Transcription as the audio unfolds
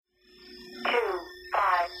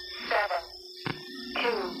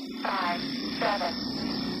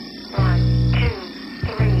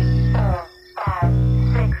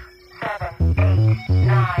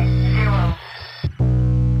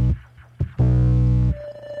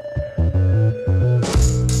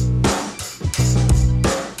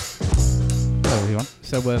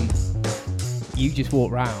So, you just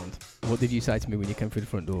walked round. What did you say to me when you came through the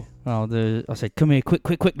front door? Well, I said, come here, quick,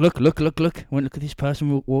 look. I went, look at this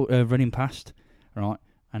person running past, right?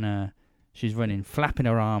 And she's running, flapping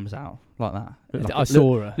her arms out like that. I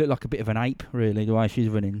saw her. Looked like a bit of an ape, really, the way she's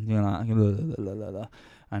running. You know, like,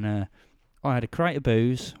 and I had a crate of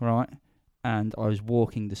booze, right? And I was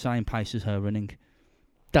walking the same pace as her running.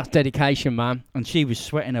 That's dedication, man. And she was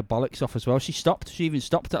sweating her bollocks off as well. She stopped. She even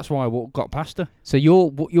stopped. That's why I got past her. So your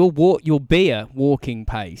beer walking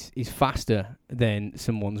pace is faster than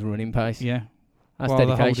someone's running pace. Yeah, That's holding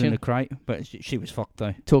dedication. the crate, but she was fucked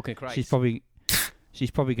though. Talking crates.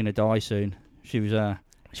 She's probably going to die soon. She was a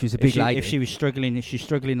big lady. If she's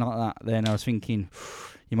struggling like that, then I was thinking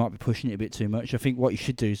you might be pushing it a bit too much. I think what you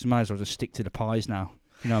should do is you might as well just stick to the pies now.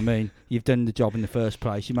 You know what I mean? You've done the job in the first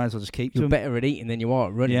place. You might as well just keep to You're them. better at eating than you are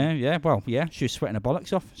at running. Yeah. Well, yeah. She was sweating her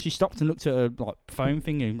bollocks off. She stopped and looked at her phone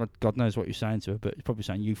thing, and God knows what you're saying to her, but it's probably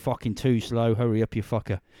saying, "You fucking too slow. Hurry up, you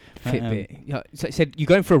fucker." Fitbit. So it said, "You're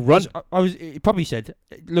going for a run." It probably said,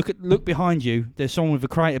 "Look behind you. There's someone with a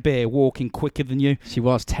crate of beer walking quicker than you." She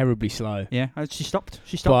was terribly slow. Yeah, and she stopped.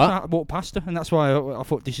 I walked past her, and that's why I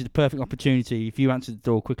thought this is the perfect opportunity. If you answer the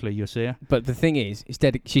door quickly, you'll see her. But the thing is,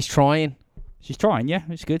 she's trying. She's trying, yeah,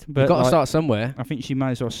 it's good. But You've got to start somewhere. I think she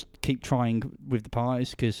may as well keep trying with the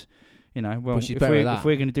pies because, you know, well, she's better at that. If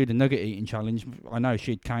we're going to do the nugget eating challenge, I know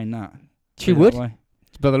she'd cane that. She would.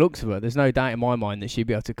 By the looks of her, there's no doubt in my mind that she'd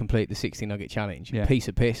be able to complete the 60 nugget challenge. Yeah. Piece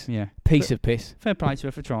of piss. Yeah. Piece of piss. Fair play to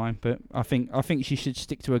her for trying, but I think she should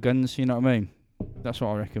stick to her guns. You know what I mean? That's what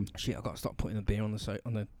I reckon. Shit, I've got to stop putting the beer on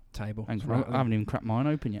the table. I haven't even cracked mine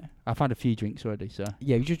open yet. I've had a few drinks already, so.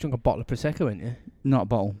 Yeah, you just drank a bottle of Prosecco, didn't you? Not a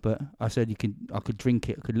bottle, but I said I could drink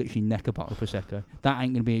it. I could literally neck a bottle of Prosecco. That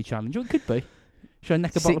ain't going to be a challenge. Or it could be. Should I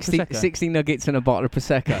neck a bottle of Prosecco? 60 nuggets and a bottle of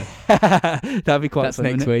Prosecco. That'd be quite That's fun,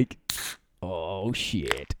 next wouldn't it? week. Oh,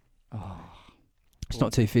 shit. Oh. It's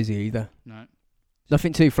not too fizzy either. No.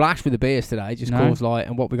 Nothing too flash with the beers today, just Coors Light.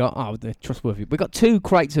 And what we got? Oh, they're trustworthy. We got 2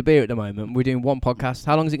 crates of beer at the moment. We're doing one podcast.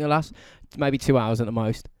 How long is it going to last? Maybe 2 hours at the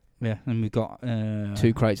most. Yeah, and we've got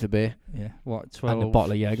 2 crates of beer. Yeah, what 12? And a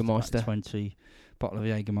bottle of Jägermeister. 20 bottle of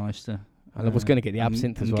Jägermeister. And I was going to get the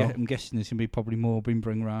absinthe as well. I'm guessing there's going to be probably more being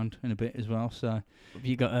bring around in a bit as well. So, have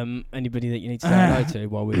you got anybody that you need to say hello to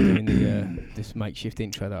while we're doing this makeshift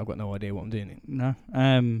intro? That I've got no idea what I'm doing. No.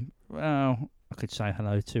 Well, I could say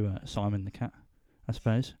hello to Simon the cat, I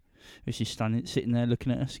suppose. Who's just sitting there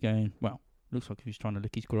looking at us, going, "Well, looks like he's trying to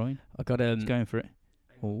lick his groin." I got He's going for it.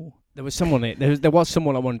 Oh. There was someone. There was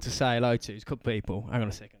someone I wanted to say hello to. There's a couple of people. Hang on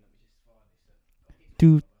a second.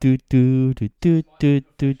 Do do do do do do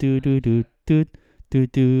do do do do do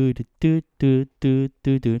do do do do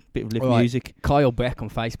do do. Bit of live music. Kyle Beck on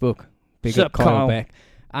Facebook. Big up, up Kyle Beck.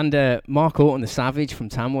 And Mark Orton the Savage from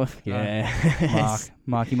Tamworth. Yeah.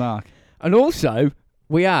 Mark. And also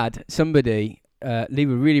we had somebody leave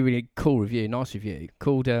a really, really cool review, nice review,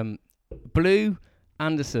 called Blue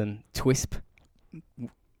Anderson Twisp.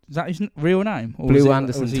 Is that his real name? Or Blue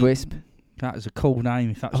Anderson Twisp. That is a cool name.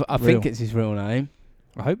 If that's I think it's his real name.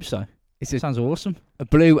 I hope so. Sounds awesome. A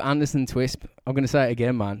Blue Anderson Twisp. I'm going to say it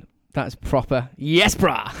again, man. That's proper. Yes,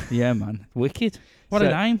 brah. Yeah, man. Wicked. What a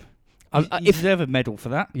name. You deserve a medal for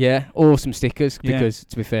that. Yeah, or some stickers, because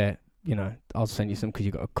to be fair, you know, I'll send you some because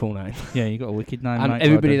you've got a cool name. Yeah, you got a wicked name, and mate,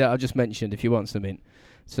 everybody that I just mentioned, if you want some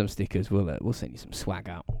stickers, we'll send you some swag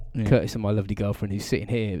out. Yeah. Courtesy of my lovely girlfriend who's sitting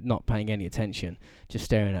here not paying any attention, just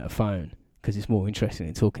staring at her phone because it's more interesting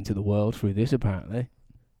in talking to the world through this, apparently.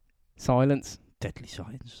 Silence. Deadly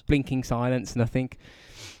silence. Blinking silence, nothing.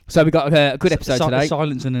 So we got a good episode today.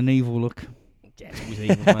 Silence and an evil look. Yeah, it's always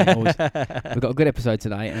evil, mate. Always. We've got a good episode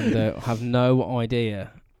today, and I have no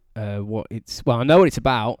idea what it's... Well, I know what it's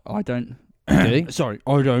about. I don't. Do you? Sorry,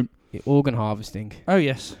 I don't. Organ harvesting. Oh,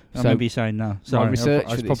 yes. I remember you saying no. Sorry, research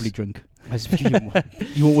I was probably drunk.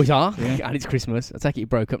 You always are. Yeah. And it's Christmas. I take it you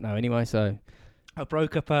broke up now anyway, so... I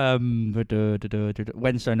broke up Wednesday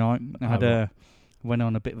night. I went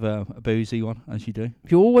on a bit of a boozy one, as you do.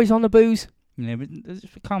 You're always on the booze? Yeah, but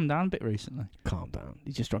calmed down a bit recently. Calm down.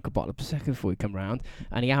 He just drank a bottle of Prosecco before he come round,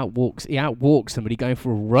 and he outwalks somebody going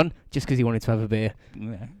for a run just because he wanted to have a beer.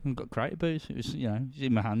 Yeah, I've got crate of booze. It was, it was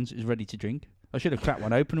in my hands. It was ready to drink. I should have cracked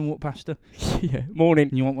one open and walked past her. Yeah.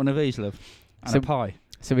 Morning. You want one of these, love? And a pie.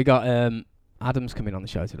 So we got Adam's coming on the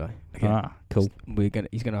show today. Again. Ah, cool.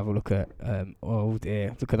 He's gonna have a look at oh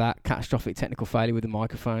dear, look at that catastrophic technical failure with the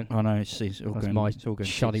microphone. I know it's all That's going. It's all going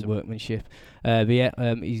shoddy workmanship. But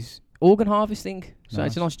yeah, he's organ harvesting, so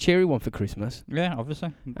it's a nice cheery one for Christmas. Yeah,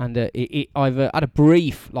 obviously. And I've had a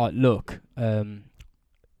brief look in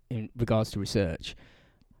regards to research,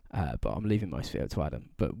 But I'm leaving most of it up to Adam.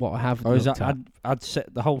 But what I have Or is looked that at, I'd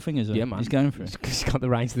set the whole thing as a Yeah, man. he's going for it. he's got the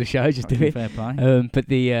reins of the show, just do Fucking it. fair play. But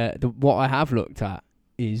the what I have looked at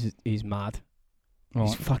is mad.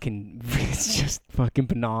 It's Right. fucking, it's just fucking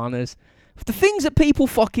bananas. The things that people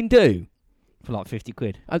fucking do, For like 50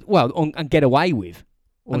 quid. and get away with,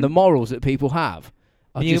 Or- and the morals that people have,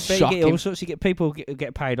 are You just get all shocking. sorts. You get people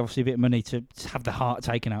get paid obviously a bit of money to have the heart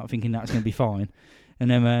taken out, thinking that's going to be fine, and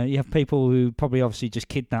then you have people who probably obviously just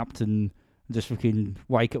kidnapped and just fucking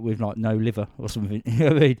wake up with like no liver or something. You know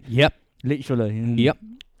what I mean? Yep, Literally. And yep.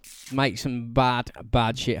 Make some bad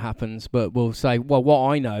shit happens, but we'll say, well, what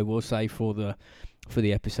I know, we'll say for the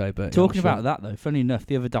episode. But Talking I'm sure- about that though, funny enough,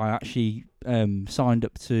 the other day I actually signed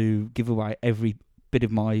up to give away every bit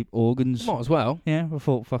of my organs. might as well. Yeah, I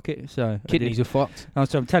thought fuck it. So I Kidneys did. are fucked.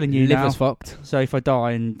 So I'm telling you now. Liver's fucked. So if I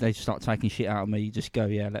die and they start taking shit out of me, you just go,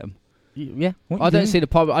 yeah, let them. Yeah, What I you don't doing? see the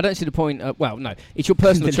problem. I don't see the point. Well, no, it's your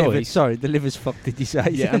personal The liver- choice. sorry, the liver's fucked. Did you say?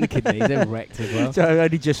 Yeah, and the kidneys, they're wrecked as well. So I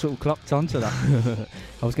only just sort of clocked onto that.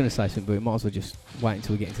 I was going to say something, but we might as well just wait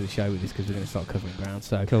until we get into the show with this because we're going to start covering ground.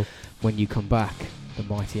 So Cool. when you come back, the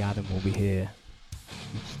mighty Adam will be here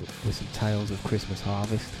with some tales of Christmas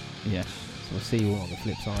harvest. Yeah. So we'll see you all on the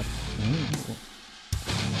flip side.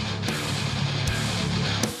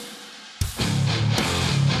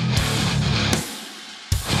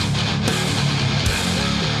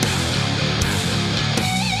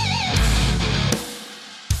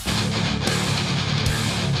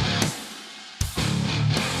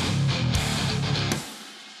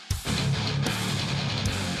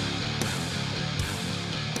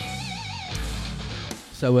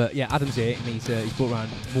 So yeah, Adam's here and he's brought around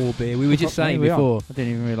more beer. We were just saying before. I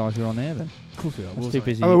didn't even realise we were on air then. Of course we are. I was too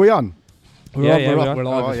busy. Oh, are we on? We're on, Yeah, we're we're on, on. we're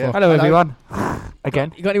live. Oh, as yeah. fuck. Hello, Hello. everyone.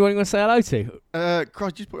 Again. You got anyone you want to say hello to?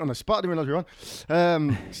 Christ, just put it on the spot. I didn't realise we were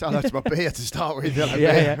on. Say hello to my beer to start with. Hello, Yeah,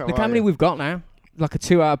 beer. yeah. How Look are how many you? we've got now. Like a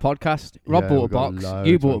 2-hour podcast. Rob Yeah, bought a we've got box. loads,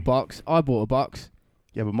 You bought a man. box. I bought a box.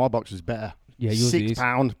 Yeah, but my box was better. Yeah, yours is.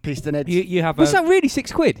 £6 piston heads. You have Was that really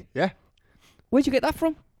 £6? Yeah. Where'd you get that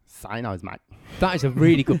from? Sinos, mate. That is a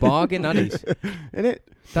really good bargain, that is. Isn't it?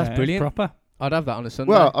 That's brilliant. Proper. I'd have that on a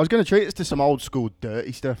Sunday. Well, I was going to treat us to some old school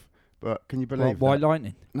dirty stuff, but can you believe White that?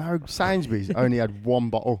 Lightning. No, Sainsbury's only had one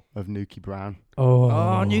bottle of Nuki Brown. oh,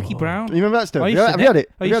 Oh, Nuki Brown. You remember that stuff? I Have used you to had it?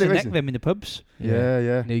 I Have you used had to it neck recently? them in the pubs. Yeah,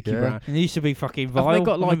 yeah. Nuki yeah. Brown. And they used to be fucking vile. Haven't they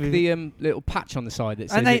got like Remember the little patch on the side that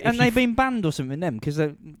says and they that if they've you been banned or something them because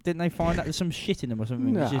didn't they find out there's some shit in them or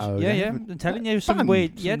something? No, It's just- they yeah. haven't. I'm telling you, some Banned?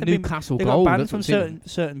 weird. Yeah, they've been Newcastle they got Gold, banned that's from what's in them.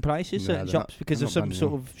 certain places, No, certain they're shops not- because they're of not some banned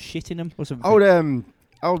sort anymore. of shit in them or something.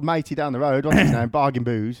 Old matey down the road, what's his name? Bargain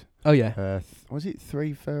Booze. Oh yeah. Was it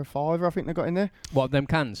 3 for £5? I think they got in there. What, them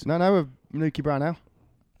cans? No, of Nuki Brown Ale.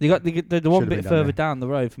 They got the one Should've bit been down further there. down the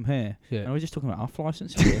road from here. Yeah. And we're just talking about off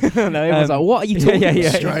license. No, everyone's like, what are you talking yeah, about? yeah.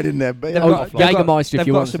 Straight in there. But They've Oh, got- they've got- Jägermeister if They've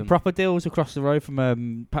you got want some some. proper deals across the road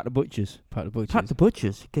from Pat the Butchers. Pat the Butchers. Pat the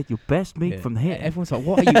Butchers, get your best meat Yeah. from here. Everyone's like,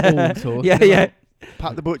 what are you all talking Yeah, about? yeah.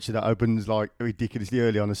 Pat the Butcher that opens like ridiculously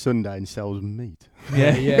early on a Sunday and sells meat.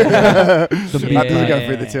 Yeah, yeah. That doesn't go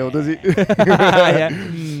through the till, does it? Yeah.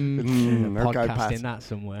 Okay, Podcasting Pat. that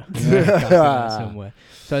somewhere. Podcasting that somewhere.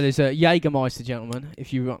 So there's a Jägermeister, gentlemen.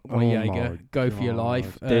 If you want one Oh Jaeger, my go for your God.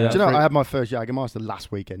 life. Do Do you know, Free- I had my first Jägermeister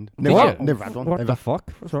last weekend. Did Never, you? never had one. What Ever. the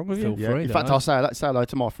fuck? What's wrong with you? Feel Yeah. free, In don't fact, I? I'll say hello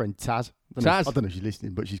to my friend Taz. Taz? I don't know if she's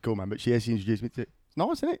listening, but she's cool, man. But she introduced me to it. It's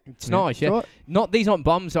nice, isn't it? It's nice, yeah. It's all right. Not these aren't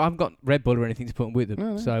bombs. So I haven't got Red Bull or anything to put them with them.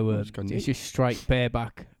 No, no. So Just go it's neat. just straight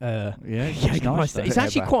bareback. Yeah, it's Jägermeister. nice. It's though.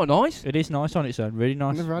 actually Yeah, quite nice. It is nice on its own, really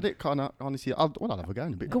nice. Never had it. Can't honestly. I'll have a go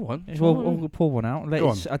in a bit. Go on. We'll pour one out. Go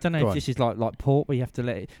on. I don't know Go if on. this is like port where you have to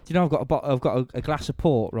let it. Do you know I've got a glass of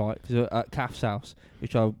port right 'cause at Calf's house,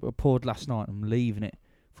 which I poured last night. I'm leaving it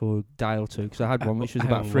for a day or two because I had one which was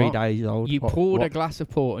hang about on, 3 what? days old. You What- poured a what? glass of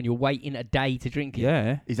port and you're waiting a day to drink it.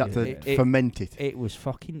 Yeah, Is that Yeah. to ferment it? it was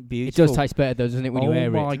fucking It beautiful. does taste better though, doesn't it, when you Oh air it?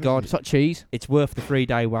 my God. It's like cheese. It's worth the 3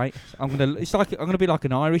 day wait. I'm gonna be like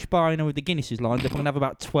an Irish bar, you know, with the Guinnesses lined up. I'm gonna have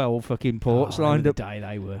about 12 fucking ports lined up. The day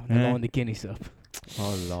they were. Yeah. They lined the Guinness up.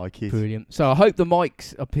 I like it. Brilliant. So I hope the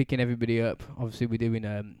mics are picking everybody up. Obviously we're doing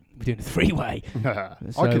a 3-way. I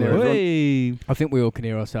So, can hear everyone. Hey. I think we all can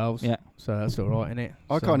hear ourselves. Yeah. So that's all right, isn't it?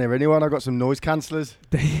 I can't hear anyone. I've got some noise cancellers.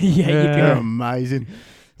 yeah, you They're can. amazing.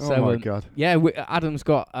 So, Oh my god. Yeah, Adam's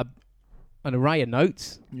got an array of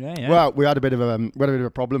notes. Yeah, yeah. Well, we had a bit of a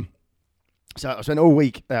problem. So I spent all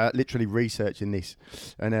week literally researching this,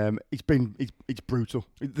 and it's brutal.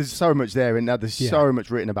 There's so much there, and there's so much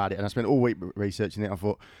written about it. And I spent all week researching it. I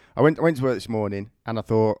thought I went to work this morning, and I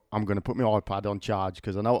thought I'm going to put my iPad on charge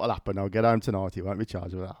because I know what'll happen. I'll get home tonight, it won't be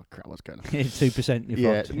charged. Oh crap, what's going on? It's 2%.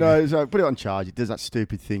 Yeah, no. So I put it on charge. It does that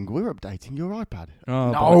stupid thing. We're updating your iPad.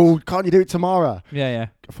 Oh, no, can't you do it tomorrow? Yeah.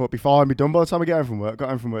 I thought it'd be fine, be done by the time I get home from work. Got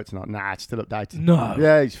home from work tonight. Nah, it's still updated. No.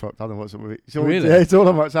 Yeah, he's fucked. I don't know what's up with it. It's all, Really? Yeah, it's all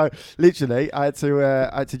on. So literally, I had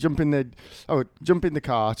to jump in the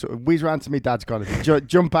car, sort of whiz round to my dad's kind of thing,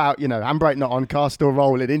 jump out, handbrake not on, car still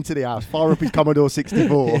rolling into the house, fire up his Commodore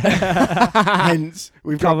 64. Hence,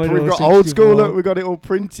 we've got old school. Look, we've got it all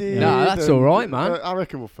printed. No, that's all right, man. I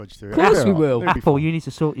reckon we'll fudge through it. Of course we will. Apple, you need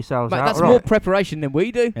to sort yourselves Mate, out. that's more preparation than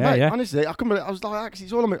we do. Mate, honestly, I was like, actually,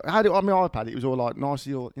 it's all on I had it on my iPad. It was all like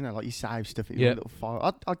nicely, like you save stuff. It was a little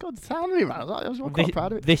file. I got the sound of it, man. I was quite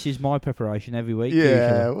proud of it. This is my preparation every week.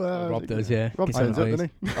 Yeah, usually. well, Rob does. Yeah, Rob turns up,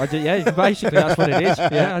 doesn't he? Basically that's what it is.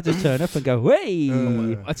 Yeah, I just turn up and go,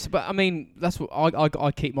 hey. But I mean, that's what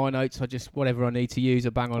I keep my notes. I just whatever I need to use, I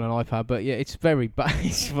bang on an iPad. But yeah, it's very bad.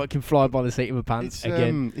 It's fucking fly by the seat of my pants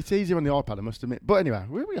again. It's easier on the iPad, I must admit. But anyway,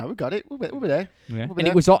 we got it. We'll be there. Yeah. And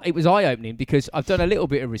it was eye opening because I've done a little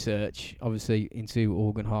bit of research, obviously, into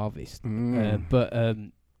Organ Harvest.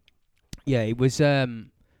 Yeah, it was.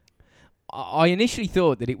 I initially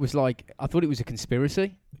thought that it was I thought it was a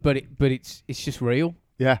conspiracy, but it's just real.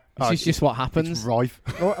 Yeah, it's just what happens. It's rife.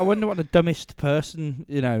 I wonder what the dumbest person,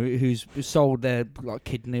 who's sold their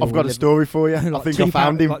kidney. I've got a story for you. I think I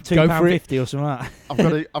found him. Like £2.50 or something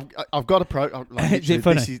like that. I've got a pro. Is it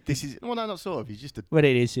funny? This is well, no, not sort of. He's just a. Well,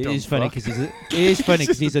 it is. It is funny because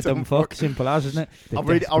he's a dumb fuck. Simple as, isn't it? I'll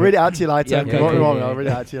read it out to you later. I'll read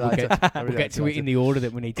it out to you later. We'll get to it in the order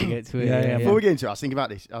that we need to get to it. Yeah. Before we get into it, I was thinking about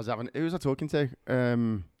this. Who was I talking to?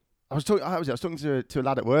 I was talking to a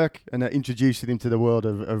lad at work and introducing him to the world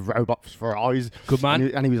of robots for eyes. Good man.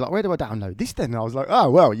 And he was like, "Where do I download this then?" And I was like, "Oh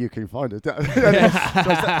well, you can find it."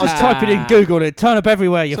 I was typing in Google and it turn up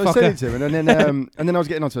everywhere. You so fucker. I sent it to him, and then I was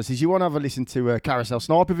getting onto it. I says, "You want to have a listen to Carousel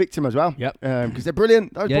Sniper Victim as well?" Yep. Because they're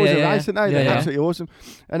brilliant. Those boys are nice, aren't they? They're absolutely awesome.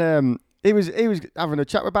 And he was having a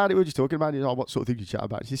chat about it. We were just talking about it. He was like, what sort of thing do you chat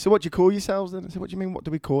about? He said, so what do you call yourselves then? I said, what do you mean? What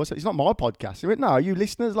do we call ourselves? It's not my podcast. He went, no, you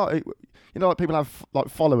listeners, like people have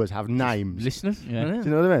followers have names. Listeners? Yeah. Do you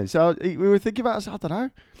know what I mean? So we were thinking about it. I don't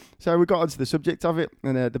know. So we got onto the subject of it,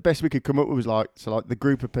 and the best we could come up with was the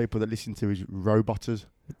group of people that listen to is Roboters.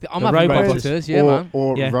 I'm having Roboters, yeah, man.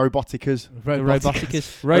 Or Roboticers.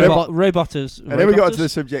 Roboters. And then we got to the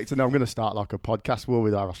subject, and I'm going to start like a podcast war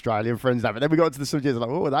with our Australian friends now. But then we got to the subject, like,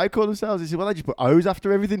 what would they call themselves? He said, well, they just put O's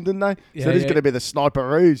after everything, didn't they? Yeah, so there's going to be the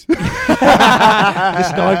Sniperoos. The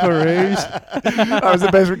Sniperoos. That was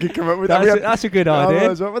the best we could come up with. That's a good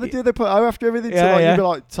idea. What they do, they put O after everything. Yeah, so you'd be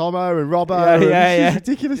like Tomo and Robbo. Yeah. It's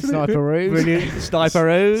ridiculous. Sniperoos. Brilliant.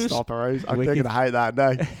 Sniperoos. Sniperoos. I'm going to hate that.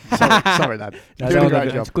 No. Sorry, Dad. Doing a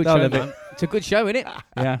great job. It's a good show, man. It's a good show, isn't it?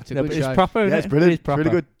 Yeah, it's a good show. proper. Yeah, it's brilliant. It's proper.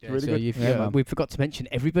 Really good. Yeah, really good. We forgot to mention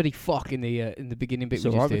everybody. Fuck in the beginning bit. So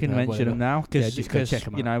we can mention them now because check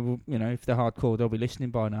them out. If they're hardcore, they'll be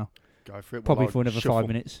listening by now. Go for it. Probably for another 5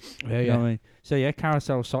 minutes. Yeah. You know what I mean? So yeah,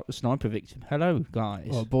 Carousel Sniper Victim. Hello, guys.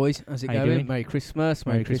 Well, boys, how's it How you going? doing? Merry Christmas.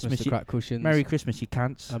 Merry Christmas to Crack Cushions. Merry Christmas, you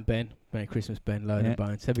cunts. I'm Ben. Merry Christmas, Ben. Load and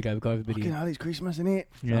Bones. There we go. We've got everybody. Fucking hell, it's Christmas, isn't it?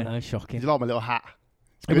 Yeah. I know, shocking. Did you like my little hat?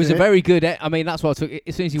 It was a very good. I mean, that's what I took.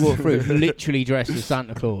 As soon as you walk through, literally dressed as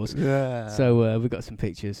Santa Claus. Yeah. So we got some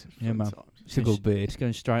pictures. Yeah, man. It's a good beard. It's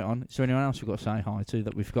going straight on. Is there anyone else we've got to say hi to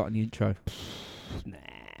that we've got in the intro? Nah.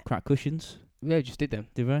 Crack Cushions. Yeah, just did them.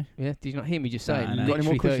 Did we? Yeah. Did you not hear me just say it? No. Got any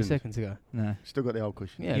more 30 cushions? seconds ago. No. Still got the old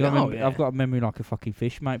cushion. Yeah. I've got a memory like a fucking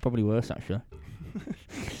fish, mate. Probably worse, actually.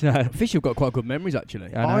 Fish have got quite good memories,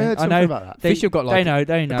 actually. I heard something about that. Fish have got like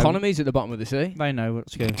they know economies at the bottom of the sea. They know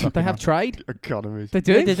what's going on. They have trade. Economies. They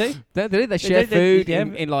do. They share food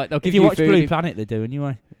in like. They'll give if you watch food Blue Planet, they do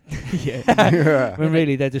anyway. Yeah. When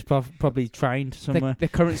really they're just probably trained somewhere. Their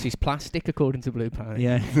currency's plastic, according to Blue Planet.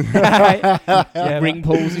 Yeah. Ring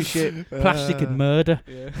pools and shit. Plastic and murder.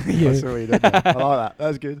 Yeah. That's what we did. I like that.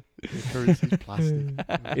 That's good. The currency's plastic.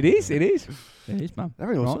 It is. It is, man.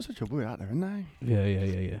 They're in all sorts of trouble with that, there, aren't they?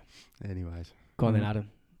 Yeah. Anyways. Go on then, Adam.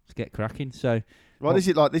 Let's get cracking. So, well, is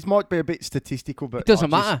it like this might be a bit statistical, but it doesn't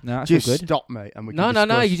matter. No, just good. stop me and we No.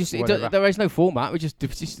 can You just there is no format. We just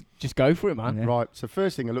go for it, man. Yeah. Right. So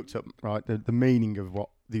first thing I looked up, right, the meaning of what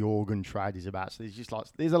the organ trade is about. So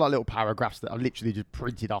these are like little paragraphs that I've literally just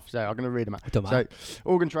printed off. So I'm going to read them out. So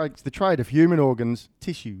organ trade, the trade of human organs,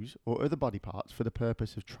 tissues, or other body parts for the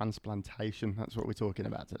purpose of transplantation. That's what we're talking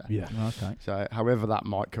about today. Yeah. Okay. So however that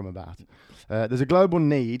might come about. There's a global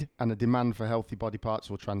need and a demand for healthy body parts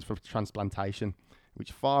or transplantation,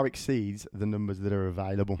 which far exceeds the numbers that are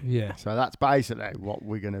available. Yeah. So that's basically what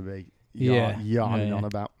we're going to be yarning on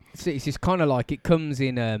about. So it's just kind of like it comes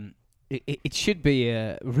in. It should be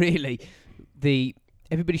really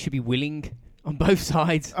everybody should be willing on both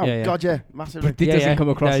sides. Oh God, yeah, massively. But it doesn't come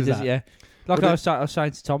across as that. Yeah. Like I was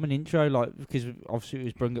saying to Tom in intro, like because obviously it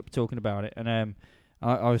was brung up talking about it, and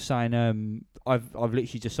I was saying I've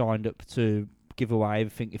literally just signed up to give away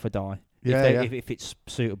everything if I die. If it's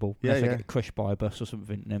suitable. If I get crushed by a bus or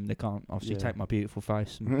something, then they can't obviously take my beautiful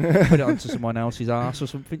face and put it onto someone else's ass or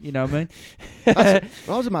something, you know what I mean?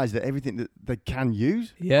 I was amazed at everything that they can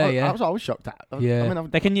use. I was shocked at. I mean,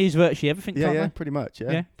 they can use virtually everything, can't they? Pretty much,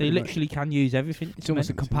 they literally can use everything. It's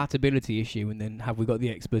almost a compatibility issue, and then have we got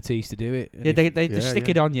the expertise to do it? Yeah, they just stick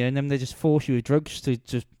it on you, and then they just force you with drugs to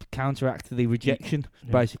just counteract the rejection,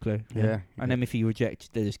 basically. And then if you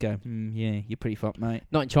reject, they just go, you're pretty fucked, mate.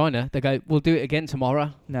 Not in China. They go, we'll do it again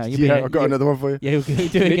tomorrow. No, I've got another one for you. Yeah, we'll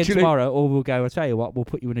do it again tomorrow, or we'll go, I'll tell you what, we'll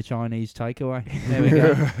put you in a Chinese takeaway. There we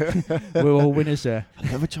go. We're all winners there.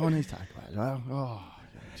 I love a Chinese takeaway as well. Oh,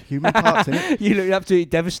 human parts, innit? You look absolutely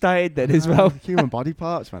devastated then as well. Human body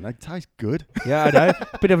parts, man. They taste good. Yeah, I know.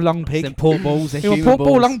 Bit of long pig. Some pork balls. You want pork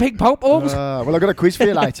ball, long pig, pork balls? Well, I've got a quiz for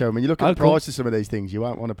you later. When you look at the price of some of these things, you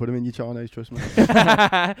won't want to put them in your Chinese, trust me.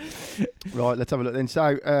 Right, let's have a look then.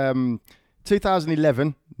 So,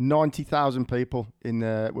 2011, 90,000 people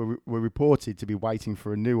were reported to be waiting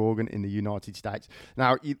for a new organ in the United States.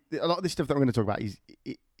 Now, a lot of this stuff that I'm going to talk about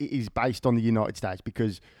is based on the United States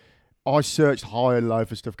because I searched high and low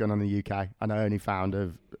for stuff going on in the UK, and I only found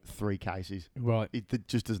of 3 cases. Right. It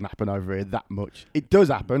just doesn't happen over here that much. It does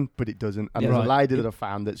happen, but it doesn't. And there's a lady that I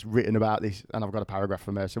found that's written about this, and I've got a paragraph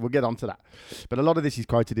from her, so we'll get on to that. But a lot of this is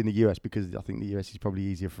quoted in the US because I think the US is probably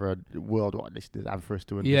easier for a worldwide listener than for us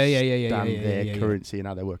to understand their currency and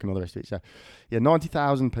how they work and all the rest of it. So,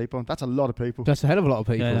 90,000 people. That's a lot of people. That's a hell of a lot of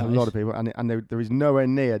people. That's a lot of people, and there is nowhere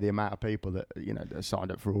near the amount of people that that are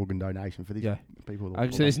signed up for organ donation for these people.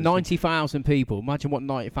 So there's 90,000 people. Imagine what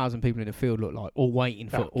 90,000 people in the field look like, all waiting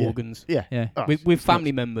for organs. Yeah. With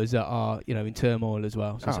family members that are in turmoil as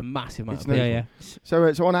well. So it's a massive amount of people.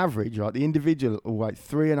 So on average, right, the individual will wait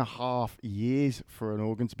 3.5 years for an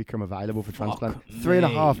organ to become available for transplant.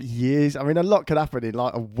 3.5 years. I mean, a lot could happen in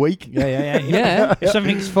like a week. Yeah.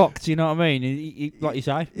 Something's fucked. You know what I mean? Like you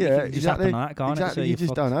say. Yeah, it just happen like that, can't it? So you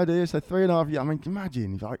just don't know, do you? So 3.5 years. I mean,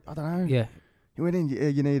 imagine. Like, I don't know. Yeah. You went in,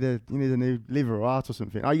 you need a new liver or heart or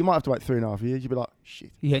something. Oh, you might have to wait 3.5 years. You'd be like,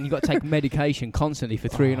 shit. Yeah, and you've got to take medication constantly for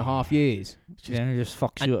 3.5 years. It just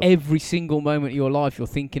fucks you up. Every single moment of your life, you're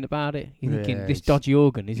thinking about it. You're thinking, this dodgy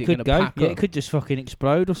organ, is it going to pack up? Yeah, it could just fucking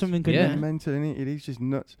explode or something. It's mental, isn't it? It is just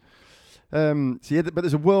nuts. But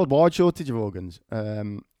there's a worldwide shortage of organs.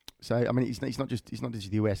 So I mean, it's not just the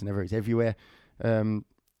US and everywhere. It's everywhere.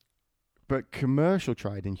 But commercial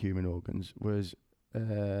trade in human organs was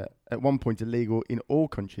at one point illegal in all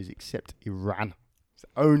countries except Iran. It's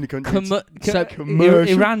the only country.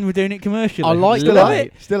 Commercial. Iran were doing it commercially. I like the way.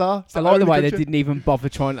 Still are. I like the way they didn't even bother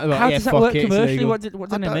trying. How does that work commercially? What do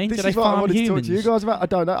they mean? Do they farm humans? This is what I wanted to talk to you guys about. I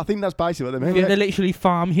don't know. I think that's basically what they mean. They literally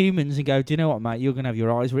farm humans and go, do you know what, mate? You're going to have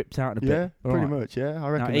your eyes ripped out in a bit. Yeah, pretty much. Yeah, I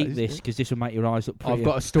reckon. Now eat this because this will make your eyes look prettier. I've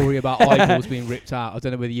got a story about eyeballs being ripped out. I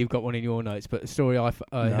don't know whether you've got one in your notes, but a story I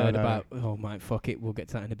heard about. Oh, mate, fuck it. We'll get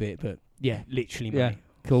to that in a bit. But yeah, literally, mate.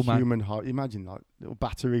 Cool, man. Human heart. Imagine like little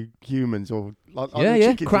battery humans or like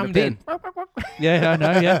crammed in. Yeah, I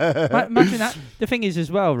know. Yeah, imagine that. The thing is,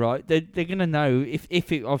 as well, right? They're gonna know if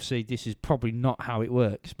it. Obviously, this is probably not how it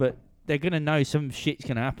works, but they're going to know some shit's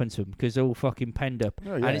going to happen to them because they're all fucking penned up.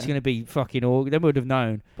 Oh, yeah. And it's going to be fucking they would have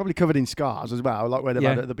known. Probably covered in scars as well, like where they've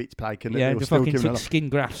had the bits taken. Yeah, they fucking took skin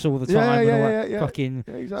grafts all the time. Yeah. Fucking,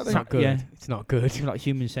 exactly. It's not good. Yeah. It's not good. It's like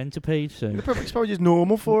human centipede. So. It's probably just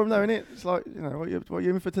normal for them, though, isn't it? It's like, you know, what are you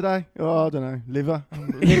in for today? Oh, I don't know, liver.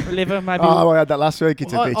 Liver, maybe. Oh, I had that last week.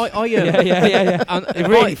 It's a bitch. Yeah. And it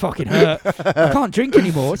really fucking hurt. I can't drink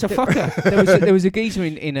anymore. It's a fucker. There was a geezer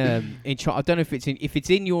in China. I don't know if it's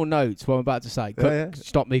in your notes. What I'm about to say.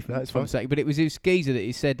 Stop me from a second. But it was this geezer that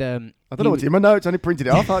he said. I don't know what's in my notes. I only printed it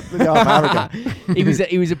off half an hour ago.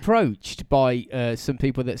 He was approached by some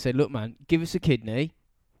people that said, "Look, man, give us a kidney,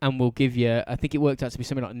 and we'll give you." I think it worked out to be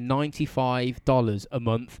something like $95 a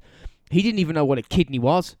month. He didn't even know what a kidney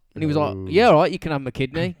was, and he was like, "Yeah, all right, you can have my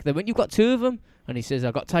kidney." They went, "You've got two of them," and he says,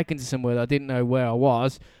 "I got taken to somewhere that I didn't know where I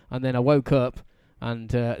was, and then I woke up." and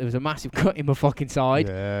there was a massive cut in my fucking side,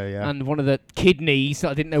 Yeah. and one of the kidneys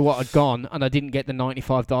that I didn't know what had gone, and I didn't get the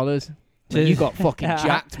 $95. And you got fucking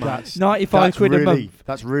jacked, man. 95 quid a month.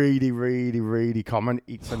 That's really common.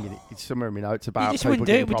 It's somewhere in my notes about just people wouldn't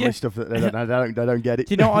do it, getting would promised stuff that they don't get it.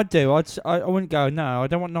 Do you know what I'd do? I wouldn't go, no, I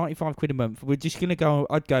don't want 95 quid a month. We're just going to go,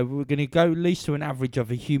 we're going to go at least to an average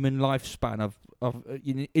of a human lifespan of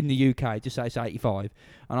in the UK, just say it's 85,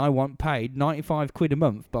 and I want paid 95 quid a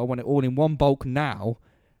month, but I want it all in one bulk now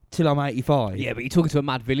till I'm 85. Yeah, but you're talking to a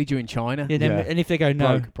mad villager in China. Yeah, then, and if they go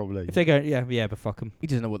no, Bloke, probably. if they go yeah, but fuck them. He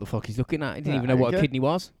doesn't know what the fuck he's looking at. He didn't Yeah, even know what a okay. kidney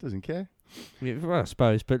was. Doesn't care. Yeah, well, I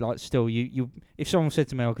suppose, but like still, you if someone said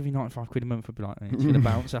to me, "I'll give you 95 quid a month," I'd be like, "It's gonna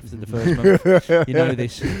bounce after the first month." You know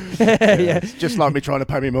this. Yeah. It's just like me trying to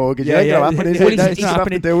pay me mortgage. Yeah, Yeah, yeah. Happen, is Well, it? he's- You he's just have to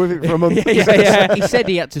happening. deal with it for a month. Yeah. He said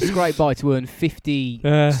he had to scrape by to earn 50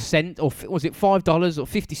 cent, or was it $5 or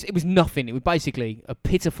 50? It was nothing. It was basically a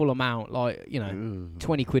pitiful amount, like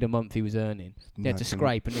 20 quid a month he was earning. He had to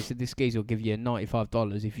scrape, and they said this geezer will give you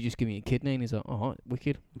 $95 if you just give me a kidney. And he's like, all right,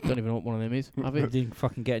 wicked. Don't even know what one of them is. Have I it? didn't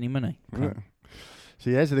fucking get any money.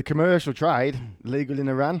 So the commercial trade legal in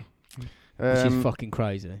Iran. Which is fucking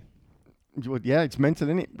crazy. Well, yeah, it's mental,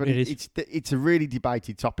 isn't it? But It is. it's a really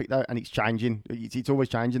debated topic though, and it's changing. It's always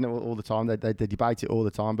changing all the time. They debate it all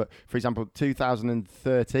the time. But for example,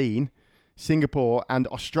 2013, Singapore and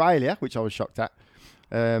Australia, which I was shocked at,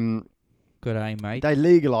 Good aim, mate. they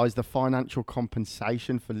legalised the financial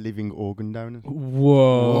compensation for living organ donors.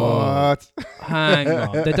 Whoa. What? Hang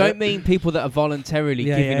on. They don't mean people that are voluntarily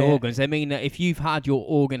Yeah, giving yeah, yeah. organs. They mean that if you've had your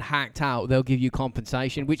organ hacked out, they'll give you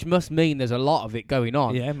compensation, which must mean there's a lot of it going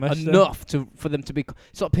on. Yeah, must Enough for them to be...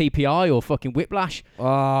 It's not PPI or fucking whiplash.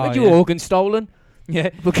 Oh, Had your organ stolen? yeah.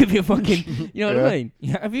 We'll give you a fucking... You know what I mean?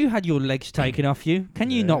 Yeah. Have you had your legs taken off you? Can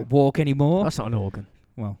you Yeah. not walk anymore? That's not an organ.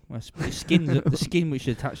 Well, that's the skin. The skin which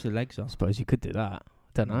attach the legs I on. suppose you could do that.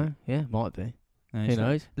 Don't know. Yeah, might be. No, Who it's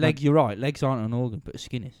not. knows? You're right. Legs aren't an organ, but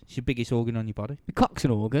skin is. It's your biggest organ on your body. The cock's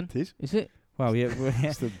an organ. It is. Is it? Well, yeah.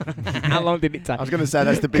 It's the- How long did it take? I was going to say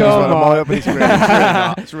that's the biggest Come one of on. mine, but it's really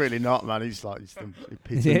not. It's really not, man. It's like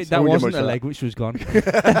That wasn't a leg which was gone.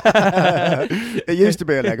 It used to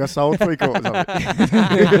be a leg. I sold 3/4 of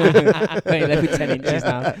it. Wait, left with 10 inches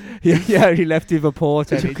now. yeah, he left with a port.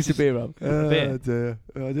 Took us a beer up. Oh, dear.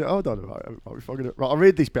 Hold on. Right, I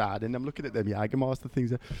read this bad, and I'm looking at them Jägermeister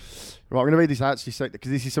things. Right, I'm going to read this out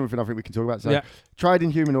because this is something I think we can talk about. So, Yeah. trade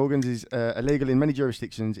in human organs is illegal in many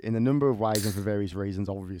jurisdictions in a number of ways and for various reasons,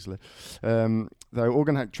 obviously. Though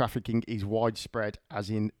organ trafficking is widespread, as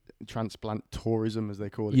in transplant tourism, as they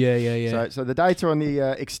call it. Yeah. So the data on the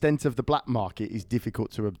extent of the black market is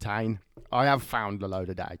difficult to obtain. I have found a load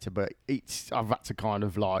of data, but I've had to kind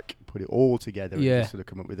of like put it all together and just sort of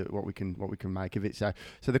come up with what we can make of it. So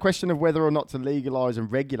the question of whether or not to legalise and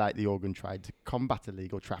regulate the organ trade to combat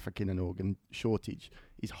illegal trafficking and organ shortage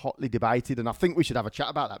is hotly debated, and I think we should have a chat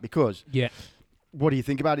about that because. Yeah. What do you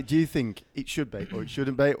think about it? Do you think it should be or it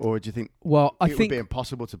shouldn't be, or do you think Well, I it would think... be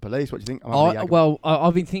impossible to police? What do you think?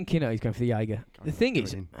 I've been thinking... he's going for the Jaeger. The thing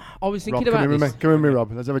is, I was thinking Rob, about come this... in with me,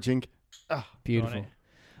 Rob. Let's have a chink. Beautiful. Right.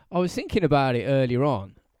 I was thinking about it earlier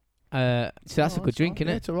on. So that's a good drink, isn't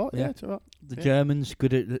Yeah, it? it's all right. Yeah. Yeah, it's all right. The Yeah. Germans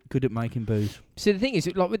good at making booze. So the thing is,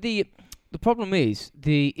 like with the problem is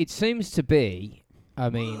it seems to be. I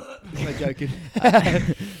mean, I'm joking.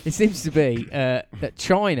 it seems to be that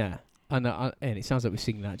China and it sounds like we're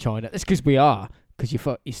singing that China. That's because we are. Because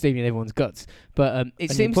you're stealing everyone's guts, but it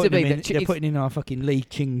And seems you're to putting be them that in- they're putting in our fucking Li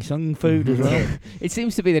Ching Sung food as well. it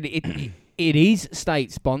seems to be that it is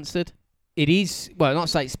state sponsored. It is not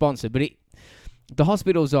state sponsored, but the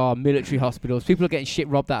hospitals are military hospitals. People are getting shit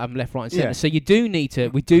robbed out of them left, right, and centre. Yeah. So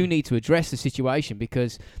we do need to address the situation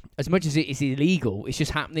because as much as it is illegal, it's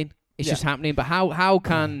just happening. It's just happening. But how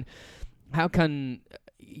can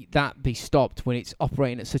that be stopped when it's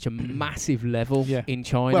operating at such a massive level in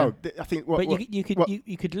China? Well, I think.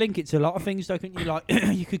 You could link it to a lot of things, though, couldn't you? Like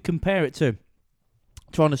you could compare it to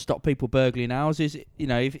trying to stop people burgling houses. You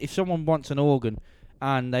know, if someone wants an organ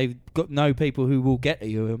and they've got no people who will get it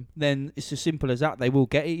you them, then it's as simple as that. They will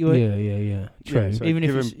get it you. Yeah. True. Yeah, so Even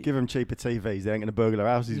if give them cheaper TVs, they ain't going to burgle our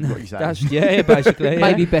houses. Is what you're saying? That's basically.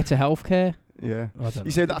 Maybe better healthcare. Yeah. I don't know.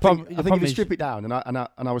 You see, I think if you strip it down, and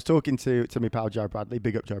I was talking to my pal Joe Bradley,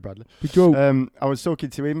 big up Joe Bradley. I was talking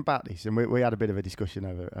to him about this, and we had a bit of a discussion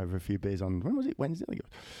over a few beers on, when was it, Wednesday? I think it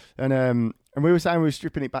was. And we were saying we were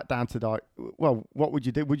stripping it back down to like, well, what would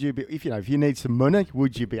you do? Would you be, if you need some money,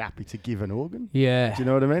 would you be happy to give an organ? Yeah. Do you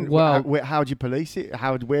know what I mean? Well, how do you police it?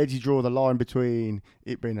 Where do you draw the line between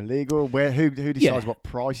it being illegal? Who decides what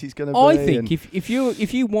price it's going to be? I think if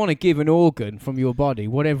you want to give an organ from your body,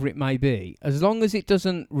 whatever it may be, as long as it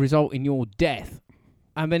doesn't result in your death,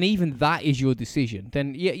 and then even that is your decision,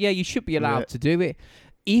 then you should be allowed Yeah. to do it.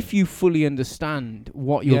 If you fully understand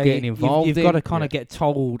what you're getting involved you've in. got to kind of get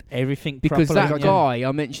told everything Because properly. that guy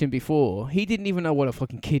I mentioned before, he didn't even know what a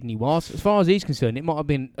fucking kidney was. As far as he's concerned, it might have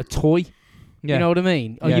been a toy. Yeah. You know what I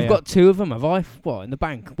mean? Oh, Yeah, you've yeah. got 2 of them, have I? What, in the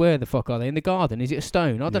bank? Where the fuck are they? In the garden? Is it a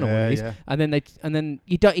stone? I don't know what it is. Yeah. And then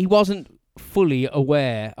he wasn't fully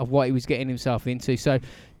aware of what he was getting himself into. So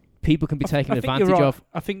people can be taken I think advantage you're right. of.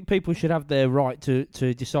 I think people should have their right to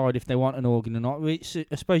decide if they want an organ or not. I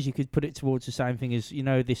suppose you could put it towards the same thing as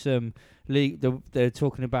this league. They're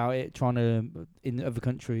talking about it, trying to in other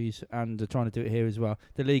countries, and they're trying to do it here as well.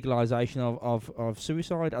 The legalisation of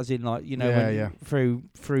suicide, as in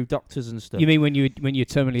through doctors and stuff. You mean when you're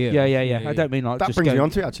terminally ill? Yeah. I don't mean like That just brings me go- on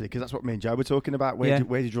to it, actually, because that's what me and Joe were talking about. Where do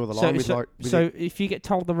you draw the line with So if you get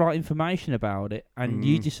told the right information about it and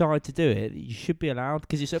you decide to do it, you should be allowed,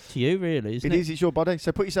 because it's up to you, really, isn't it? It is. It's your body.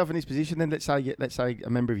 So put yourself in this position. Then let's say a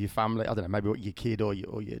member of your family. I don't know. Maybe your kid or your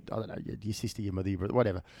I don't know your sister, your mother, your brother,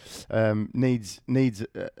 whatever, needs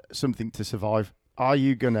something to survive. Are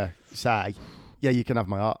you gonna say, yeah, you can have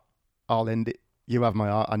my heart, I'll end it. You have my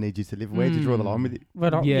heart, I need you to live. Where do you draw the line with it?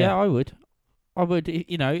 Well, I would. It's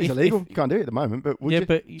It's illegal. You can't do it at the moment, but would you?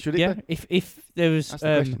 But Should it be? if there was That's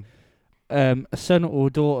the question. a son or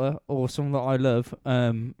daughter or someone that I love,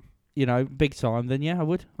 big time, then I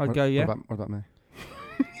would. I'd go, yeah. What about me?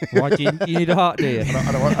 Why do you need a heart, do you?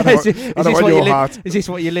 I don't want your heart. Is this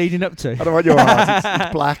what you're leading up to? I don't want your heart.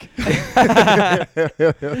 It's black.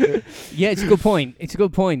 Yeah, it's a good point.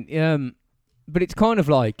 But it's kind of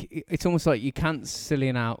like it's almost like you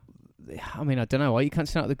cancelling out. I mean, I don't know. Are you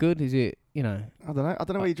cancelling out the good? Is it I I don't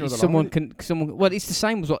know where you draw the line. someone. Well, it's the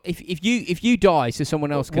same as what if you die so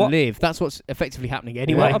someone else can live. That's what's effectively happening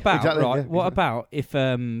anyway. What about Exactly, yeah, What exactly. about if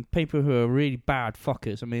people who are really bad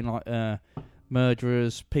fuckers? I mean, like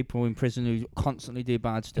murderers, people in prison who constantly do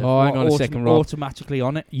bad stuff. Oh, hang on a second, Rob. Automatically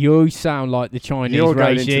on it. You sound like the Chinese You're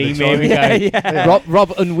going into regime. the Here we go. Yeah.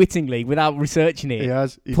 Rob unwittingly, without researching it, He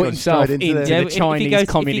has. He's put gone himself straight into into there. the Chinese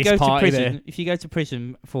Communist Party there. If you go to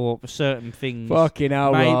prison for certain things, Fucking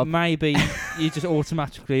hell, Rob. maybe you're just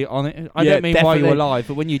automatically on it. I Yeah, don't mean while definitely. you're alive,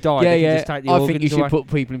 but when you die, they can just take the I organs think you should away. put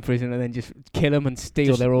people in prison and then just kill them and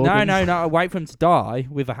steal their organs. No. Wait for them to die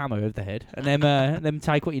with a hammer over the head, and then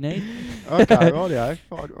take what you need. Okay, rightio.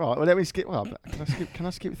 Right. Well, let me skip. Well, can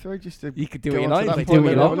I skip through just to? You could do go what you on to like, that mate. point? Do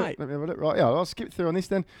what you Let me have a like, look, let me have a look. Right, yeah, I'll skip through on this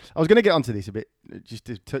then. I was going to get onto this a bit, just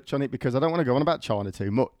to touch on it, because I don't want to go on about China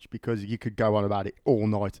too much, because you could go on about it all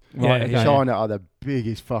night. Right, okay. China are the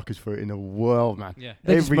biggest fuckers for it in the world, man. Yeah.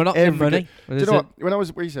 They're just monopoly money. Do you know what? When I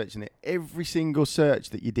was researching it, every single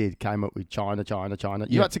search that you did came up with China. You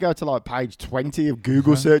Yeah. had to go to like page 20 of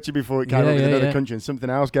Google searching before it came up with another country and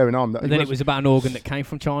something else going on. And then it was about an organ that came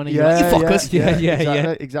from China. Yeah, You fuckers.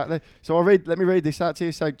 exactly. So let me read this out to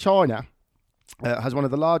you. So China has one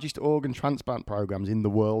of the largest organ transplant programs in the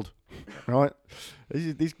world. Right,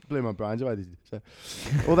 this blew my brains away. So,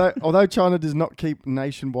 although China does not keep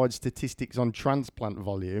nationwide statistics on transplant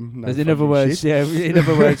volume, in other words,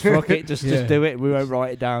 fuck it, just do it. We won't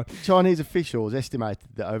write it down. Chinese officials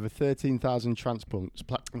estimated that over 13,000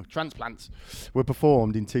 transplants were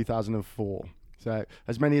performed in 2004. So,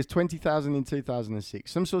 as many as 20,000 in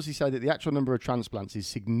 2006. Some sources say that the actual number of transplants is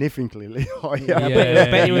significantly higher. I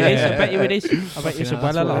bet you it is. I bet it's That's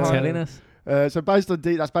what they're telling us. So based on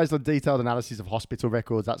that's based on detailed analysis of hospital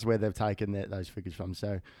records. That's where they've taken those figures from.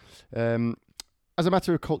 So, as a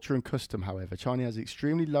matter of culture and custom, however, China has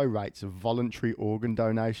extremely low rates of voluntary organ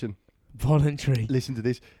donation. Voluntary. Listen to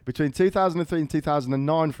this: between 2003 and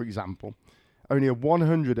 2009, for example, only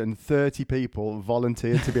 130 people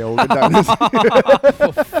volunteered to be organ donors.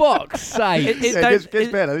 For fuck's sake. It gets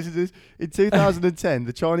better. Listen to this. In 2010,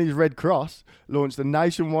 the Chinese Red Cross launched a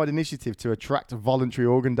nationwide initiative to attract voluntary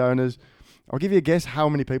organ donors. I'll give you a guess how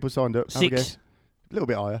many people signed up. Have a 6. guess. A little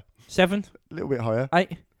bit higher. 7. A little bit higher.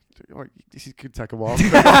 8. Oh, this could take a while.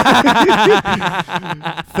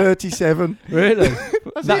 37. Really?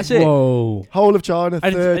 That's it. Whoa. Whole of China,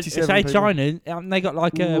 And 37 say people. China, they got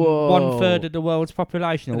like Whoa. 1/3 of the world's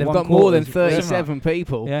population. And or they've got 1/4, more than something like that. 37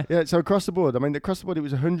 people. Yeah. Yeah, so across the board, it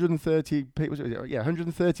was 130 people.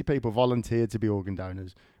 130 people volunteered to be organ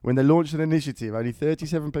donors. When they launched an initiative, only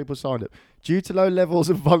 37 people signed up. Due to low levels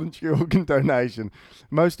of voluntary organ donation,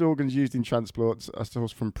 most organs used in transplants are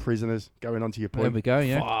sourced from prisoners. Going on to your point. There we go,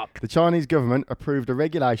 yeah. Fuck. The Chinese government approved a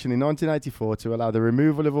regulation in 1984 to allow the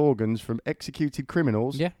removal of organs from executed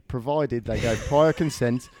criminals, Yeah. provided they gave prior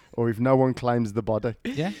consent or if no one claims the body.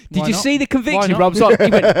 Yeah. Did Why you not? see the Why conviction, not? Rob? He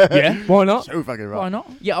went, yeah, why not? So fucking right. Why not?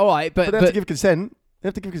 Yeah, all right, But they have to give consent. They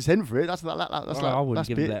have to give consent for it. That's I like wouldn't that's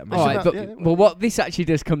give bit. that. All right, That's but about- well, what this actually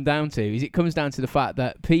does come down to is it comes down to the fact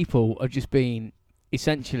that people are just being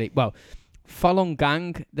essentially, Falun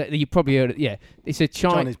Gong. That you probably heard. Yeah, it's a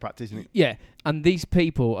Chinese practice, isn't it? Yeah, and these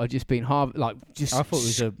people are just being I thought it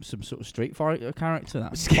was some sort of Street Fighter character.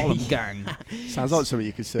 That Falun Gang. Sounds like something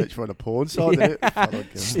you could search for on a porn site, doesn't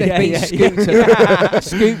it? They've been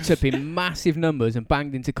scooped up in massive numbers and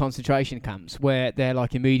banged into concentration camps where they're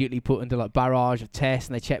like immediately put under like barrage of tests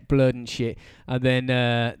and they check blood and shit, and then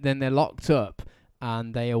they're locked up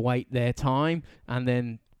and they await their time, and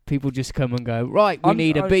then people just come and go, right, we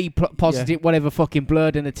need a B positive, whatever fucking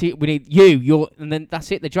blood, and we need you're, and then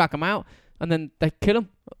that's it. They drag them out, and then they kill them,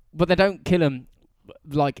 but they don't kill them,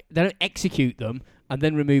 like they don't execute them and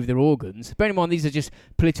then remove their organs. Bear in mind, these are just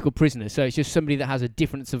political prisoners, so it's just somebody that has a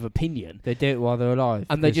difference of opinion. They do it while they're alive,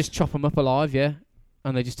 and they just chop them up alive,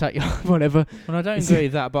 and they just take you off, whatever. And I don't agree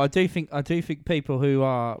with that, but I do think people who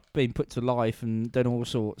are being put to life and done all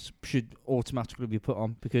sorts should automatically be put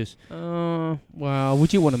on because. Well,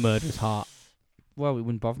 would you want a murderer's heart? Well, it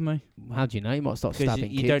wouldn't bother me. How do you know? You might start Because stabbing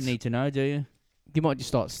you kids. don't need to know, do you? You might just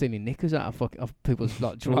start stealing knickers out of people's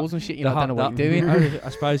like drawers and shit. You The don't know what heart- you're doing. I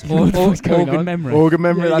suppose What's going organ on? memory. Organ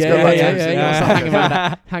memory. That's yeah, going yeah, back to yeah.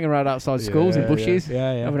 Start hanging around outside schools in Yeah, bushes,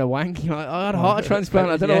 Yeah, having a wank. You're like, I had a heart transplant.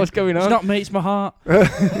 I don't know what's going on. It's not me, it's my heart.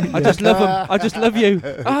 I just love him. I just love you.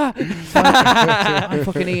 I'm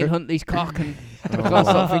fucking Ian Huntley's cock, and I can't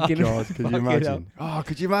stop thinking. God, could you Fucking imagine? Oh,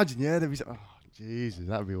 could you imagine? Yeah, there'd be. Jesus,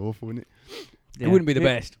 that'd be awful, wouldn't it? It wouldn't be the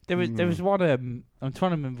best. There was one. I'm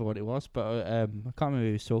trying to remember what it was, but I can't remember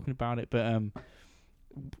who was talking about it. But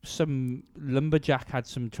some lumberjack had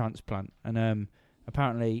some transplant, and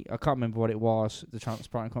apparently I can't remember what it was. The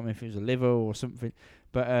transplant, I can't remember if it was a liver or something.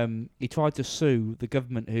 But he tried to sue the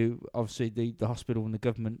government, who obviously the hospital and the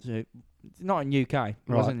government. Not in UK. It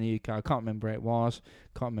wasn't in the UK. I can't remember where it was.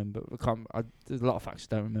 Can't remember. There's a lot of facts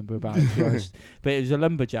I don't remember about it, to be honest. But it was a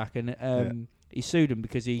lumberjack, and he sued him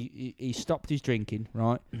because he stopped his drinking,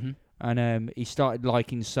 right? Mm-hmm. And he started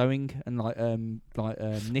liking sewing and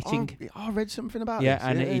knitting. I read something about Yeah, this.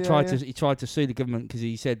 and Yeah, he tried to sue the government because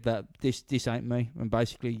he said that this ain't me, and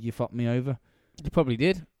basically you fucked me over. You probably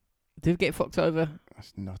did. Did get fucked over?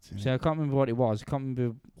 That's nuts. So I can't remember what it was. I can't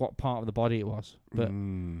remember what part of the body it was. But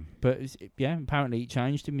apparently it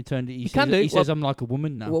changed him. He says I'm like a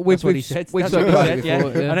woman now. Well, that's what he said. We've That's what he spoken about said. it Yeah.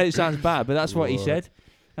 before, yeah. I know it sounds bad, but that's what he said.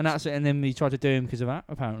 And that's it. And then he tried to do him because of that.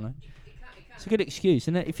 Apparently, it's a good excuse,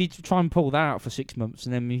 isn't it? If you try and pull that out for 6 months,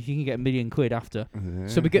 and then if you can get £1 million after.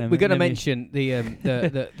 So we're going to Then mention the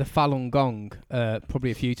Falun Gong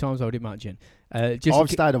probably a few times, I would imagine. I've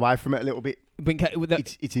stayed away from it a little bit.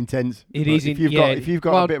 It's intense. It Like, is. If you've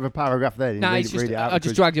got a bit of a paragraph there, No, read it out. I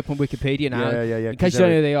just dragged it up on Wikipedia now. Yeah. In case you don't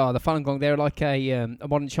know who they are, the Falun Gong, they're like a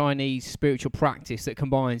modern Chinese spiritual practice that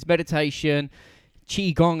combines meditation,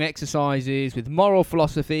 Qigong exercises with moral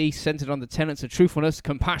philosophy centered on the tenets of truthfulness,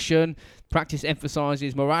 compassion. Practice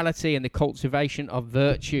emphasizes morality and the cultivation of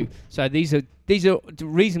virtue. So these are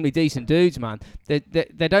reasonably decent dudes, man. They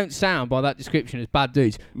don't sound by that description as bad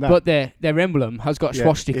dudes, but their emblem has got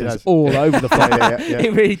swastikas all over the place.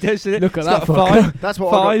 It really does. Look at that. That's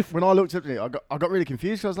what I got, when I looked up at it, I got really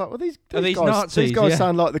confused. I was like, well, these guys, Nazis? These guys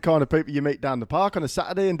sound like the kind of people you meet down the park on a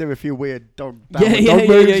Saturday and do a few weird dog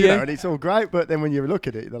moves, and it's all great. But then when you look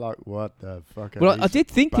at it, they're like, what the fuck? Well, I did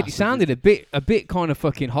think that it sounded a bit kind of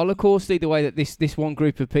fucking Holocausty, the way that this one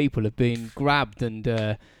group of people have been grabbed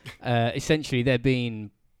and essentially they're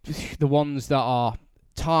being the ones that are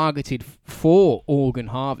targeted for organ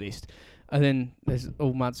harvest, and then there's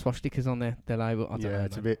all mad swastikas on their label. I don't know,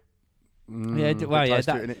 it's a bit.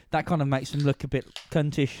 That kind of makes them look a bit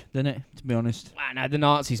cuntish, doesn't it? To be honest. No, the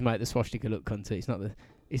Nazis make the swastika look cunty.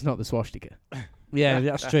 It's not the swastika. Yeah,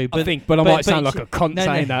 that's true. But I might sound like a cunt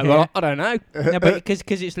saying that. Well, I don't know. No, but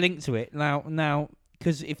because it's linked to it now.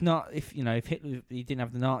 Because if Hitler, he didn't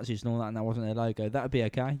have the Nazis and all that, and that wasn't their logo, that would be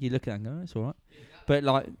okay. You look at it and go, it's all right. But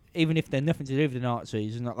like, even if they're nothing to do with the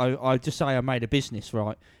Nazis, and I just say I made a business,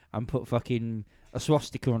 right, and put fucking a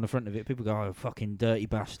swastika on the front of it, people go, oh, fucking dirty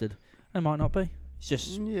bastard. It might not be. It's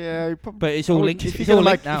just but it's all linked. If you're going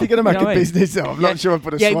to make a business, I'm not sure I'd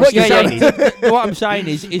put a swastika. What I'm saying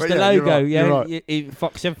is the logo. It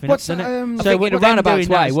fucks everything up, doesn't it? So in a roundabout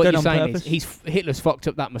way, what you're saying is Hitler's fucked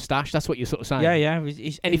up that moustache. That's what you're sort of saying. Yeah.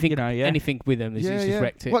 Anything with him, he's just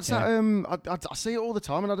wrecked it. What's that? I see it all the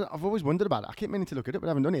time, and I've always wondered about it. I keep meaning to look at it, but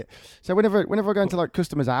I haven't done it. So whenever I go into like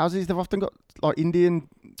customers' houses, they've often got like Indian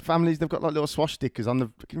families. They've got like little swastikas on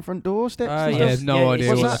the front doorsteps. I have no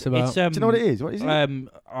idea what that's about. Do you know what it is? What is it?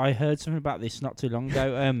 I heard something about this not too long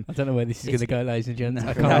ago. I don't know where this is going to go, ladies and gents. I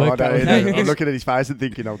No, can't I work don't out. either. I'm looking at his face and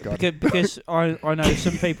thinking, oh god. Because I know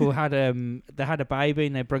some people had they had a baby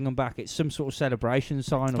and they bring them back. It's some sort of celebration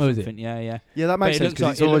sign or Oh, is it? something. Yeah. Yeah, that makes But it sense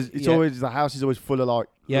looks because like- it's yeah. always the house is always full of like looks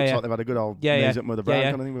Yeah. like they've had a good old Yeah, knees yeah. up Mother Brown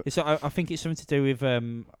Yeah, kind of thing. But It's I think it's something to do with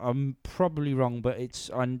I'm probably wrong, but it's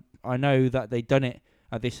I know that they done it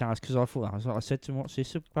at this house because I said to him, "What's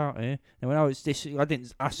this about here?" And when it's this, I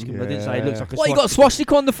didn't ask him. I didn't say it looks like a. What, you got a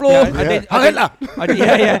swastika on the floor? Yeah, I did.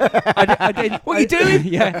 I did. What are you doing?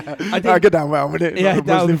 Yeah, I I did. go down well with it. Yeah, the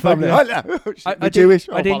that would Muslim be family. fun, The Jewish.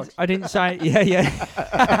 Oh, I didn't say. Yeah.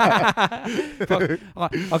 But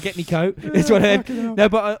I'll get me coat. It's what I mean. No,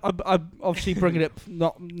 but I obviously bring it up.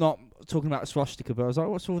 Not talking about a swastika, but I was like,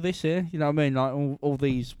 "What's all this here?" You know what I mean? Like all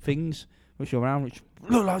these things which are around, which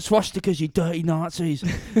look like swastikas, you dirty Nazis.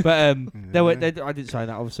 But I didn't say that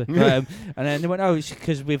obviously. And then they went, "Oh, it's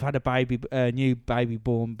because we've had a new baby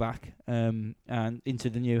born back, and into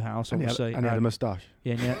the new house, And he obviously." had a moustache.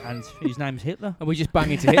 Yeah, and his name's Hitler. And we just bang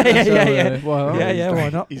into Hitler. Yeah, so, yeah. well, Yeah, why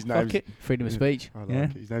not? His Fuck name's it. freedom of speech. I like Yeah.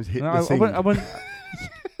 it. His name's No, Hitler I Singh. wouldn't.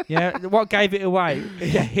 Yeah, what gave it away?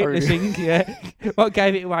 Yeah, Hitler Singh. Yeah, what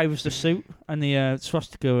gave it away was the suit and the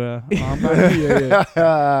swastika armband.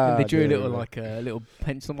 And they drew a little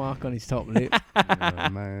pencil mark on his top lip. Oh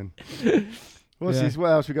man. What's Yeah. this? What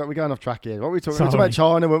else we got? We're going off track here. What were we talking? We Sorry. talking about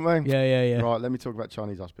China, weren't we? Yeah. Right. Let me talk about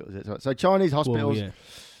Chinese hospitals. So Chinese hospitals Well,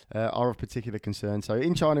 yeah. are of particular concern. So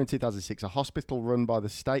in China in 2006, a hospital run by the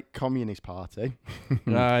State Communist Party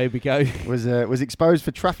Here we go. was exposed for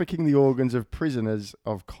trafficking the organs of prisoners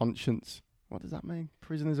of conscience. What does that mean?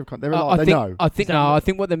 Prisoners of conscience? They're alive. They know. I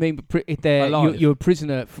think what they mean, you're a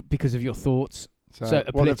prisoner because of your thoughts. So a what they've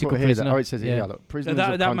political put here, prisoner. Oh, it says here. Yeah. Yeah, look, prisoners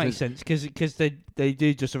That of makes conscience. sense because they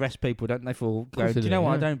do just arrest people, don't they? For course going, they do you do, know what?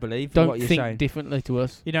 yeah. I don't believe Don't what you're think saying. differently to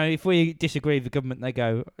us. You know, if we disagree with the government, they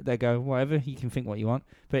go whatever. You can think what you want,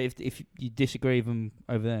 but if you disagree with them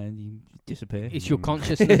over there, you disappear. It's your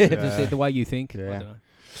consciousness, Yeah. the way you think. Yeah. I don't know.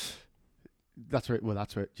 That's right. Well,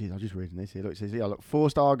 that's right. Jeez, I'm just reading this here. Look, it says here. Look,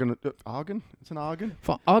 forced argan. Argan? It's an argan.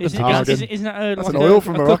 Argan Isn't, Argan. isn't that That's like an oil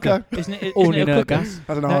from a Morocco. cooker? Isn't it? All Isn't it in a cooker? gas.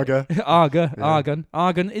 That's an No. arga. Argan.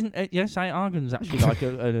 Argan. Isn't it? Yeah, say argan's actually like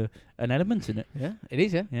an element in it. Yeah, it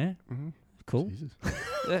is. Yeah. Yeah. Mm-hmm. Cool. Jesus.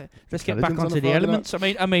 Let's get back Intelligence on onto a the Friday elements.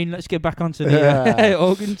 I mean, let's get back onto the Yeah.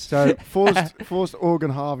 organs. So forced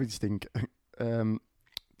organ harvesting.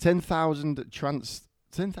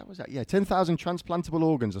 10,000 transplantable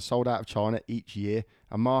organs are sold out of China each year,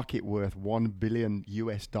 a market worth $1 billion.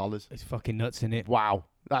 It's fucking nuts, isn't it? Wow,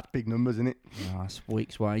 that's big numbers, isn't it? That's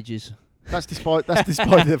week's wages. That's despite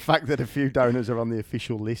the fact that a few donors are on the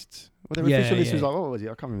official lists. Well, the official list was like, what was it? I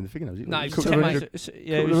can't remember the figure now. Was it? No, A it's couple of hundred?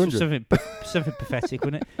 Yeah, it couple of was hundred. something pathetic,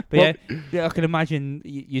 wasn't it? But yeah, I can imagine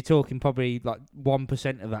you're talking probably like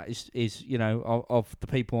 1% of that is you know of the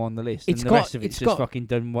people on the list, and the rest of it's just fucking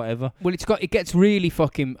done whatever. Well, it gets really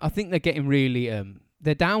fucking. I think they're getting really.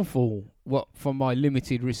 Their downfall, from my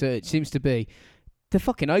limited research, seems to be the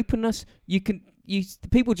fucking openness.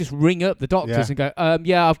 People just ring up the doctors and go,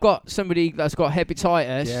 I've got somebody that's got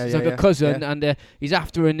hepatitis. It's like a cousin, and he's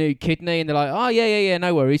after a new kidney, and they're like, oh yeah,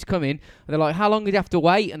 no worries, come in. And they're like, how long do you have to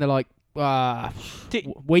wait? And they're like,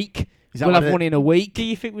 week. We'll have one in a week. Do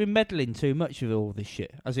you think we're meddling too much with all this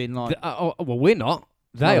shit? As in, like, well, we're not.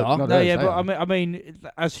 They are. No, no, yeah, they but are. I mean,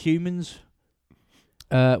 as humans.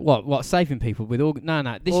 What saving people with organ?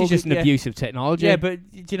 No. This is just an abuse of technology. Yeah,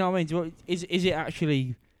 but do you know what I mean? Is it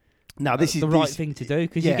actually? No, this is the right thing to do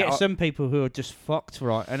because you get some people who are just fucked,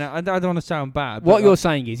 right? And I don't want to sound bad. What you're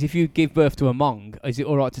saying is, if you give birth to a Hmong, is it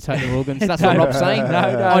all right to take their organs? That's what I'm saying. No,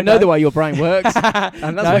 I know the way your brain works,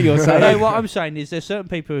 and that's what you're saying. No, what I'm saying is, there's certain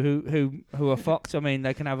people who are fucked. I mean,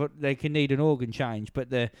 they can need an organ change, but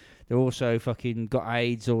they're also fucking got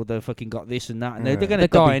AIDS or they're fucking got this and that, and they're going to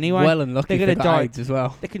die anyway. Well and lucky they're going to to die AIDS as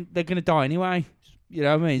well. They're going to die anyway. You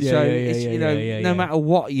know what I mean? Yeah, No matter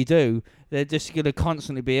what you do, they're just going to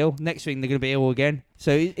constantly be ill. Next thing, they're going to be ill again.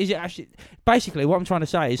 So is it actually... Basically, what I'm trying to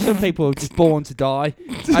say is some people are just born to die.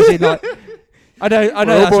 As in, like... I know We're all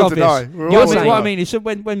that's born obvious. to die. What I mean is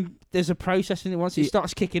when there's a process and once it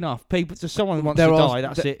starts kicking off, someone wants to die,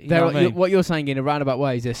 that's it. You know what I mean? What you're saying in a roundabout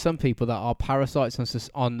way is there's some people that are parasites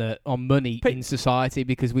on money in society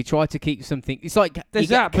because we try to keep something. It's like there's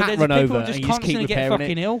you that, get a but cat there's run people over just and you just keep constantly get repairing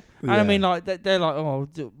fucking it. ill. Yeah. And I mean, like they're like, oh,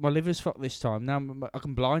 my liver's fucked this time. Now I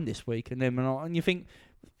can blind this week, and then and you think,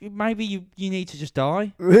 maybe you need to just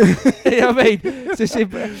die. You know what I mean? It's as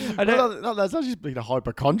simple. That's just being a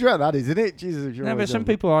hypochondriac, that isn't it? Jesus. If you're No, but always some on-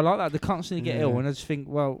 people are like that. They constantly get ill, Yeah. and I just think,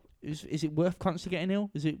 well, is it worth constantly getting ill?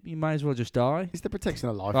 Is it? You may as well just die. It's the protection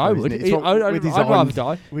of life. I though, would. isn't it? It's what I'd we're designed- rather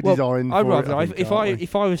die. We're Well, designed I'd for rather it, I die. think, If aren't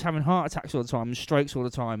we? I was having heart attacks all the time and strokes all the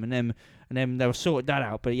time, and then they were sorted that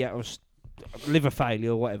out, but yet I was liver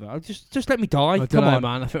failure or whatever. I'll just let me die. I don't Come know, on.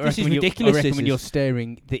 man. I think This is when ridiculous, I reckon this when is. you're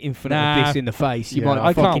staring the infinite Nah. abyss in the face, you Yeah, might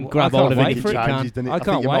I fucking can't- grab I hold can't of it wait if for you it. can. Changes, doesn't it? I think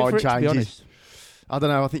can't your wait mind for it, to be changes. honest. I don't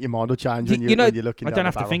know. I think your mind will change You when know, you're looking. I down don't the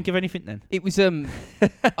have to barrel. think of anything then. It was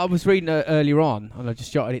I was reading earlier on, and I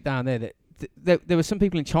just jotted it down there that there were some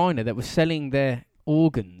people in China that were selling their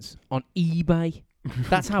organs on eBay.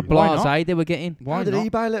 That's how Why not? blasé they were getting. Why How did not?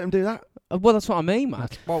 eBay let them do that? Well, that's what I mean, man.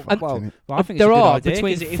 Well, And- well, Isn't it? I think it's there a good are idea,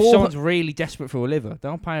 between 'cause if 400 someone's really desperate for a liver,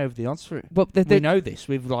 they'll pay over the odds for it. Well, We know this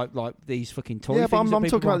with like these fucking toy Yeah, things. but I'm that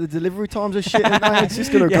people talking about buy. the delivery times of shit. And it's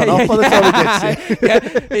just going to Yeah, go off by the time it gets here. yeah,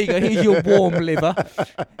 there you go. Here's your warm liver.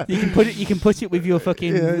 You can put it with your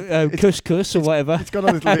fucking couscous or whatever. It's got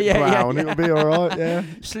a little bit Yeah, yeah, brown. yeah. It'll be all right. Yeah.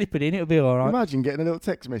 Slip it in. It'll be all right. Imagine getting a little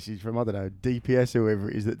text message from, I don't know, DPS or whoever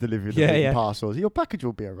it is that delivers the Yeah, yeah. parcels. Your package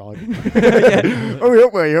will be arriving. Yeah. Hurry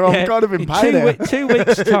up, where you're Yeah. I'm kind of in In pain here. 2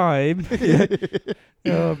 weeks' time. Yeah.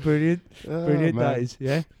 Oh, brilliant! Oh, Brilliant. man. That is.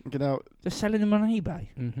 Yeah. Get out. They're selling them on eBay.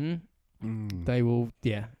 Mm-hmm. Mm. They will,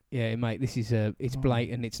 yeah, mate. This is it's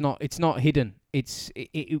blatant. It's not hidden. It's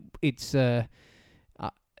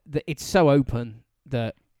so open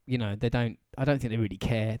that they don't. I don't think they really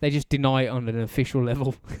care. They just deny it on an official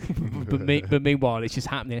level. but meanwhile, it's just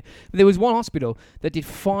happening. There was one hospital that did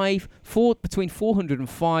between 400 and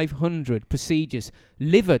 500 procedures,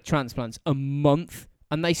 liver transplants a month,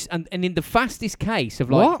 and in the fastest case of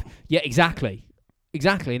What? yeah, exactly, and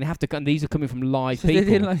they have to. And these are coming from live So they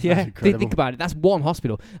people. didn't like- yeah. That's incredible. Think about it. That's one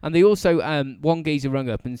hospital, and they also one geezer rung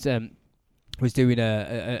up and was doing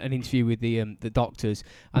an interview with the doctors,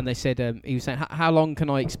 and they said he was saying, how long can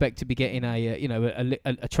I expect to be getting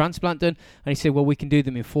a transplant done? And he said, well, we can do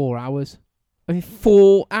them in 4 hours. I mean,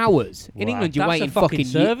 4 hours in Wow. England, you're That's waiting a fucking ye-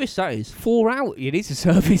 service. That is. 4 hours. It is a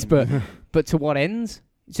service, but to what ends?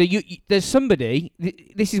 So there's somebody.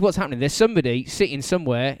 This is what's happening. There's somebody sitting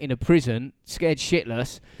somewhere in a prison, scared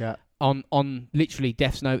shitless. Yeah. On literally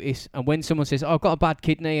death's notice, and when someone says, "Oh, I've got a bad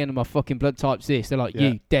kidney and my fucking blood type's this," they're like, Yeah.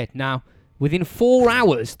 "You dead now." Within 4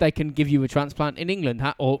 hours, they can give you a transplant in England,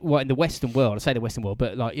 or in the Western world. I say the Western world,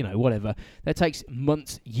 but whatever. That takes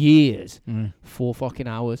months, years. 4 fucking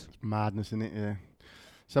hours. Madness, isn't it? Yeah.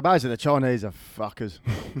 So basically, the Chinese are fuckers.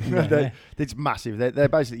 Yeah. It's massive. They're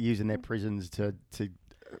basically using their prisons to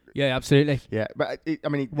Yeah, absolutely. yeah. But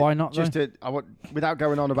Why not? just though? without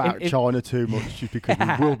going on about If- China too much, just because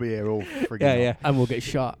we will be here all frigging Yeah, long. yeah. And we'll get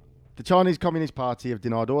shot. The Chinese Communist Party have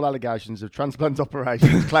denied all allegations of transplant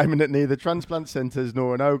operations, claiming that neither transplant centres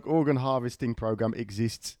nor an organ harvesting programme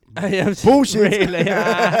exists. Bullshit! Really?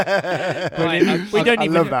 Brilliant. We don't I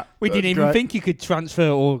even. love that. We didn't That's even great. think you could transfer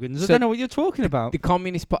organs. I So don't know what you're talking about. The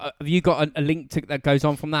Communist Party. Have you got a link that goes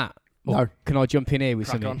on from that? Or No. Can I jump in here with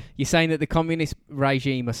Crack something? on. You're saying that the communist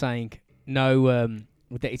regime are saying no.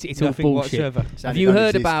 That it's all Nothing bullshit. whatsoever. Have you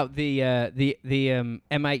heard about the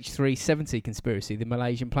MH370 conspiracy, the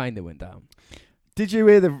Malaysian plane that went down? Did you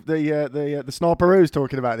hear the Sniperoos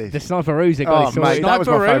talking about this? The Sniperoos that got Oh it mate, sorted. that was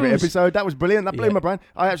my favourite Sniperoos. episode. That was brilliant. That blew Yeah. my brain.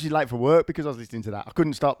 I actually late for work because I was listening to that. I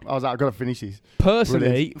couldn't stop. I was like, I've got to finish this.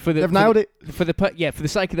 Personally, They've nailed it. for the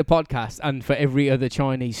sake of the podcast and for every other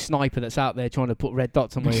Chinese sniper that's out there trying to put red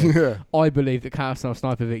dots on my head, Yeah. I believe that Chaos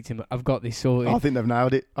Sniper Victim have got this sorted. I think they've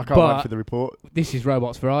nailed it. I can't But- wait for the report. This is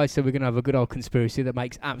Robots for Eyes, so we're going to have a good old conspiracy that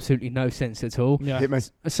makes absolutely no sense at all. Yeah. Hit me.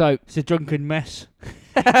 So It's a drunken mess.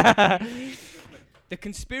 the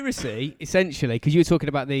conspiracy, essentially, because you were talking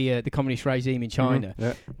about the communist regime in China.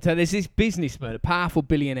 Yeah. So there's this businessman, a powerful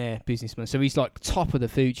billionaire businessman. So he's like top of the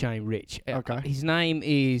food chain, rich. Okay. His name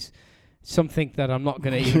is something that I'm not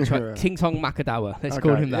going to even try. Ting Tong Makadawa. Let's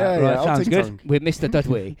call him that. Yeah, right? yeah, I'll sounds ting good. tong. With Mr.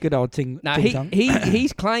 Dudley. Good old ting. Now ting tong.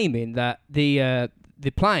 he's claiming that the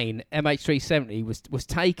plane MH370 was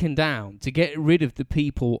taken down to get rid of the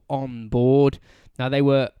people on board. Now they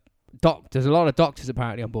were doctors, a lot of doctors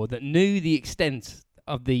apparently on board that knew the extent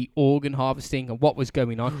of the organ harvesting and what was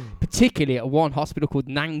going on, particularly at one hospital called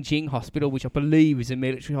Nanjing Hospital, which I believe is a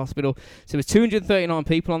military hospital. So there's 239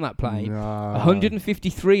 people on that plane. No.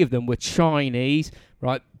 153 of them were Chinese,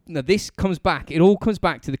 right? Now this comes back. It all comes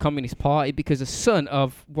back to the Communist Party because the son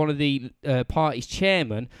of one of the party's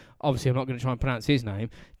chairman, obviously I'm not going to try and pronounce his name,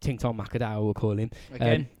 Ting Tong Makadawa we'll call him.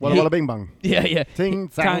 Again. Walla walla bing bang. Yeah. Ting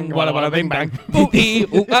Tang, tang walla walla bing bang.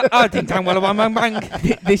 Ting tang walla bang bang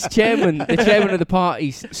bang. This chairman, the chairman of the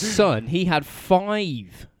party's son, he had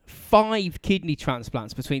 5 5 kidney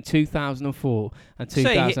transplants between 2004 and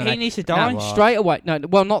 2008. So he needs to die. Now, straight away. No,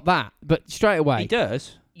 well, not that, but straight away. He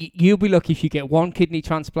does. You'll be lucky if you get 1 kidney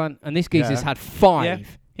transplant, and this geezer's had 5. Yeah.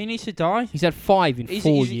 He needs to die. He's had 5 in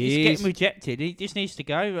 4 years. He's getting rejected. He just needs to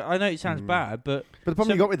go. I know it sounds bad, but the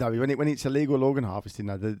problem you got with that, when it's illegal organ harvesting,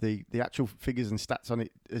 though, the actual figures and stats on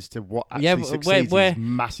it as to what actually succeeds is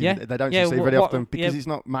massive. Yeah. They don't succeed very often because it's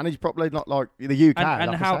not managed properly, not like the UK.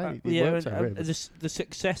 And like how the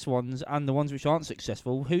success ones and the ones which aren't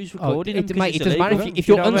successful, who's recording them? Mate, it doesn't matter if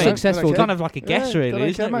you're unsuccessful. It's kind of like a guess, really,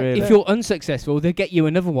 isn't it? Really? If you're unsuccessful, they'll get you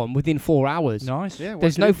another one within 4 hours. Nice.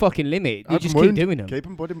 There's no fucking limit. You just keep doing them. Keep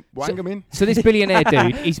them, put them, wang them in. So this billionaire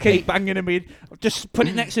dude, he's keep banging them in. Just put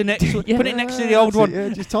it next to the next. Put it next to the old one. Yeah,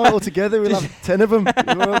 just tie it all together. We'll have 10 of them.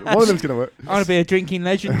 One of them's gonna work. I'm gonna be a drinking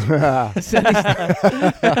legend. So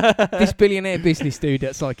this billionaire business dude,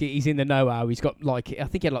 that's like he's in the know-how. He's got I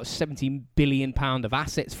think he had £70 billion of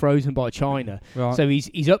assets frozen by China. Right. So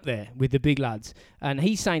he's up there with the big lads, and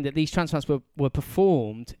he's saying that these transplants were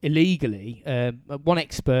performed illegally.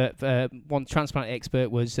 One transplant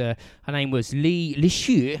expert was her name was Li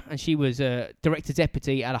Lishu, and she was director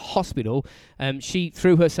deputy at a hospital. She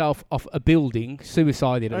threw herself off a building,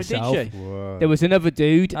 suicided herself. Did she? Whoa. There was another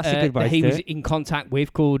dude that he was in contact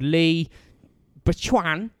with called Li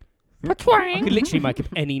Bachuan. I could literally make up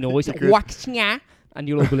any noise. Waxnya. And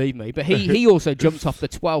you'll all believe me. But he also jumped off the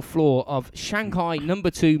 12th floor of Shanghai No.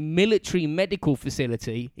 2 Military Medical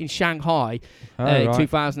Facility in Shanghai in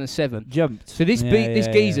 2007. Jumped. So this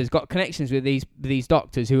geezer's got connections with these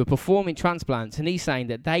doctors who are performing transplants, and he's saying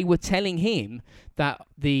that they were telling him that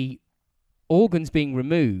the organs being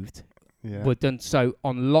removed were done so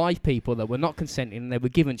on live people that were not consenting, and they were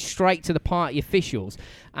given straight to the party officials.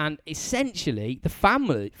 And essentially, the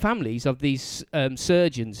families of these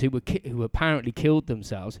surgeons who apparently killed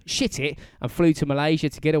themselves shit it and flew to Malaysia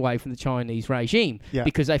to get away from the Chinese regime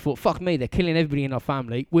because they thought, fuck me, they're killing everybody in our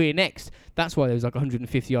family. We're next. That's why there was like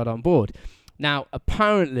 150 odd on board. Now,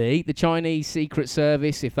 apparently, the Chinese Secret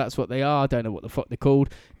Service, if that's what they are, I don't know what the fuck they're called,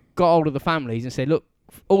 got hold of the families and said, look,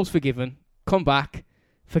 all's forgiven. Come back.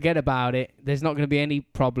 Forget about it. There's not going to be any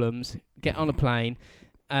problems. Get on a plane.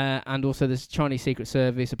 And also the Chinese Secret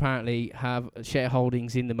Service apparently have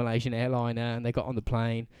shareholdings in the Malaysian airliner, and they got on the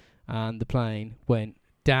plane, and the plane went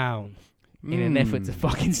down in an effort to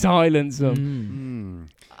fucking silence them.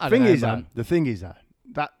 The thing is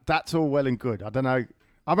that that's all well and good. I don't know.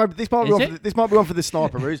 I remember this might be one for the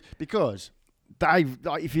sniper ruse because Dave,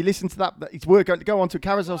 if you listen to that, it's worth going to go on to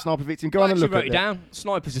Carousel Sniper Victim. Go on and look at it. Wrote it down.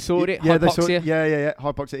 Snipers have sorted it. Yeah, hypoxia. Yeah.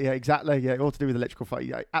 Hypoxia. Yeah, exactly. Yeah, all to do with electrical fire.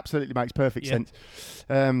 Yeah, absolutely makes perfect sense.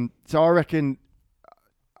 So I reckon.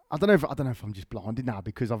 I don't know if I'm just blinded now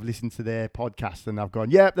because I've listened to their podcast and I've gone,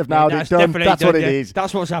 they've nailed it. Done. That's what it is.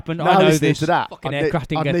 That's what's happened. Now I know listening this. to that, Fucking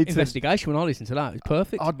aircraft investigation. When I listen to that, it's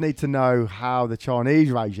perfect. I'd need to know how the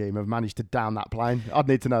Chinese regime have managed to down that plane. I'd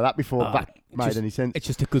need to know that before that made any sense. It's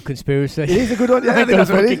just a good conspiracy. It is a good one. Yeah, I think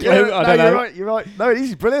that's what it is. I don't know. You're right. No, it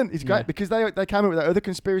is brilliant. It's great because they came up with that other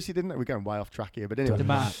conspiracy, didn't they? We're going way off track here, but anyway,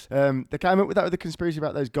 they came up with that other conspiracy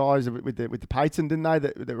about those guys with the patent, didn't they?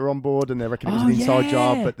 That were on board and they reckon it was an inside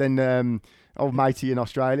job, but then. Old matey in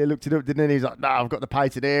Australia looked it up, didn't he? He's like, no, I've got the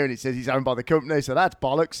patent here, and it says he's owned by the company, so that's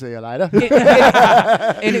bollocks. See you later.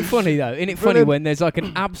 Isn't it funny, though? Isn't it funny when there's like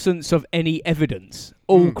an absence of any evidence?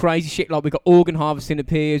 All crazy shit, like we've got organ harvesting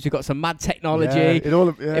appears, we've got some mad technology.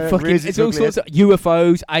 It's all sorts of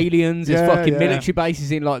UFOs, aliens, there's fucking military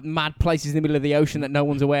bases in like mad places in the middle of the ocean that no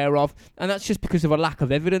one's aware of. And that's just because of a lack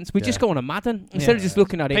of evidence. We just go on a Madden. Instead of just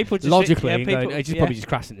looking at it logically and going, it's just probably just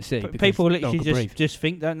crashing the sea. People literally just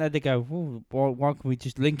think, don't they? They go, why can we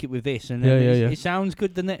just link it with this? And then it sounds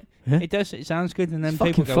good, doesn't it? Yeah. It does. It sounds good. And then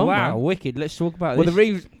people go, wow, wicked, let's talk about this. Well, the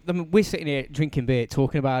reason we're sitting here drinking beer,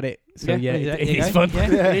 talking about it. So it's fun.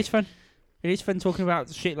 It is fun. It is fun talking about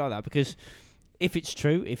shit like that because if it's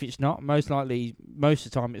true, if it's not, most of the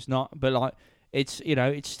time it's not. But like, it's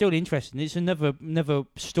it's still interesting. It's another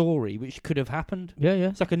story which could have happened. Yeah.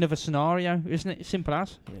 It's like another scenario, isn't it? Simple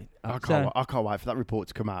as. Yeah. I can't wait for that report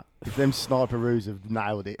to come out. If them sniperoos have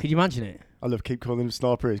nailed it. Could you imagine it? I love keep calling them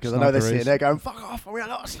sniperoos because I know they're sitting there going, fuck off, we are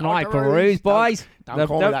not sniperoos, boys. Don't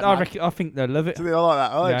call me that, I think they'll love it. Do they all like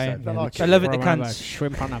that? I love it. They can't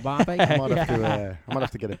shrimp on a barbie. I might have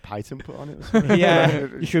to get a patent put on it or something.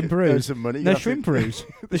 Shrimperoos. Some money. No, shrimperoos.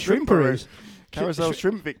 The shrimperoos. Carousel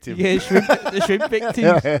shrimp victim. Yeah, the shrimp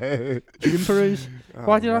victims. Shrimperoos.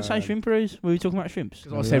 Why did I say shrimperoos? Were we talking about shrimps?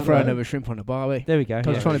 Because I said throw another shrimp on a barbie. There we go. I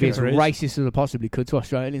was trying to be as racist as I possibly could to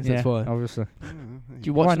Australians. That's why. Obviously. Do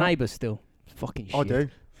you watch Neighbours still? Fucking shit. I do.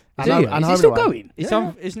 Is it still going?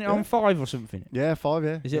 Isn't it on 5 or something? Yeah, 5.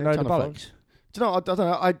 Yeah. Is it a load of bollocks? Do you know? I don't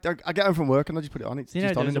know. I get home from work and I just put it on. It's You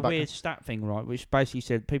just know, on in there's the a background. weird stat thing, right, which basically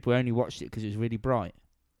said people only watched it because it was really bright.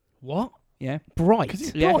 What? Yeah. Bright? 'Cause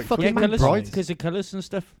it's Yeah, bright. fucking Fucking colours. bright. because of colours and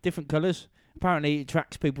stuff, different colours. Apparently, it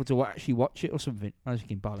attracts people to actually watch it or something. I was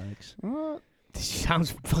thinking bollocks. What? This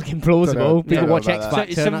sounds fucking plausible. Don't People know watch about X that. So Factor.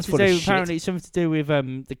 it's and something that's to full of do. shit. Apparently, it's something to do with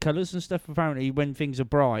the colours and stuff. Apparently, when things are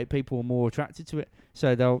bright, people are more attracted to it,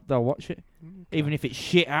 so they'll watch it, even if it's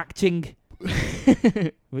shit acting.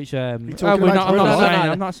 Which talking we're about not, I'm real not life?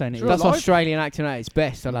 saying. I'm not saying it. Real That's life? Australian acting at its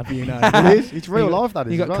best. I'll have you know. It is. It's real You got- life. That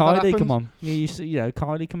is. You got as well. That Kylie. happens. Come on, you know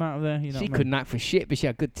Kylie come out of there. You know She what I mean? couldn't act for shit, but she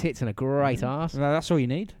had good tits and a great ass. Well, that's all you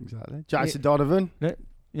need. Exactly. Jason Donovan.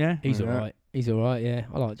 Yeah. He's Yeah. alright. He's alright. Yeah,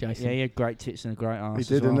 I like Jason. Yeah, he had great tits and a great ass. He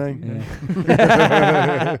did, as well. didn't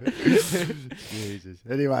Yeah. Jesus.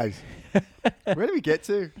 Anyways, where do we get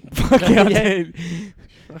to? Fucking hell, dude.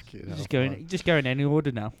 Fucking hell, Just go in any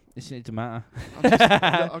order now. It doesn't matter.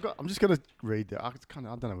 I'm just gonna read it. I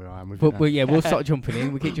don't know where I am with it. But now. yeah, we'll start jumping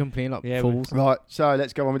in. We keep jumping in like Yeah, fools. Right, so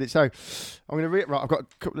let's go on with it. So I'm gonna read. Right, I've got a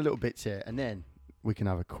couple of little bits here, and then we can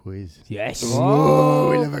have a quiz. Yes. Whoa,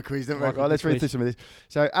 we love a quiz, don't we? Like a Right, let's read quiz. through some of this.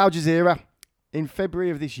 So Al Jazeera, in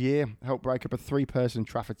February of this year, helped break up a 3-person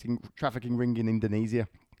trafficking ring in Indonesia.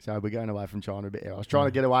 So we're going away from China a bit here. I was trying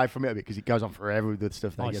to get away from it a bit because it goes on forever with the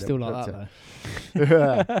stuff they I get still up like to.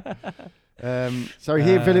 that though. So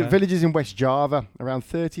here, villagers in West Java, around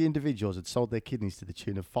 30 individuals had sold their kidneys to the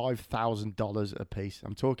tune of $5,000 a piece.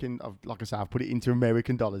 I'm talking, like I say, I've put it into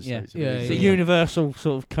American dollars. Yeah. So it's a Yeah, really It's yeah, a big- universal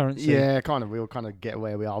sort of currency. Yeah, kind of. We all kind of get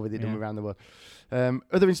where we are with it Yeah. around the world.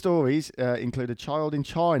 Other stories include a child in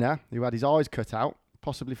China who had his eyes cut out,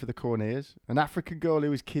 possibly for the corneas, an African girl who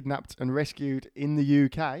was kidnapped and rescued in the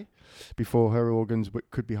UK before her organs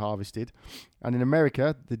could be harvested, and in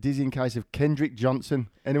America, the dizzying case of Kendrick Johnson.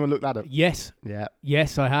 Anyone look that up? Yes. Yeah.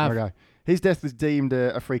 Yes, I have. Okay. His death was deemed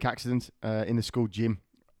a freak accident in the school gym.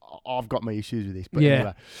 I've got my issues with this, but Yeah.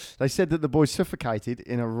 anyway. They said that the boy suffocated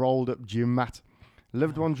in a rolled-up gym mat.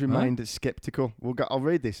 Loved ones remained sceptical. I'll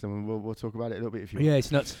read this and we'll talk about it a little bit if you want. Yeah, it's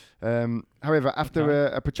nuts. However, after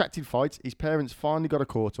a protracted fight, his parents finally got a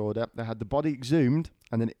court order. They had the body exhumed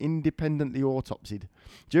and then independently autopsied.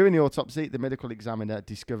 During the autopsy, the medical examiner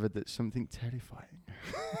discovered that something terrifying.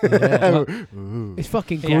 Yeah. Ooh. It's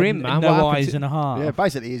fucking He had grim, man. No What happened eyes to- and a heart. Yeah,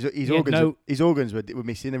 basically his organs were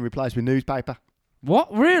missing and replaced with newspaper.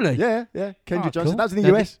 What? Really? Yeah. Kendrick Oh, Johnson. cool. That was in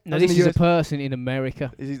the No, US. No, That was this in is the a US. person in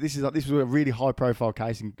America. This was a really high-profile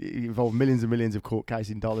case, and it involved millions and millions of court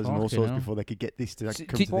cases in dollars and all Fucking sorts hell. before they could get this to So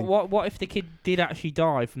come did- to the What if the kid did actually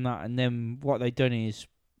die from that, and then what they done is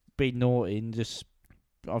be naughty and just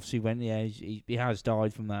obviously went, yeah, he has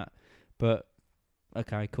died from that, but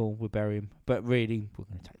okay, cool, we'll bury him. But really, we're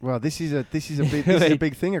going to take. Well, this is a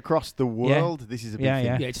big thing across the world. This is a big Yeah, thing.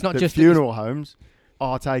 yeah. Yeah, it's not That just funeral homes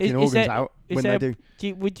are taking Is organs there- out is when there they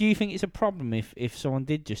do. Do you think it's a problem if someone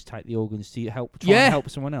did just take the organs to help try Yeah. and help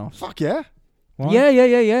someone else? Fuck yeah! Why?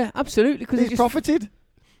 Yeah, absolutely. Because He's profited.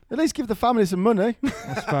 At least give the family some money.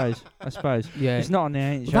 I suppose. Yeah. It's not on the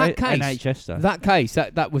NHS, That case- NHS though. That case,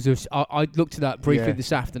 that was I looked at that briefly Yeah.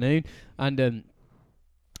 this afternoon, and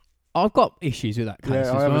I've got issues with that case Yeah, as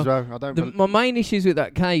I have well. as well. I don't. My main issues with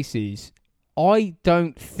that case is I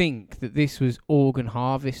don't think that this was organ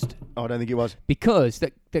harvest I don't think it was. because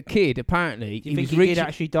the kid apparently Do you he think was he reaching. did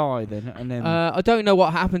actually die then? And then I don't know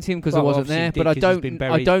what happened to him because I Well, wasn't obviously there, he but I did 'cause he's been I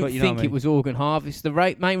buried, don't but you know think what I it mean. was organ harvest.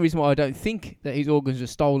 The main reason why I don't think that his organs were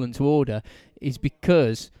stolen to order is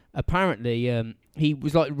because apparently he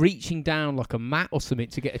was like reaching down like a mat or something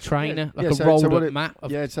to get a trainer, like Yeah, a so rolled what up it- mat.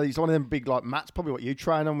 Of, Yeah, so it's one of them big like mats, probably what you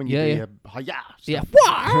train on when you Yeah, do your yeah.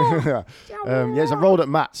 yeah, it's a rolled up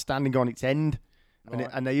mat standing on its end.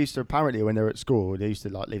 And they used to, apparently, when they were at school, they used to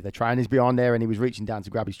like leave their trainers behind there, and he was reaching down to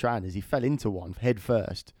grab his trainers. He fell into one head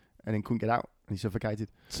first, and then couldn't get out, and he suffocated.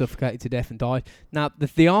 Suffocated to death and died. Now,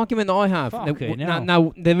 the argument that I have, Fucking hell.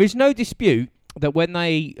 now there is no dispute that when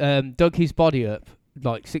they dug his body up,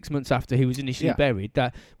 like 6 months after he was initially Yeah. buried,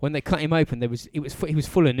 that when they cut him open, he was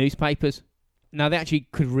full of newspapers. Now they actually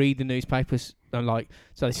could read the newspapers, and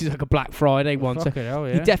so this is like a Black Friday one. So Fucking hell,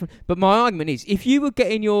 he yeah. definitely. But my argument is, if you were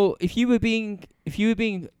being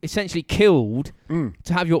essentially killed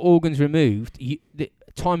to have your organs removed, the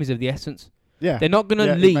time is of the essence. Yeah, They're not going to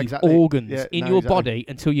Yeah, leave exactly. organs Yeah, in no, your exactly. body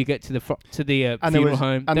until you get to the And there funeral was-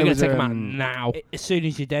 home. and They're there going to take was, them out now. As soon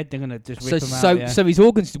as you're dead, they're going to just So rip them out. Yeah. so his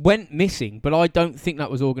organs went missing, but I don't think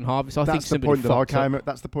that was organ harvest. I think that's the somebody point that I fucked up. came up.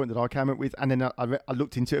 That's the point that I came up with, and then I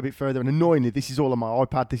looked into it a bit further. And annoyingly, this is all on my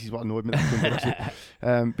iPad. This is what annoyed me.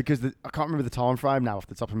 Because I can't remember the time frame now off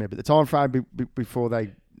the top of my head, but the time frame before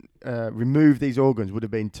they remove these organs would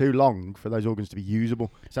have been too long for those organs to be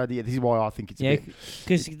usable. So this is why I think it's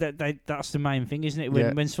because that's the main thing, isn't it?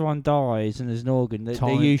 When someone dies and there's an organ, they're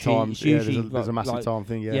Time. usually there's a massive time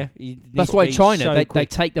thing. Yeah. That's why in China they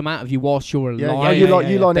take them out of you whilst you're alive. You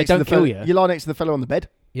lie next they to the don't kill you. You lie next to the fellow on the bed.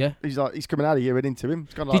 Yeah, he's coming out of you and into him.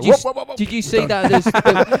 It's kind of like, did you see that?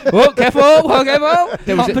 Whoa, careful!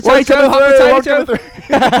 There was hot potato.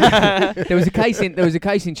 There was a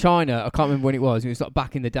case in China. I can't remember when it was. It was like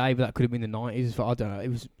back in the day, but that could have been the 90s. I don't know. It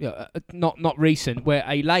was not recent, where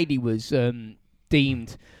a lady was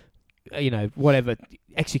deemed, whatever,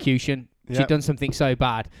 execution. Yeah. She'd done something so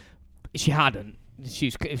bad. She hadn't.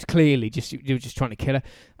 It was clearly they were just trying to kill her,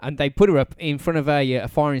 and they put her up in front of a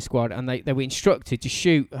firing squad, and they were instructed to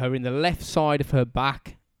shoot her in the left side of her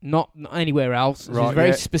back, not anywhere else. Right, there's a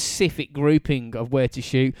very specific grouping of where to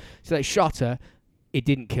shoot. So they shot her. It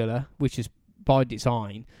didn't kill her, which is by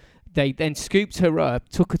design. They then scooped her up,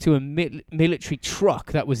 took her to a military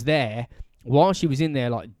truck that was there while she was in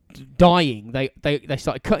there, like dying. They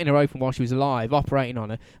started cutting her open while she was alive, operating on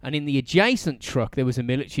her, and in the adjacent truck there was a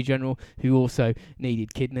military general who also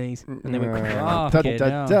needed kidneys, and they went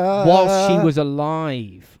whilst she was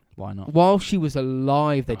alive. Why not? While she was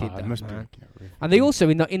alive, they did that, man. And they also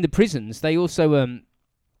in the prisons, they also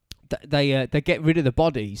they get rid of the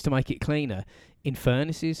bodies to make it cleaner in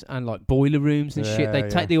furnaces and like boiler rooms and shit. They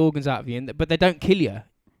take the organs out of you, but they don't kill you.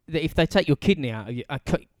 If they take your kidney out of you,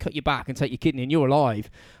 cut your back and take your kidney and you're alive,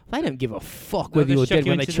 they don't give a fuck whether you're dead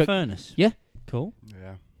when they chuck the furnace. Yeah. Cool.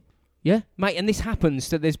 Yeah, mate, and this happens.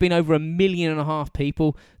 That there's been over 1.5 million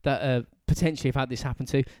people that potentially have had this happen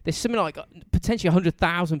to. There's something like potentially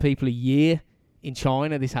 100,000 people a year in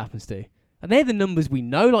China this happens to. And they're the numbers we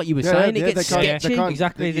know, like you were saying. It gets sketchy.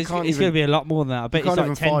 Exactly. It's going to be a lot more than that. I bet it's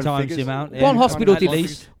like 10 times the amount. One hospital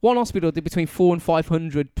did between 400 and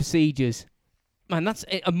 500 procedures. Man, that's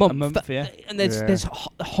a month. Yeah. And there's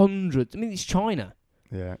hundreds. I mean, it's China.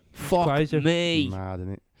 Yeah. Fuck me. Mad,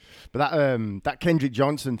 isn't it? But that Kendrick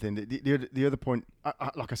Johnson thing, the other point,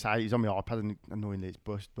 like I say, he's on my iPad and annoyingly it's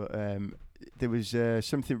bust, but there was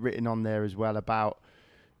something written on there as well about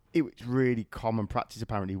it was really common practice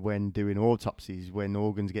apparently when doing autopsies, when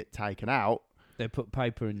organs get taken out, they put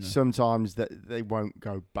paper in there. Sometimes that they won't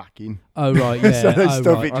go back in. Oh right, yeah. So they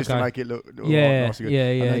stuff it just to make it look nice and good.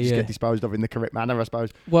 And they just get disposed of in the correct manner, I suppose.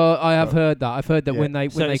 Well, I have heard that. I've heard that when they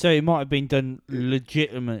so it might have been done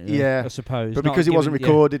legitimately. I suppose. But because it wasn't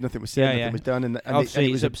recorded, nothing was said, nothing was done, and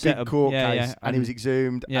it was a big court case, and he was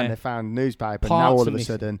exhumed, and they found newspaper. Now all of a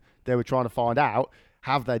sudden they were trying to find out.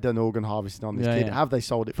 Have they done organ harvesting on this kid? Yeah. Have they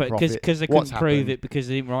sold it for profit? Because they couldn't prove it because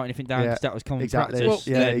they didn't write anything down because that was common practice. Well,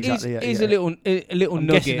 Here's a little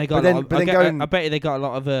nugget. They got I bet they got a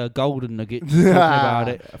lot of golden nuggets talking about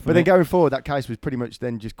it. But then going forward, that case was pretty much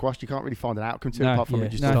then just quashed. You can't really find an outcome to it apart from it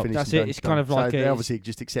just finished. That's it. It's kind of like they obviously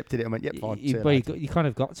just accepted it and went, fine. You kind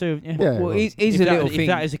of got to. Well, here's a little thing. If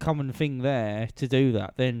that is a common thing there to do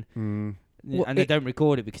that, then. And they don't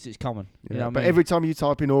record it because it's common. You know what I mean? Every time you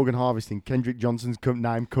type in organ harvesting, Kendrick Johnson's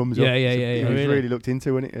name comes up. It was really looked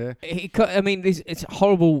into, wasn't it? I mean, it's a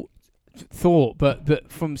horrible thought,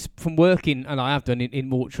 but from working, and I have done in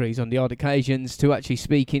mortuaries on the odd occasions, to actually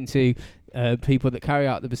speaking to people that carry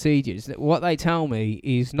out the procedures, that what they tell me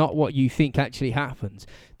is not what you think actually happens.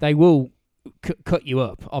 They will cut you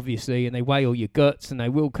up, obviously, and they weigh all your guts, and they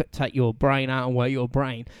will take your brain out and weigh your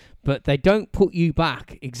brain, but they don't put you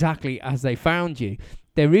back exactly as they found you.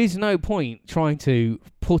 There is no point trying to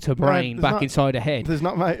put a brain back inside a head. There's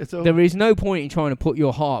not, mate, at all. There is no point in trying to put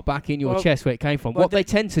your heart back in your chest where it came from. What they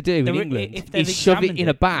tend to do in England is shove it in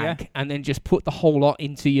a bag and then just put the whole lot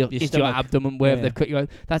into your abdomen, wherever they've cut you out.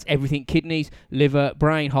 That's everything: kidneys, liver,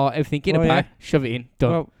 brain, heart, everything in a bag. Shove it in.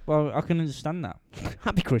 Done. Well, I can understand that.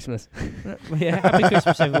 Happy Christmas. Happy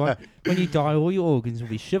Christmas, everyone. When you die, all your organs will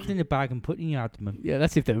be shoved in a bag and put in your abdomen. Yeah,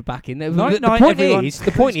 that's if they were back in there.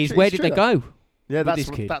 The point is, where did they go? Yeah,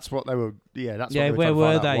 that's what they were. Yeah, that's what they were. Where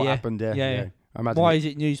were they? What happened? Yeah. Why is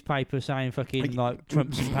it newspaper saying fucking like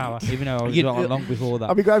Trump's in power? Even though I was long before that.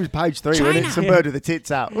 I mean, it was page 3, wasn't it? Some bird with the tits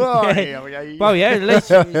out. Well, at least. Well,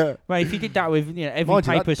 if you did that with every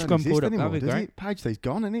paper scrumpled up, that'd be great. Page 3's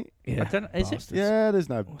gone, isn't it? Yeah. Is it? Yeah, there's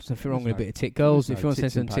no. There's nothing wrong with a bit of tit goals. If you want to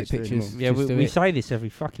send some tit pictures, yeah, we say this every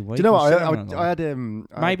fucking week. Do you know what? I had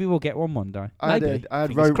maybe we'll get one day. I had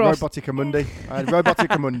Robotica Monday.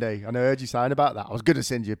 And I heard you saying about that. I was going to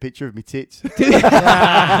send you a picture of me tits.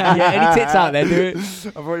 Yeah, any tits out there, do it.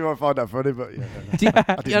 I thought you might find that funny, but yeah.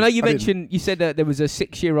 I know you mentioned, you said that there was a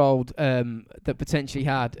 6-year-old that potentially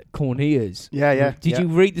had corneas. Yeah. Did you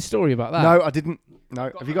read the story about that? No, I didn't.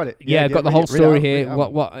 No, have you got it? Yeah, I've got the read whole it, read it story out, here. read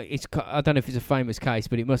it out. It's I don't know if it's a famous case,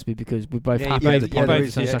 but it must be because we both Yeah, happen yeah, to yeah, ponder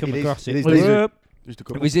both it. just come across it. These are just a It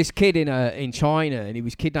couple. was this kid in China, and he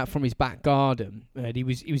was kidnapped from his back garden. And he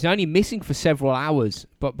was only missing for several hours,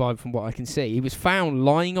 but from what I can see, he was found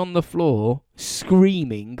lying on the floor,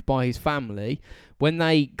 screaming by his family. When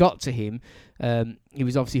they got to him, he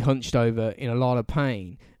was obviously hunched over in a lot of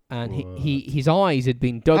pain, and his eyes had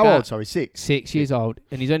been dug out. How old? Sorry, 6. 6 years old,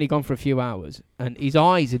 and he's only gone for a few hours, and his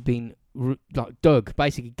eyes had been dug,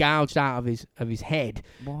 basically gouged out of his head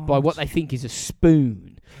by what they think is a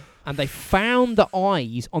spoon. And they found the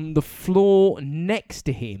eyes on the floor next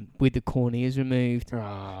to him with the corneas removed.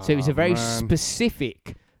 So it was a very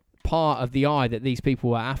specific part of the eye that these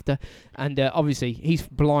people were after. And obviously, he's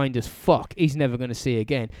blind as fuck. He's never going to see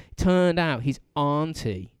again. Turned out his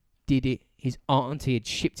auntie did it. His auntie had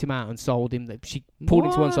shipped him out and sold him. She pulled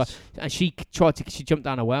him to one side. And she jumped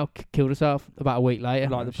down a well, killed herself about a week later.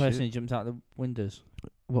 Like the person who jumped out the windows.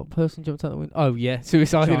 What person jumped out the window? Oh, yeah.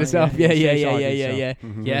 Suicided herself. Yeah.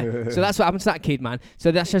 So that's what happened to that kid, man. So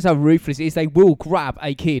that shows how ruthless it is. They will grab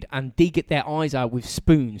a kid and dig at their eyes out with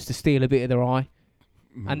spoons to steal a bit of their eye.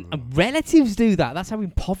 And relatives do that. That's how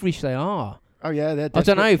impoverished they are. Oh, yeah, they're I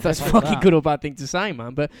don't know if that's Like fucking that. good or bad thing to say,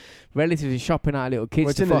 man, but relatives are shopping out little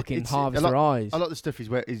kids to fucking harvest their eyes. A lot of the stuff is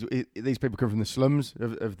where these people come from the slums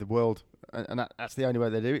of the world, and that's the only way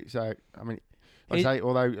they do it. So, I mean, like I say,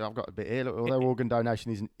 although I've got a bit here, although organ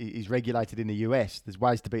donation is regulated in the US, there's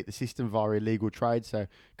ways to beat the system via illegal trade. So,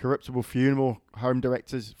 corruptible funeral home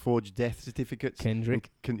directors forge death certificates,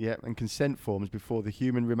 Kendrick. and consent forms before the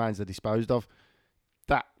human remains are disposed of.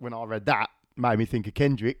 That, when I read that, made me think of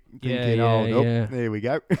Kendrick. Thinking, here we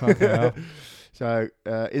go. So,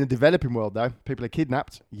 in the developing world, though, people are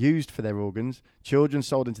kidnapped, used for their organs. Children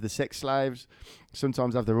sold into the sex slaves.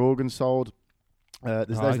 Sometimes have their organs sold. There's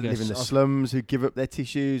those that live in the slums who give up their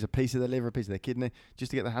tissues, a piece of their liver, a piece of their kidney, just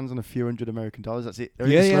to get their hands on a few $100 American. That's it. They're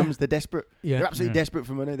in the slums. They're desperate. Yeah. They're absolutely desperate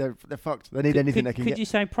for money. They're fucked. They need anything they can get. Could you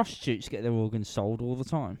say prostitutes get their organs sold all the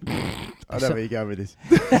time? I know where you're going with this.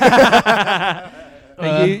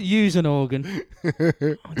 You use an organ. I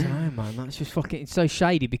don't know, man. That's just fucking. It's so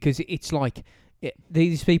shady because it's like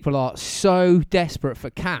these people are so desperate for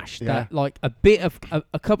cash that like a bit of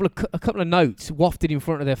a couple of notes wafted in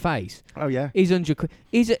front of their face. Oh yeah, is 100 quid.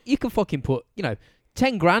 You can fucking put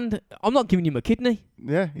 10 grand. I'm not giving you my kidney.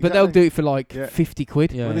 Yeah, exactly. But they'll do it for like 50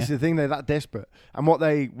 quid. Yeah, well, this is the thing. They're that desperate, and what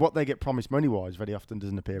they get promised money wise very often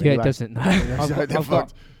doesn't appear. Yeah, anyway. it doesn't.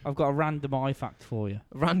 I've got a random eye fact for you.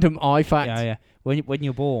 Random eye fact. Yeah. When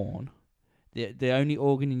you're born, the only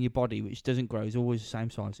organ in your body which doesn't grow is always the same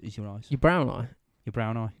size as your eyes. Your brown eye. Your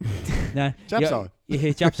brown eye. No, Jab's eye. Yeah,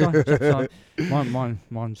 Jab's eye.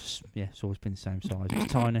 Mine's it's always been the same size.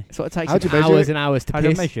 It's tiny. So it takes hours and hours to How piss. do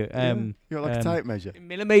you measure? You got like a tape measure.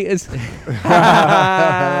 Millimeters. But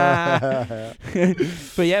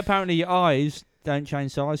yeah, apparently your eyes don't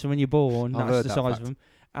change size. So when you're born, I've that's heard the that size fact. of them.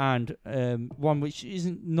 And one which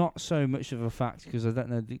isn't not so much of a fact because I don't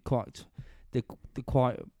know the quite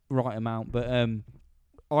right amount, but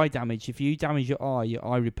eye damage. If you damage your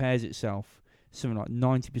eye repairs itself something like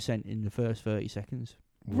 90% in the first 30 seconds.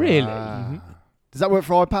 Really? Wow. Does that work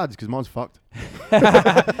for iPads? Because mine's fucked.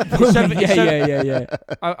 Yeah.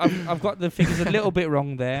 I've got the figures a little bit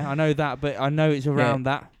wrong there. I know that, but I know it's around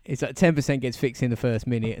that. It's like 10% gets fixed in the first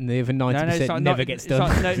minute, and the other 90% never gets done.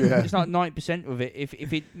 It's like 90% of it.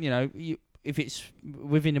 If it if it's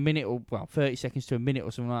within a minute or 30 seconds to a minute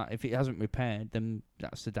or something like that, if it hasn't repaired, then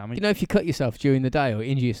that's the damage. If you cut yourself during the day or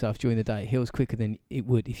injure yourself during the day, it heals quicker than it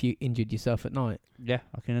would if you injured yourself at night. Yeah,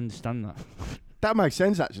 I can understand that. That makes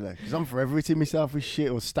sense actually, because I'm forever hitting myself with shit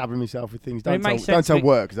or stabbing myself with things. Don't tell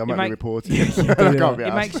work because I'm not going to report it.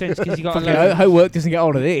 It makes sense because you got to learn. I hope work doesn't get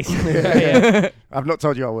hold of this. I've not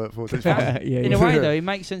told you I work for it. In a way though, it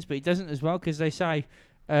makes sense, but it doesn't as well because they say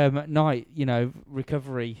at night,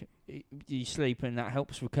 recovery, you sleep and that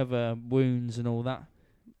helps recover wounds and all that.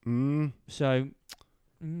 So,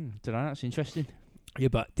 don't know. That's interesting. Yeah,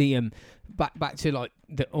 but the back to like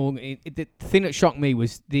the organ. The thing that shocked me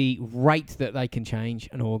was the rate that they can change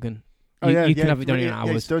an organ. You can have it done in hours.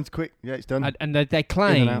 Yeah, it's done quick. Yeah, it's done. And they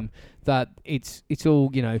claim that it's all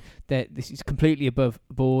that this is completely above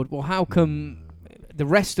board. Well, how come the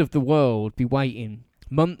rest of the world be waiting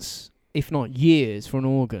months, if not years, for an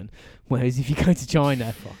organ? Whereas if you go to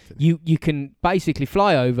China, you can basically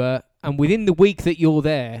fly over. And within the week that you're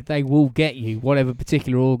there, they will get you whatever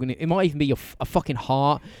particular organ. It might even be a fucking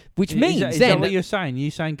heart, which means is that what you're saying? You're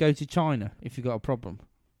saying go to China if you've got a problem?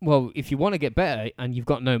 well, if you want to get better and you've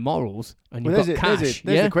got no morals and you've got cash,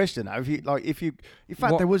 there's the question now. In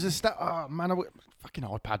fact, there was a stat. Oh man, fucking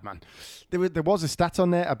iPad man. There was a stat on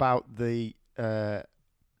there about the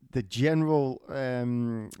general.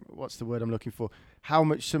 What's the word I'm looking for? How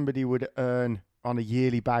much somebody would earn on a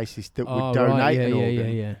yearly basis that would donate an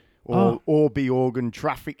organ. Or be organ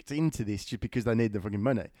trafficked into this just because they need the fucking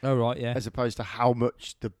money. Oh, right, yeah. As opposed to how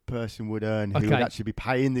much the person would earn who would actually be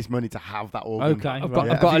paying this money to have that organ. Okay, I've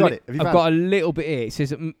got a little bit here. It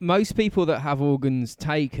says that most people that have organs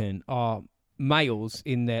taken are males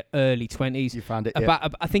in their early 20s. You found it,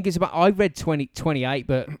 I think it's about, I read 28,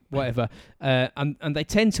 but whatever. And they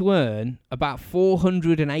tend to earn about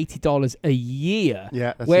 $480 a year.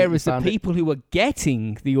 Yeah, whereas the people who are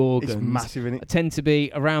getting the organs massive, isn't it? tend to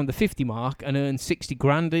be around the 50 mark and earn 60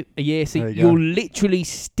 grand a year. So you're literally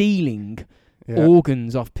stealing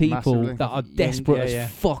organs off people that are desperate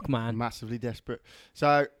as fuck, man. Massively desperate.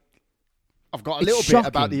 So I've got a little bit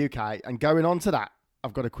about the UK, and going on to that,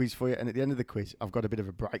 I've got a quiz for you, and at the end of the quiz, I've got a bit of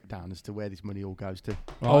a breakdown as to where this money all goes to.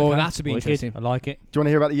 That's to be interesting. I like it. Do you want to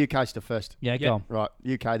hear about the UK stuff first? Yeah, go on. Right,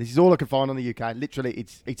 UK. This is all I can find on the UK. Literally,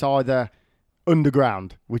 it's either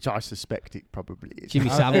underground, which I suspect it probably is. Jimmy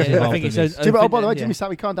Savile. I think it says. By the way, Jimmy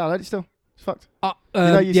Savile can't download it still. It's fucked.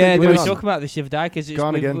 We were talking about this the other day because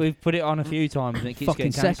we've put it on a few times and it keeps fucking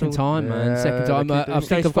getting cancelled. second time, man. Second time. I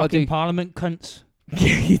think I've got to do Parliament cunts.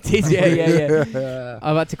 You did, yeah.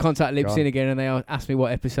 I've had to contact Libsyn again, and they asked me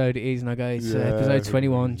what episode it is, and I go, it's episode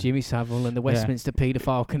 21, Jimmy Savile and the Westminster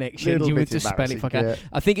paedophile connection. You would just spell it fuck out.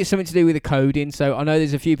 I think it's something to do with the coding. So I know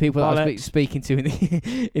there's a few people that I was speaking to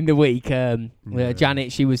in the week.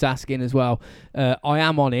 Janet, she was asking as well. I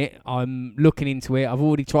am on it. I'm looking into it. I've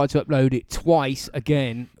already tried to upload it twice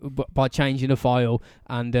again by changing the file,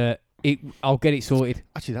 and I'll get it sorted.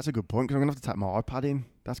 Actually, that's a good point, because I'm going to have to take my iPad in.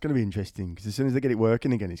 That's going to be interesting, because as soon as they get it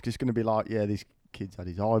working again, it's just going to be like, this kid's had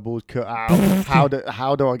his eyeballs cut out. How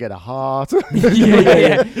do I get a heart?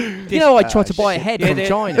 Yeah. You know, I tried to buy a head from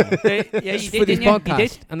China for this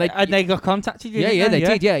podcast. And they got contacted you?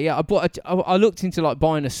 They did. I looked into like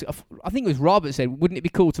buying I think it was Rob that said, wouldn't it be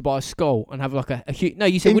cool to buy a skull and have like no,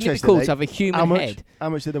 you said, wouldn't it be cool to have a human head? How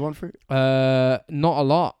much did they want for it? Not a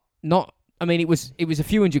lot. I mean, it was a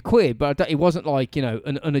few £100, but it wasn't like,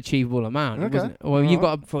 an unachievable amount. Okay. It wasn't, well, you've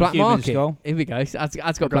got a black market. Skull. Here we go. It's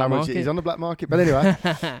got black market. He's on the black market. But anyway,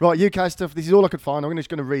 right, UK stuff. This is all I could find. I'm just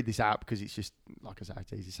going to read this out because it's just, like I say,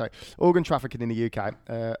 it's easy. So, organ trafficking in the UK,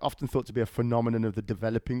 often thought to be a phenomenon of the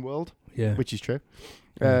developing world, which is true.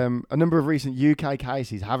 A number of recent UK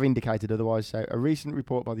cases have indicated otherwise. So, a recent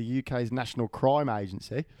report by the UK's National Crime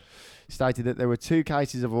Agency stated that there were 2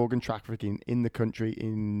 cases of organ trafficking in the country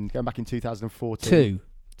going back in 2014.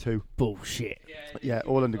 Two. Bullshit. Yeah,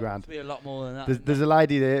 all underground. Be a lot more than that. There's a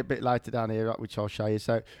lady there a bit later down here, which I'll show you.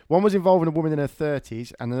 So one was involving a woman in her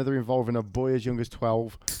 30s and another involving a boy as young as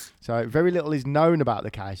 12. So very little is known about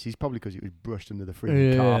the cases, probably because it was brushed under the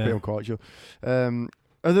freaking carpet, I'm quite sure.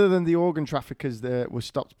 Other than the organ traffickers that were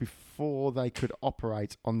stopped before they could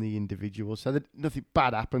operate on the individuals. So nothing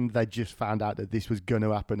bad happened. They just found out that this was going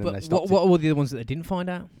to happen and they stopped What were the other ones that they didn't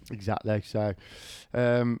find out? Exactly. So,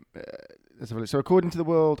 let's have a look. So according to the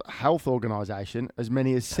World Health Organization, as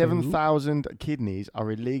many as 7,000 kidneys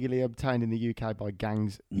are illegally obtained in the UK by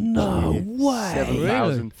gangs. No way.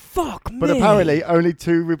 7,000. Really? Fuck me. But apparently only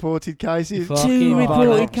 2 reported cases. 2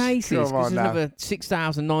 reported cases. Come on there's now. another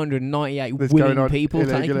 6,998 That's willing people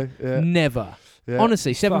illegally. taken. Yeah. Never. Yeah.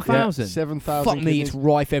 Honestly, 7,000. 7,000. Fuck me, it's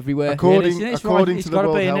rife everywhere. According to It's the gotta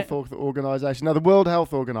World be, Health Organization. Now, the World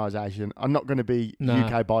Health Organization are not going to be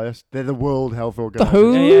UK biased. They're the World Health Organization. The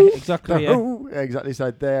WHO? Yeah, exactly. Exactly. So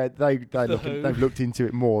they've looked into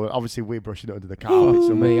it more. Obviously, we're brushing it under the carpet.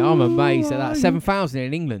 I'm amazed at that. 7,000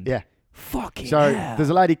 in England. Yeah. Fucking So hell. there's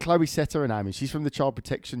a lady, Chloe Setter, her name is. She's from the child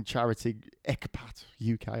protection charity ECPAT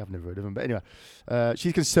UK. I've never heard of them, but anyway,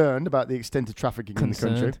 she's concerned about the extent of trafficking in the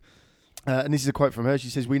country. And this is a quote from her. She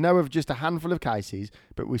says, "We know of just a handful of cases,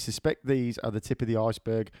 but we suspect these are the tip of the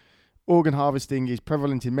iceberg. Organ harvesting is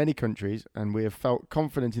prevalent in many countries, and we have felt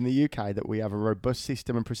confident in the UK that we have a robust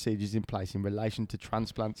system and procedures in place in relation to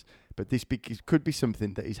transplants. But this could be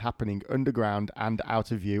something that is happening underground and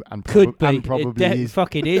out of view, and probably is.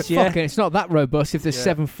 Fucking is, yeah. Fucking, it's not that robust if there's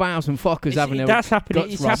 7,000 fuckers having their that's happening.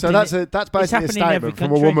 guts It's right. happening. So that's basically a statement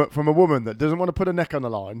from a woman that doesn't want to put her neck on the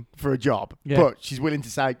line for a job, but she's willing to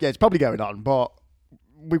say, yeah, it's probably going on, but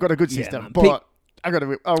we've got a good system. Man. But I got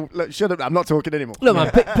to. Look, shut up! I'm not talking anymore. Look,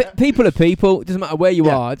 man, people are people. It doesn't matter where you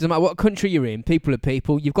are. It doesn't matter what country you're in. People are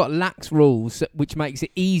people. You've got lax rules, which makes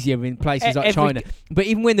it easier in places like China. But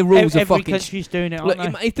even when the rules are fucking, every country's doing it. Look,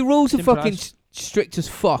 if the rules are fucking strict as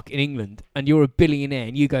fuck in England, and you're a billionaire,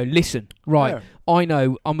 and you go, listen, right, I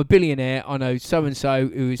know I'm a billionaire. I know so and so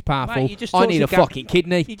who is powerful. Mate, I need a fucking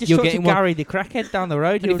kidney. You just You're talk to getting one. Gary the crackhead down the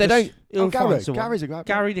road. And if they don't, Gary's a great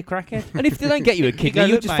Gary the crackhead. and if they don't get you a kidney, go,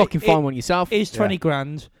 you'll "Look, just mate, fucking find one yourself. Here's 20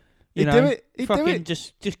 grand. You He'd know, do it. He'd do fucking it.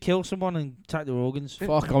 just kill someone and take their organs.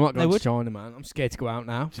 Fuck, I'm not They going to would. China, man. I'm scared to go out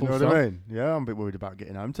now. Do you know what I mean? Yeah, I'm a bit worried about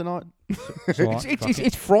getting home tonight.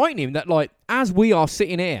 It's frightening that, like, as we are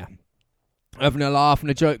sitting here, having a laugh and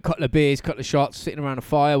a joke, couple of beers, couple of shots, sitting around a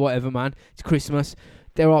fire, whatever, man. It's Christmas.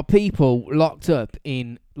 There are people locked up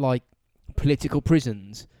in, like, political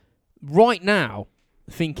prisons right now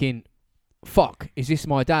thinking, fuck, is this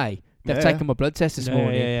my day? They've taken my blood test this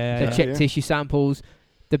morning. They've checked tissue samples.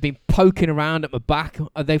 They've been poking around at my back.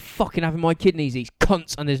 Are they fucking having my kidneys, these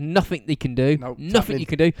cunts? And there's nothing they can do. Nope, nothing you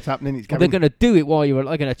can do. It's happening. It's They're going to do it while you're...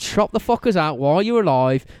 They're going to chop the fuckers out while you're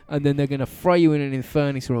alive, and then they're going to throw you in an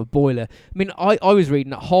furnace or a boiler. I mean, I was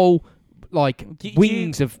reading that whole... Like,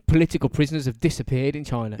 wings of political prisoners have disappeared in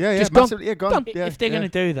China. Yeah, just massively, gone. Gone. Yeah, If they're going to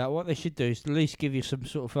do that, what they should do is at least give you some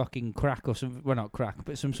sort of fucking crack or some... Well, not crack,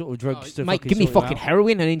 but some sort of drugs to mate, fucking give me sort you fucking out.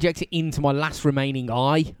 heroin and inject it into my last remaining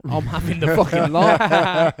eye. I'm having the fucking lot.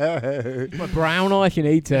 My brown eye if you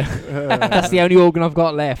need to. That's the only organ I've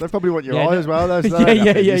got left. They probably want your Yeah, eye no- as well. Though, so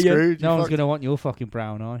Yeah, you're yeah. screwed, No you're one's fucked. going to want your fucking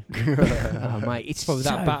brown eye. Oh, mate, it's Probably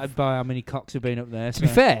that so- battered by how many cocks have been up there. To be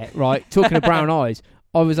fair, right, talking of brown eyes,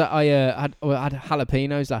 I had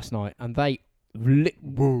jalapenos last night, and they...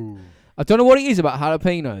 Whoa. I don't know what it is about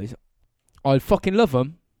jalapenos. I fucking love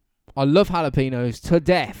them. I love jalapenos to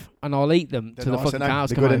death, and I'll eat them They're till the nice, fucking aren't they? cows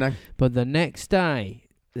They're come good, home. aren't But the next day,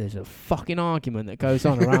 there's a fucking argument that goes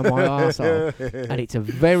on around my arsehole. And it's a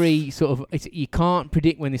very sort of... you can't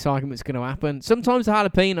predict when this argument's going to happen. Sometimes the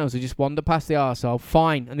jalapenos will just wander past the arsehole,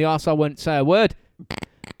 fine, and the arsehole won't say a word.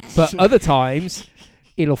 But other times,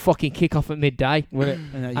 it'll fucking kick off at midday,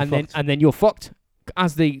 and then you're fucked.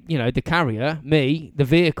 As the carrier, me, the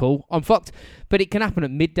vehicle, I'm fucked. But it can happen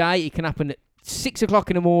at midday. It can happen at 6 o'clock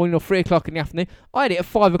in the morning or 3 o'clock in the afternoon. I had it at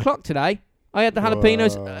 5 o'clock today. I had the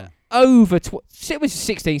jalapenos over... it was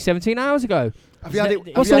 16, 17 hours ago. Have you had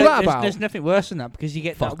it? What's all that about? There's nothing worse than that because you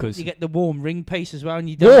get Fuckers. you get the warm ring piece as well, and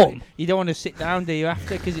you Warm? don't want to sit down, do you?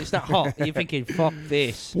 After because it's that hot, you're thinking, "Fuck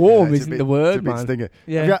this." Warm it's a isn't bit- the word, it's a bit man. stinger.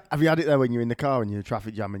 Yeah. Have you had it there when you're in the car and you're in a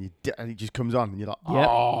traffic jam and and it just comes on and you're like, Yep.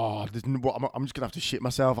 oh, I'm just gonna have to shit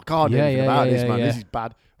myself. I can't do Yeah, anything yeah, about yeah, this, man. yeah. This is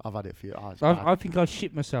bad. I've had it for you. Oh, it's I bad. think I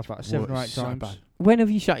shit myself like 7 or 8 so times. bad. When have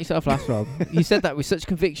you shot yourself last, Rob? You said that with such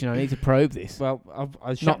conviction. I need to probe this. Well,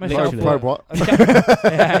 I shot Not myself. literally. Probe what? I shot,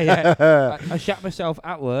 yeah. I shot myself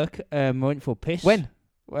at work. I went for a piss. When?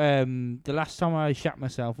 The last time I shat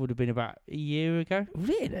myself would have been about a year ago.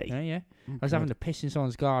 Really? Yeah. I was having to piss in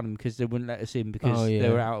someone's garden because they wouldn't let us in because they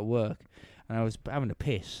were out at work, and I was having to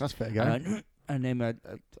piss. That's fair And going. and then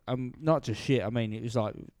I'm not just shit. I mean, it was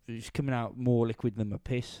like it was coming out more liquid than my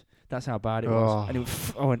piss. That's how bad it was. Oh. And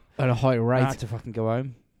I went. At a high I rate. had to fucking go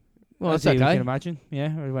home. Well, As that's you can okay. imagine.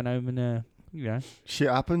 Yeah, I went home and Shit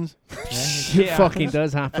happens. It fucking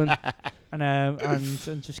does happen.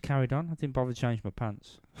 and just carried on. I didn't bother to change my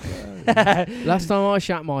pants. Last time I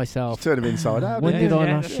shat myself. Turn them inside out. When Yeah, did I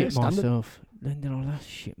yeah, last yeah, shit standard. myself? When did I last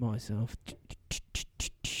shit myself?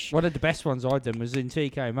 One of the best ones I'd done was in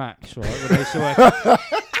TK Maxx, right? When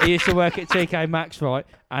I used to work at TK Maxx, right?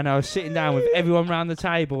 And I was sitting down with everyone round the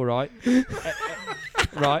table, right?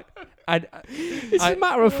 Right? And It's a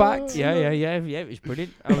matter of fact. yeah, it was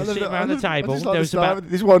brilliant. I was sitting around the table. There There was about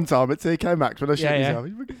this one time at TK Maxx when I shit Yeah,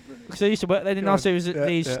 myself. because I used to work there, and Go also it was on.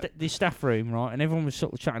 at Yeah, the staff room, right? And everyone was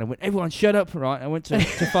sort of chatting. I went, everyone shut up, right? I went to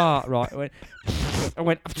fart, right? I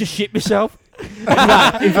went, I've just shit myself. In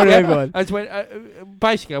front of everyone. I just went,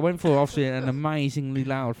 basically, I went for obviously an amazingly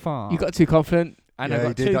loud fart. You got too confident. and yeah, I you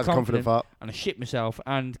got did. too That's confident confident, fart. and I shit myself.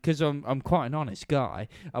 And because I'm quite an honest guy,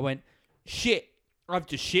 I went, shit, I've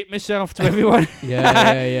just shit myself to everyone. Yeah.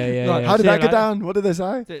 Like, How did See that you go later. down? What did they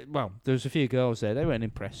say? Well, there was a few girls there. They weren't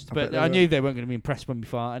impressed, I but bet they I were. knew they weren't going to be impressed when we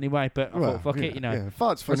fart anyway. But I thought, fuck it, you know. Yeah,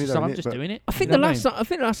 fart's funny, So though. I'm innit? just But doing it. I think You the know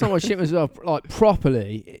what last time I shit myself like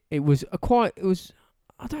properly, it was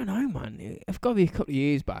I don't know, man. It's got to be a couple of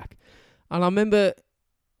years back, and I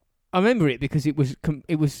remember it because it was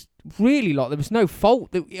really like there was no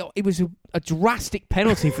fault. It was a drastic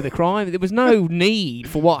penalty for the crime. There was no need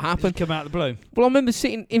for what happened. Come out of the blue. Well, I remember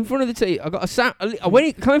sitting in front of the TV. I got I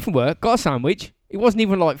went coming from work, got a sandwich. It wasn't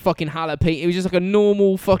even like fucking jalapeno. It was just like a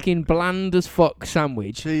normal fucking bland as fuck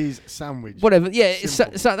sandwich. cheese sandwich. Whatever. Yeah, it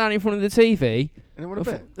Simple. sat down in front of the TV. And what a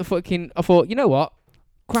bit. I thought, you know what?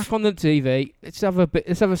 Crack on the TV. Let's have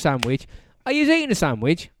a sandwich. I was eating a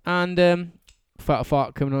sandwich and felt a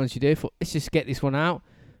fart coming on as you do. Thought, let's just get this one out.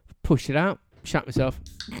 Pushed it out. shat myself.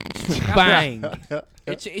 Bang.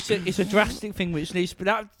 It's a drastic thing which needs.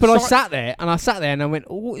 But I sat there and I went,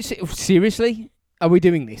 oh, seriously? Are we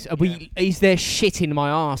doing this? Is there shit in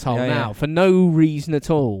my arsehole now for no reason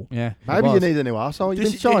at all? Yeah. Maybe you need a new arsehole. You've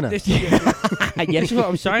been to China. Yes, what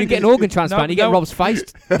I'm saying. You get an organ transplant, you get Rob's face.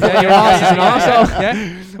 Yeah, your arse is an arsehole. Yeah.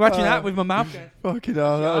 Imagine that with my mouth. Fucking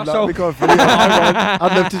hell, that'd be quite funny.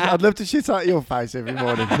 I'd love to shit out of your face every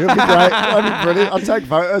morning. It'd be great. That'd be brilliant. I'd take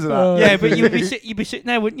photos of that. Yeah, but you'd be sitting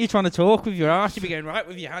there, wouldn't you, trying to talk with your arse? You'd be going right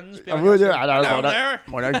with your hands. I would, yeah. Hello there.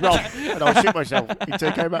 My name's Rob. And I'll shit myself. You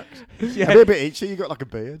TK Maxx. I'd be a bit itchy. You got like a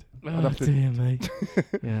beard. Oh, dear me.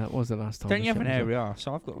 Yeah, that was the last time. Don't you have an hairy arse?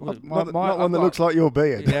 I've got not one that looks like your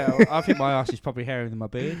beard. Yeah, I think my arse is probably hairier than my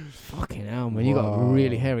beard. Fucking hell, man. You got a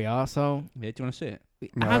really hairy arsehole. Yeah, do you want to see it?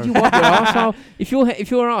 How do you wipe your arsehole? If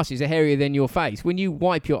your arse is hairier than your face, when you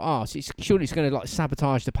wipe your arse, surely it's going to like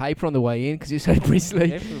sabotage the paper on the way in because it's so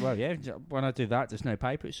bristly. Yeah, well, yeah. When I do that, there's no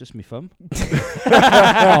paper. It's just my thumb.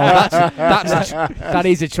 That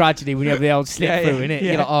is a tragedy when you have the old slip through, innit?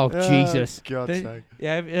 You're like, oh Jesus. God's sake.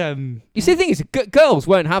 Yeah. You see, the thing is, girls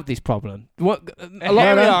won't have this problem. A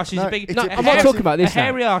hairy arse is a big. I'm not talking about this. A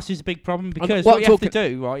hairy arse is a big problem because what you have to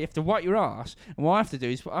do, right? You have to wipe your arse, and what I have to do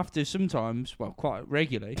is I have to sometimes, well, quite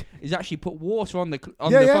regularly, is actually put water on the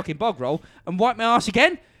fucking bog roll and wipe my arse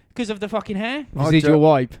again because of the fucking hair. Residual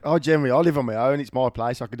wipe. I live on my own. It's my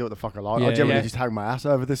place. I can do what the fuck I like. I generally just hang my ass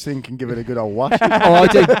over the sink and give it a good old wash. I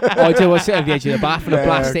do. I sit at the edge of the bath and I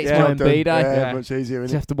blast it to my BD. Yeah, much easier.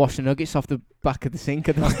 You have to wash the nuggets off the back of the sink.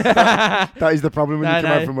 That is the problem when you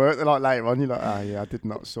come home from work. They're like later on. You're like, I did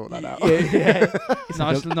not sort that out. It's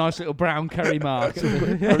nice little brown curry mark. I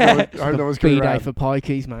hope no one's coming B-day around. for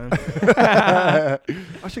pikeys, man.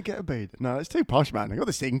 I should get a bead. No, it's too posh, man. I got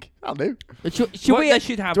the sink. I'll do. What they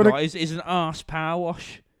should have is an arse power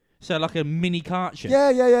wash. So like a mini Karcher.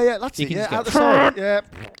 Yeah. That's it. Yeah, out the side. Yeah,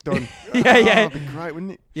 done. Yeah. That'd be great,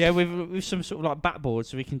 wouldn't it? Yeah, with some sort of like backboard,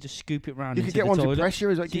 so we can just scoop it round. You could get one to pressure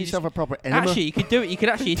as well. So Give yourself a proper enema. Actually, you could do it. You could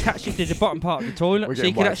actually attach it to the bottom part of the toilet, so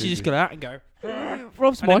you could actually just go out and go.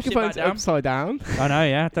 Rob's microphone's upside down. I know,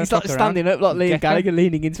 yeah. He's like standing up like Liam Gallagher,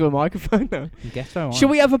 leaning into a microphone now.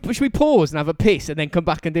 Should we pause and have a piss and then come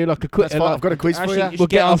back and do like a quiz? I've got a quiz for you. We'll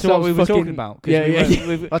get on to what we were talking about.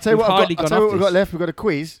 Yeah. I'll tell you what we've got left. We've got a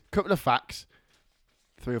quiz, couple of facts,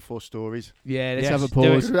 3 or 4 stories. Yeah, let's have a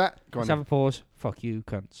pause. Let's have a pause. Fuck you,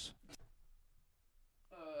 cunts.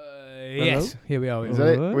 Yes, here we are. Is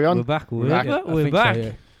that it? We're on? We're back. We're back. So,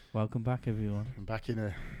 yeah. Welcome back, everyone. I'm back in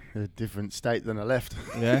a different state than I left.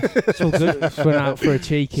 Yeah, it's all good. Just went out for a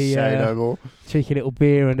cheeky, no more. Cheeky little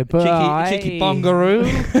beer and a bite. Cheeky bongaroo.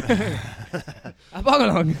 A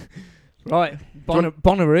bongalong. Right,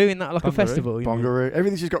 Bonnaroo, isn't that like a festival? Bongaroo.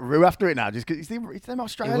 Everything's just got roo after it now. Just it's them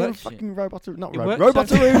Australian fucking robotaroos. Not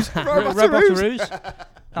robotaroos. Robotaroos.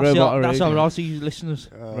 That's our Aussie listeners.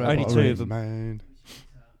 Only 2 of them. Man.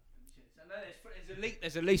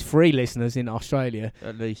 There's at least 3 listeners in Australia.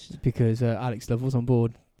 At least. Because Alex Lovell's on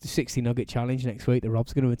board. The 60 nugget challenge next week that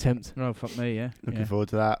Rob's going to attempt. Oh, fuck me, yeah. Looking forward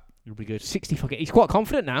to that. It'll be good. 60 fucking... He's quite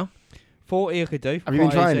confident now. 40 I could do. Have you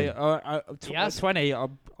been training? 20,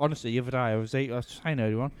 honestly, the other day, I was saying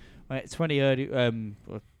earlier on, 20 early, I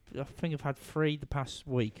think I've had 3 the past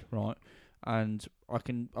week, right? And I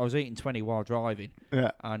was eating 20 while driving. Yeah.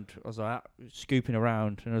 And I was like, scooping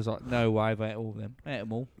around, and I was like, no way, I've ate all of them. I ate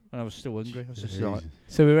them all. And I was still hungry. I was just like...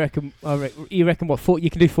 So you reckon what, 40? You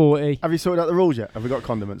can do 40? Have you sorted out the rules yet? Have we got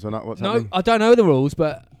condiments or not? What's happening? I don't know the rules,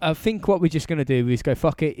 but I think what we're just going to do is go,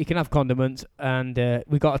 fuck it, you can have condiments, and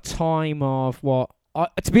we got a time of what...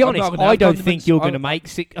 to be honest, I don't think you're going to make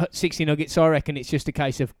 60 nuggets, so I reckon it's just a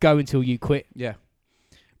case of go until you quit. Yeah.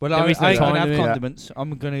 Well, I ain't going to have condiments.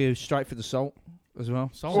 I'm going to go straight for the salt as well.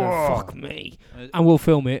 So fuck me. And we'll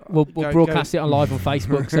film it. We'll broadcast it on live on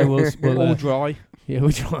Facebook, so we'll all dry. Yeah,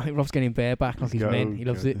 we'll try. Rob's getting bareback like his men. He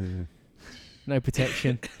loves it. No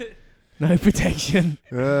protection. No protection.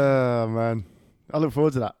 Oh, man. I look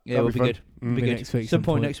forward to that. Yeah, it'll be good. It'll be good. Next week. Some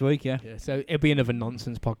point next week, yeah. So it'll be another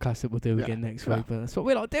nonsense podcast that we'll do again next week. But that's what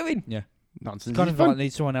we like doing. Yeah. Nonsense. Kind of like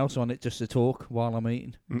need someone else on it just to talk while I'm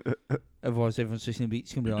eating. Otherwise, everyone's just going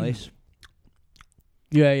to be like this.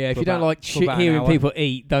 Yeah. If you don't like hearing people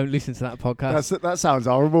eat, don't listen to that podcast. That sounds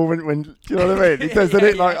horrible. When do you know what I mean? It does, doesn't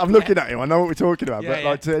it? Like, I'm looking at him. I know what we're talking about. But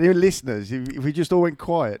like to any listeners, if we just all went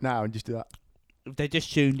quiet now and just do that. If they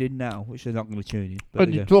just tuned in now, which they're not going to tune in.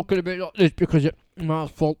 And you're talking a bit like this because it's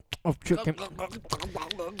mouthful of chicken.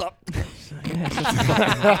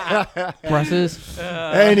 Presses.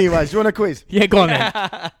 Anyways, do you want a quiz? Yeah, go on then.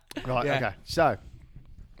 Right, okay. So,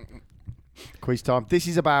 quiz time. This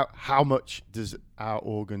is about how much does our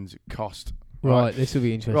organs cost? Right, this will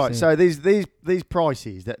be interesting. Right, so these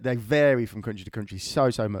prices that they vary from country to country so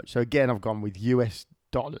much. So again, I've gone with US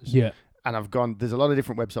dollars. Yeah. And I've gone. There's a lot of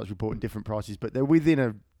different websites reporting different prices, but they're within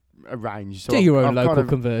a range. So do your own I've local kind of,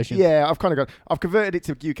 conversion. Yeah, I've converted it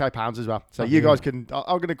to UK pounds as well. So you guys can.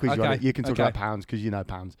 I'm going to quiz you on Okay, it. You can talk okay. about pounds because you know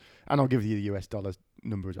pounds, and I'll give you the US dollars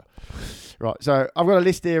number as well. Right. So I've got a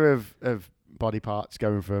list here of body parts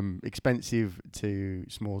going from expensive to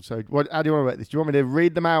small. So how do you want to work this? Do you want me to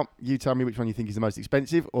read them out? You tell me which one you think is the most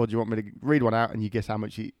expensive, or do you want me to read one out and you guess how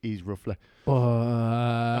much it is roughly?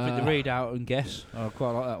 I think the read out and guess. I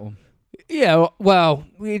quite like that one. Yeah, well,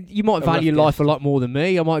 you might A value rough life guess. a lot more than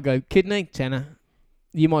me. I might go kidney, tenner.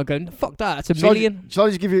 You might go, fuck that, that's a Shall million. Shall I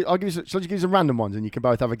just give you? Shall I just give you some random ones and you can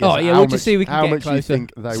both have a guess? Oh, at yeah, how we'll much, just see if we can how get much closer. you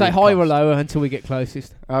think they Say would higher or cost. lower until we get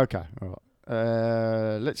closest. Okay, all right.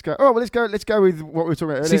 Let's go. Oh, well, let's go with what we were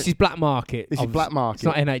talking about So earlier. this is black market. This is black market. It's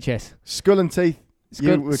not NHS. Skull and teeth. We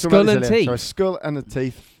were talking Skull about and this earlier. teeth. So a skull and a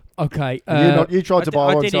teeth. Okay. You tried to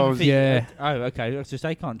buy one, so I was, Yeah. Oh, okay. I was just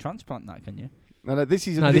say, can't transplant that, can you? no, this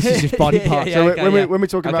is No, this is just body Yeah, parts. yeah, so okay, when we're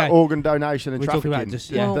talking about Okay. organ donation and We're talking trafficking, about just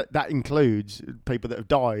yeah. that includes people that have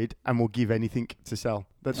died and will give anything to sell.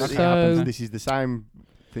 That So- happens. This is the same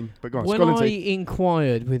thing. But go on, When skull and I teeth.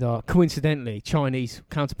 inquired with our, coincidentally, Chinese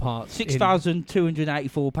counterparts... in-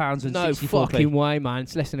 £6,284 and No 64p. fucking way, man.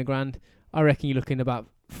 It's less than £1,000. I reckon you're looking about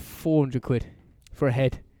 400 quid for a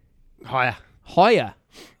head. Higher. Higher?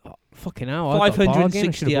 Oh, fucking hell. I got a bargain.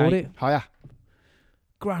 I should have bought it. Higher.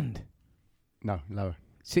 Grand. No, lower.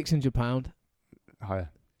 £600. Higher.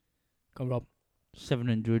 Go on, Rob.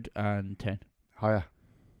 710. Higher.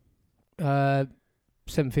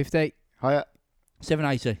 750. Higher.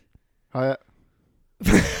 780. Higher.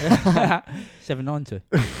 790.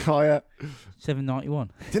 Higher.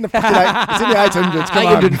 791. It's in the fucking it's in the 800s. Come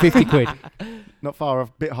on. 850 quid. Not far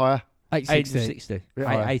off. Bit higher. 860. 860. Bit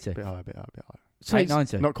higher. 880. Bit higher. Bit higher. So it's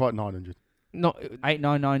 890. Not quite 900. not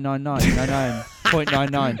 89999.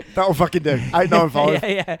 0.99. That'll fucking do. 895.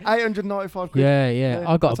 Yeah. 895 quid. Yeah. Yeah,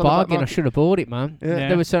 I got that's a on the black bargain. I market. should have bought it, man. Yeah.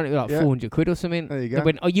 They were selling it like Yeah. 400 quid or something. There you They go.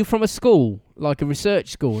 went, are you from a school? Like a research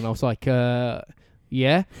school? And I was like, yeah.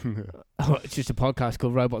 It's just a podcast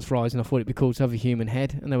called Robots Rise, and I thought it'd be cool to have a human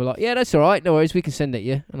head. And they were like, yeah, that's all right. No worries. We can send it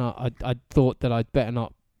you. And I thought that I'd better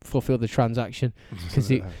not fulfill the transaction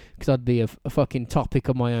because I'd be a fucking topic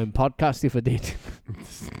on my own podcast if I did.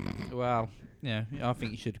 Well, yeah, I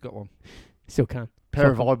think you should have got one. Still can.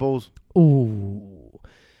 Pair of eyeballs. Ooh.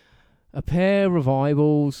 A pair of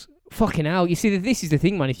eyeballs. Fucking hell. You see, this is the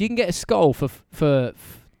thing, man. If you can get a skull for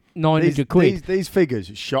 900 quid. These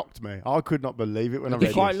figures shocked me. I could not believe it when I Are they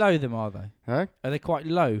read quite this. low, them, are they? Huh? Are they quite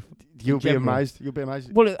low? You'll be general. amazed. You'll be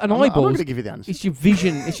amazed. Well, an I'm not eyeball. going to give you the answer. It's your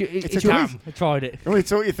vision. It's It's your, a Damn, I tried it. I'm going to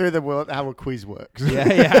talk you through the world how a quiz works.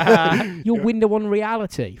 Yeah. your window on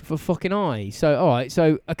reality for fucking eyes. So, all right.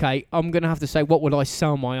 So, okay, I'm going to have to say, what would I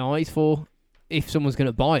sell my eyes for if someone's going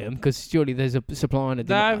to buy them? Because surely there's a supply and a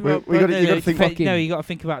demand. We gotta think fucking- No, you got to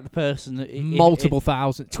think about the person. Multiple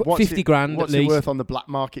thousand. What's 50 grand What's at it least. worth on the black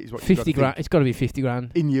market is what 50 grand. It's got to be 50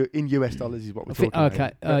 grand. in US dollars is what we're talking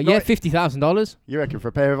Okay. about. Yeah, $50,000. You reckon for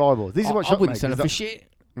a pair of eyeballs? This is what I shocked me. wouldn't sell it 'cause for shit.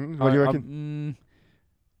 what do you reckon?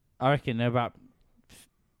 I reckon they're about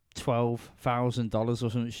 $12,000 or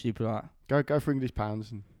something stupid like Go for English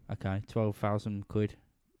pounds. And that. Okay, 12,000 quid.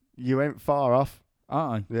 you went far off.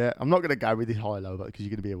 Aren't Yeah, I'm not going to go with this high low because you're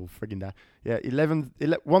going to be able frigging down. Yeah,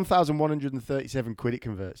 1,137 quid it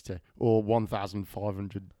converts to, or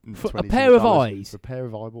 1,520. For a pair of eyes? For a pair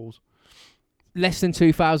of eyeballs. Less than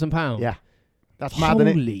 £2,000. Yeah, that's mad, isn't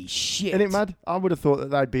it? Holy shit. Isn't it mad? I would have thought that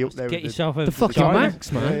they'd be up I? there. Get with yourself over The to fucking China.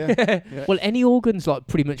 max, man. Yeah. Well, any organ's like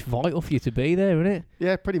pretty much vital for you to be there, isn't it?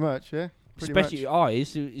 Yeah, pretty much. Yeah, pretty Especially much.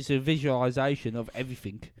 eyes, it's a visualization of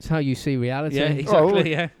everything. It's how you see reality. Yeah, exactly. well,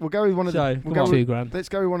 Yeah, We'll go with one of So, the. come We'll go on. with, £2,000. let's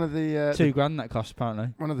go with one of the. £2,000 that costs apparently.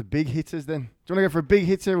 one of the big hitters then. Do you want to go for a big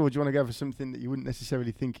hitter or do you want to go for something that you wouldn't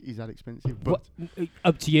necessarily think is that expensive? But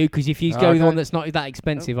Up to you, because if you go with Okay. one that's not that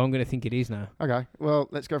expensive, I'm going to think it is now. okay, well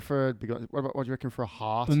let's go for a big one. What do you reckon for a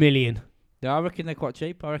heart? $1 million. Yeah, I reckon they're quite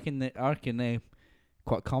cheap. I reckon they're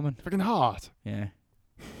quite common. Fucking heart. Yeah,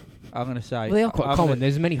 I'm gonna say Well, they are quite I'm common. gonna-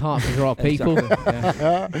 There's as many hearts as there are people. Exactly,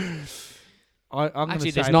 yeah. I'm gonna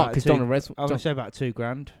Actually, say there's not, about because two- Donald Res. I'm gonna say about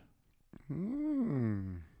 $2,000.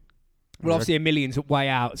 Well, obviously, $1 million's way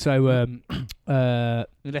out. So,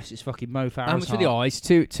 Unless it's fucking Mo Farah's how much for the heart. eyes?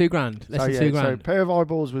 $2,000. Less than $2,000. So a pair of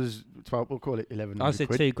eyeballs was 12. We'll call it 11. I said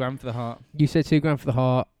quid. $2,000 for the heart. You said $2,000 for the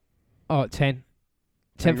heart. Oh, 10.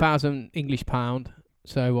 Ten 10,000 English pound.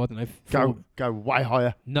 So, I don't know. Go way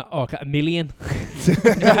higher. No, okay, $1 million.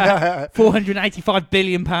 485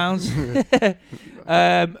 billion pounds.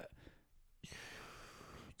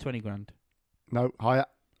 $20,000. No, higher.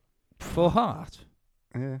 For heart.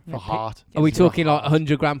 Yeah, Yeah, for heart. Are we It's talking not like heart.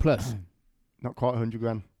 100 grand plus? Not quite 100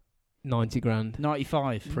 grand. 90 grand.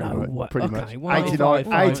 95. Pretty No much. way. Pretty Okay, much.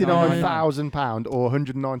 well, 89,000 or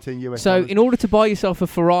 119 US So, dollars. in order to buy yourself a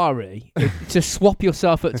Ferrari, to swap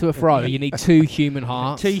yourself up to a Ferrari, you need 2 human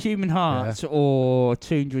hearts. 2 human hearts or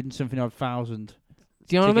 200 and something odd thousand.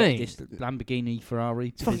 Do you know to what I get mean? This Lamborghini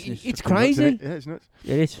Ferrari fucking- business. it's Fucking nuts, crazy. isn't it? Yeah, it's nuts.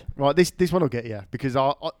 It is. Right, this one will get you because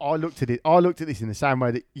I looked at it. I looked at this in the same way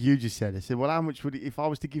that you just said. I said, well, how much would it, if I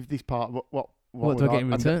was to give this part? What What do would I get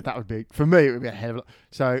in and return? That would be for me. It would be a hell of a lot.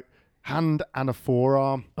 So hand and a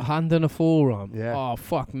forearm. A hand and a forearm. Yeah. Oh,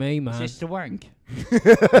 fuck me, Is man. this the wank?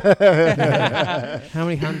 How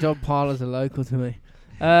many hand job parlours are local to me?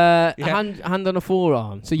 Hand on a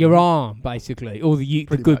forearm. So your arm, basically, all the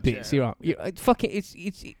Pretty good much, bits. yeah. Your arm. Fucking, it's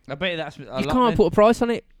I bet that's a you lot can't then. put a price on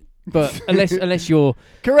it. But unless you're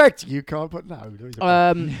Correct. You can't put no. there is a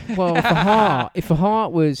problem. well, if a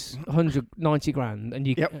heart was 190 grand and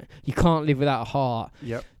you can't live without a heart,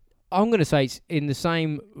 Yep. I'm going to say it's in the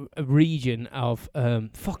same region of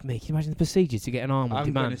fuck me. Can you imagine the procedure to get an arm on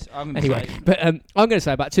demand? Anyway, but I'm going to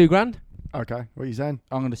say about 2 grand. Okay. What are you saying?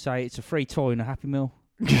 I'm going to say it's a free toy and a Happy Meal.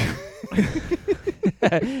 No,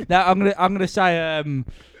 I'm going to say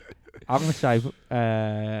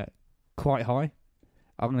quite high.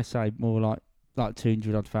 I'm going to say more like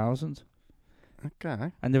 200 odd thousand.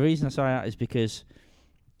 Okay. And the reason I say that is because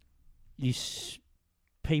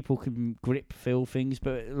people can feel things,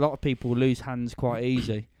 but a lot of people lose hands quite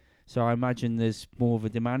easy. So I imagine there's more of a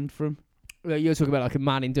demand for them. Well, you're talking about like a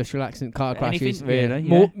man industrial accident, car crashes. Anything really,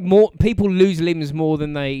 Yeah. More people lose limbs more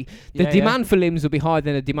than they. The Yeah, demand for limbs will be higher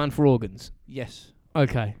than the demand for organs. Yes.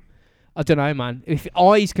 Okay. I don't know, man. If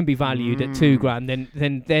eyes can be valued at 2 grand,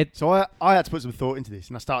 then they're. So I had to put some thought into this,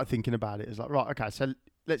 and I started thinking about it. It's like, right, okay, so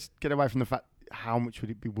let's get away from the fact how much would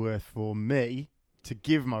it be worth for me to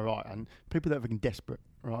give my right, and people that are fucking desperate,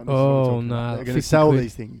 right? This is what we're talking about. They're going to sell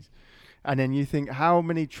these things, and then you think, how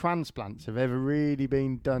many transplants have ever really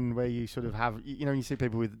been done where you sort of have, you see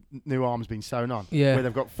people with new arms being sewn on, where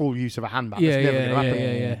they've got full use of a hand back. Yeah, That's never going to happen.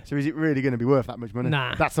 yeah. So is it really going to be worth that much money?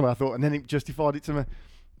 Nah. That's the way I thought, and then it justified it to me.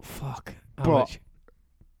 Fuck. How But- much?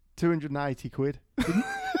 280 quid.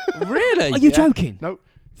 Really? Are you Yeah. joking? No,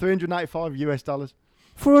 385 US dollars.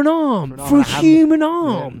 For an arm? For an For arm a and a hand. human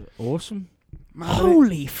arm? Awesome. Mad, isn't it?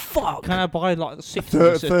 Holy fuck. Can I buy like 6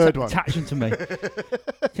 third one. attach them to me?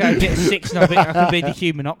 Can I get 6 and I can be the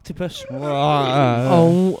human octopus?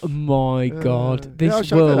 Oh my god. Yeah, I This was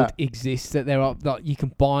shocked at world that. exists that there are like you can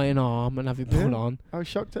buy an arm and have it put Yeah. on. I was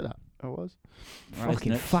shocked at that. I was.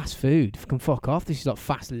 Fucking nuts. fast food. Fucking fuck off. This is like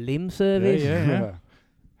fast limb service. Yeah.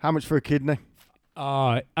 How much for a kidney?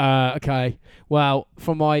 Okay. Well,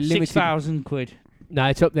 from my limited 6,000 quid. No,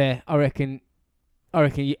 it's up there. I reckon I'm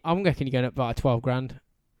reckon you're going up by 12 grand.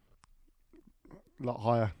 A lot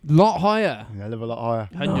higher. Lot higher. Yeah, a lot higher.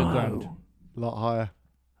 100 No. grand. A lot higher.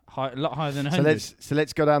 A lot higher than 100. So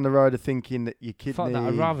let's go down the road of thinking that your kidney. Fuck that,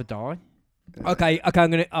 I'd rather die. Okay,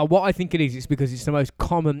 I'm gonna. What I think it is because it's the most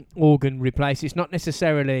common organ replaced. It's not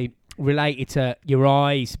necessarily related to your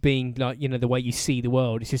eyes being like the way you see the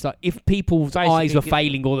world. It's just like if people's Basically, eyes were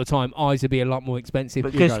failing all the time, eyes would be a lot more expensive.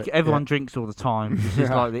 But You got because it, everyone yeah. drinks all the time, this is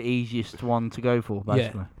like the easiest one to go for,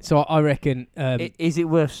 basically. So I reckon. Is it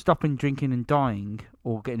worth stopping drinking and dying,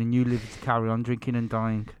 or getting a new liver to carry on drinking and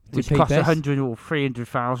dying? Which Repeat costs best. 100 or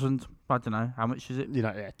 300,000. I don't know. How much is it?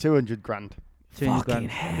 200 grand. 200 fucking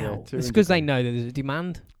grand. hell. Yeah, it's because 200 they know that there's a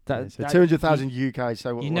demand. Yeah, so 200,000 UK. So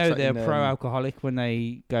You what's know that they're in, pro-alcoholic when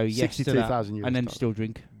they go yes to that, 62,000 US and then dollars. still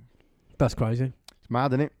drink. That's crazy. It's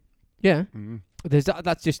mad, isn't it? Yeah. Mm.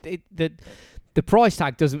 That's just it. The price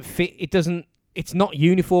tag doesn't fit. It doesn't. It's not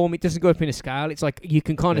uniform. It doesn't go up in a scale. It's like you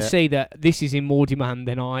can kind of Yeah. see that this is in more demand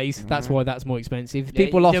than eyes. That's Mhm. why that's more expensive. If Yeah,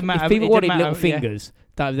 people it lost, doesn't matter- if people it wanted doesn't little matter, yeah. fingers,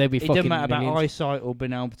 that they'd be It fucking doesn't matter about millions. eyesight or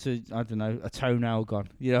being able to, I don't know, a toenail gone.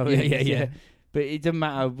 You know what I Yeah, mean? yeah. But it doesn't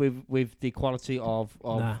matter with the quality of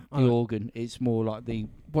Nah, the organ. It's more like the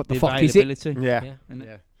What the fuck is it? availability. Yeah. Isn't it?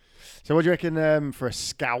 Yeah. So what do you reckon for a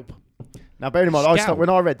scalp? Now, bear in mind, Scalp? when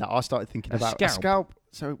I read that, I started thinking A about scalp? a scalp.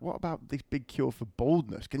 So what about this big cure for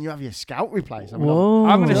baldness? Can you have your scalp replaced? I mean, Whoa.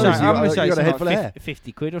 I'm going to Oh, say, so you I'm got- going to say you got a something head full of like hair.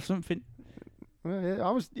 50 quid or something.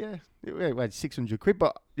 Well, yeah, it had 600 quid,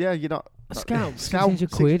 but yeah, you're not. A scalp, Scalp,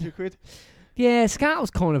 600 quid. 600 quid. Yeah,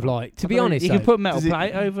 scalp's kind of like. To be I don't know, honest, You though, can put metal does it-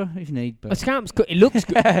 plate over if you need. a But scalp's good. It looks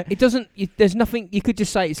good. It doesn't. There's nothing. You could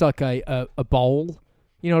just say it's like a bowl.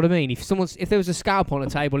 You know what I mean? If there was a scalp on a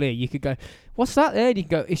table here, you could go, "What's that there?" And you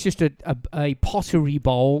can go, "It's just a pottery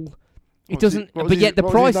bowl." It What was doesn't. what was But his- yet the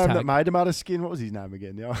what was price his name tag. that made him out of skin. What was his name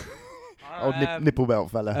again? Yeah. Old nipple belt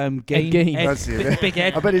fella. Gein. That's it. Big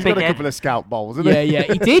head. I bet he's big got a head. couple of scalp bowls, hasn't Yeah, yeah,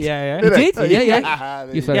 he did. Yeah, He did. Yeah, yeah.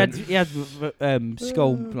 yeah. You said He had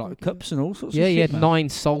skull like cups and all sorts Yeah, of he shit, had 9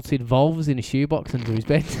 salted volves in a shoebox under his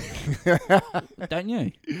bed. don't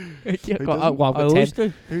you? Yeah, Who got, oh, well, I I've got 10. always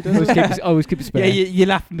do. Who I always keep a spare. Yeah, you're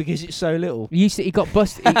laughing because it's so little. He got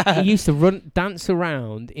busted. He used to dance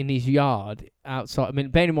around in his yard outside. I mean,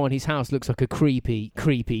 bear in mind his house looks like a creepy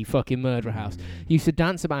fucking murder house. He used to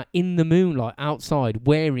dance about in the moonlight outside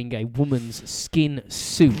wearing a woman's skin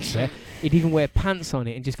suit. Yeah? He'd even wear pants on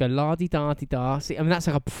it and just go la-di-da-di-da. See, I mean, that's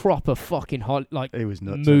like a proper fucking He was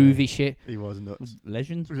nuts. movie shit. He was nuts.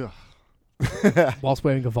 Legend. Whilst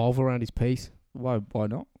wearing a Volvo around his piece. Why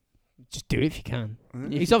not? Just do it if you can.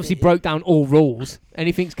 Mm. He's obviously broke down all rules.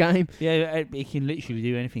 Anything's game. Yeah, he can literally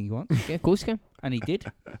do anything he wants. Yeah, of course he can. And he did.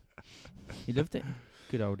 He loved it.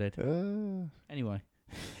 Good old Ed. Anyway.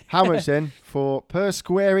 How much then for per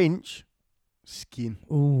square inch skin?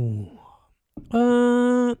 Ooh.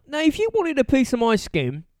 Now, if you wanted a piece of my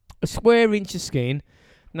skin, a square inch of skin,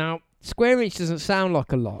 now, square inch doesn't sound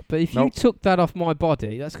like a lot, but if you took that off my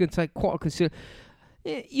body, that's going to take quite a considerable...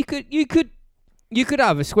 Yeah, you could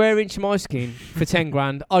have a square inch of my skin for 10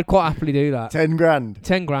 grand. I'd quite happily do that. 10 grand.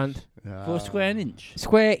 10 grand. For a square inch?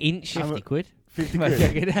 Square inch. 50 quid. 50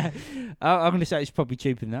 quid. I'm going to say it's probably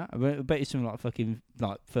cheaper than that. I bet it's something like fucking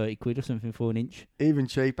like 30 quid or something for an inch. Even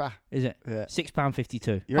cheaper. Is it? Yeah.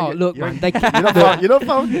 £6.52. Look, man. You're not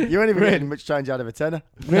phone. You ain't even getting much change out of a tenner.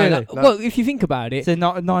 Really? No. Well, if you think about it. So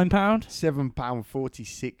not £9?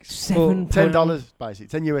 £7.46. $7. $10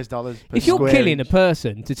 basically. $10 US. If you're killing a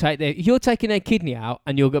person to take if you're taking their kidney out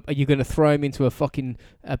and you're going to throw them into a fucking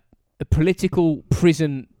a political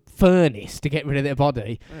prison furnace to get rid of their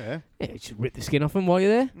body, just rip the skin off them while you're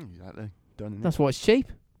there. Exactly. Done. That's why it's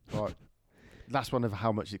cheap. Right. Last one of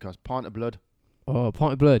how much it costs. Pint of blood. Oh, a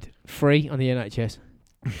pint of blood. Free on the NHS.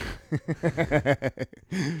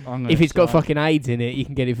 If it's got fucking AIDS in it, you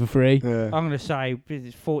can get it for free. Yeah. I'm going to say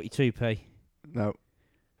it's 42p. No.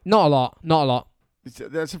 Not a lot.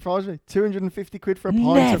 That surprised me. 250 quid for a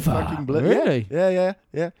pint of fucking blood. Really? Yeah.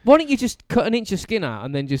 Why don't you just cut an inch of skin out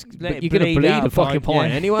and then just... Let you're it going to bleed bleed out a fucking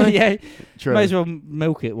pint yeah. anyway. Yeah. True. May as well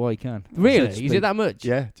milk it while you can. Really? Is it that much?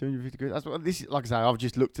 Yeah, 250 quid. That's what this is. Like I say, I've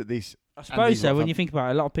just looked at this. I suppose so. When you think about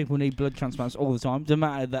it, a lot of people need blood transplants all the time. Doesn't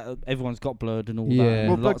matter that everyone's got blood and all that. Yeah. and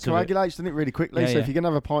Well, blood lots of it. coagulates, doesn't it, really quickly? Yeah, so yeah. if you're going to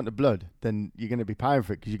have a pint of blood, then you're going to be paying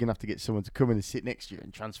for it because you're going to have to get someone to come in and sit next to you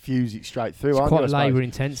and transfuse it straight through, It's aren't quite you, I suppose? labour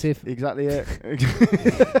intensive. Exactly, yeah.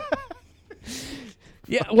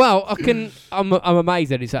 Yeah, well, I'm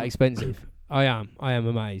amazed that it's that expensive. I am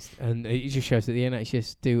amazed, and it just shows that the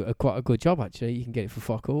NHS do quite a good job. Actually, you can get it for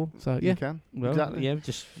fuck all. So yeah, You can. Well, Exactly. yeah,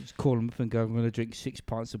 just call them up and go, I'm going to drink 6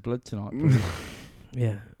 pints of blood tonight.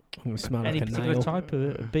 yeah. I'm gonna smell Any like a particular nail. type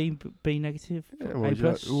of B negative? Yeah, A well,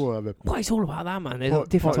 plus? have a Well, it's all about that, man. There's pint-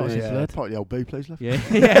 different pint- types of yeah, blood. Pint of the old B, please, love. Yeah.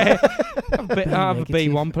 Yeah. I'll have a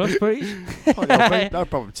Negative. B1 plus, please. Pint of the old B, no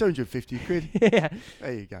problem. 250 quid. Yeah.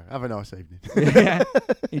 There you go. Have a nice evening. Yeah.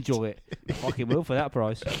 Enjoy it. Fucking will for that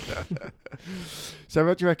price. So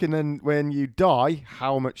what do you reckon then when you die,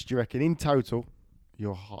 how much do you reckon in total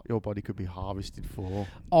your body could be harvested for?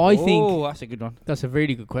 I think Oh, that's a good one. that's a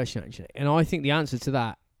really good question, actually. And I think the answer to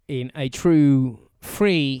that in a true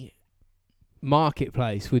free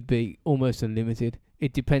marketplace would be almost unlimited.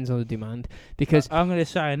 It depends on the demand. Because I'm going to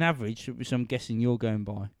say an average, which I'm guessing you're going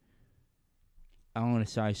by. I'm going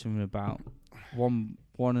to say something about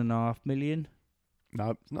 1.5 million. No,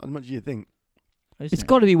 it's not as much as you think. it's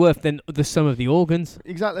got to be worth then the sum of the organs.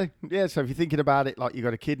 Exactly. Yeah, so if you're thinking about it, like you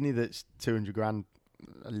got a kidney that's 200 grand,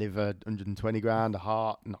 a liver 120 grand, a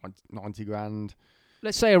heart 90 grand.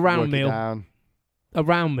 Let's say a Work round it meal. down. A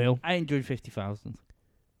round meal. 850,000.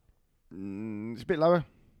 It's a bit lower.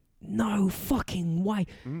 No fucking way.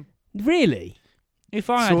 Mm. Really? If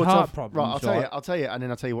I had Sort heart of. problems, Right, I'll tell you, and then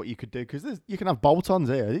I'll tell you what you could do because you can have bolt-ons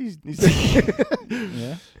here.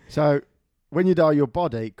 Yeah. So when you die, your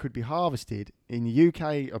body could be harvested in the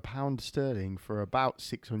UK, £1 for about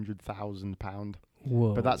 £600,000.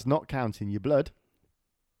 Whoa. But that's not counting your blood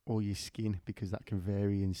or your skin because that can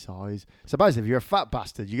vary in size. So basically, if you're a fat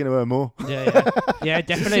bastard, you're going to earn more. Yeah,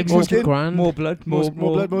 definitely. More More, skin? grand. more blood, More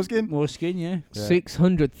blood, more skin. More skin, yeah. Yeah.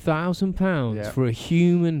 £600,000 Yeah. for a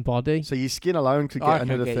human body. So your skin alone could I get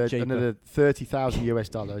could get cheaper. another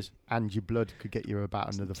 $30,000 and your blood could get you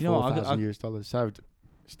about another Do you know what, $4,000. So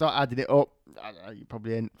start adding it up, I don't know, you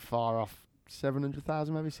probably ain't far off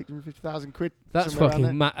 700,000, maybe 650,000 quid. That's somewhere around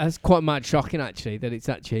fucking mad. That's quite mad shocking, actually, that it's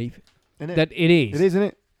that cheap. there. Isn't it? That it is. It is, isn't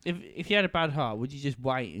it? If you had a bad heart, would you just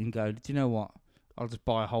wait and go, do you know what? I'll just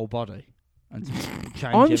buy a whole body and to change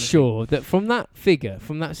I'm everything. sure that from that figure,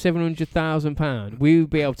 from that £700,000, we would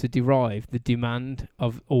be able to derive the demand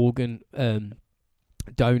of organ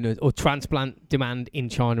donors or transplant demand in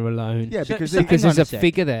China alone. Yeah, So- because so- because hang on there's a a sec.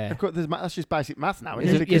 figure there. that's just basic math now, Is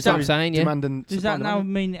isn't it- it? Because is that what I'm there is saying, yeah? demand and Does supply that and now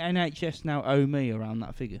demand. mean NHS now owe me around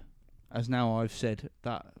that figure? As now I've said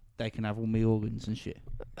that they can have all my organs and shit.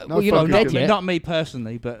 No, Well, you're fuck not it. dead Not, yet. not me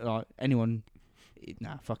personally, but like anyone.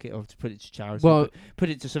 Nah, fuck it. I'll have to put it to charity. Well- put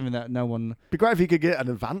it to something that no one. Be great if you could get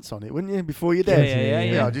an advance on it, wouldn't you? Before you're Yeah,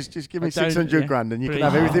 dead. yeah. Just give me I don't- 600 yeah. grand and you can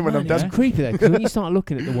Brilliant. have everything when I'm man, done. It's creepy though, because when you start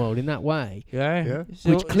looking at the world in that way, Yeah.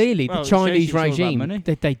 which clearly well, the it shows Chinese it's all about regime, money.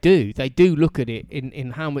 they do look at it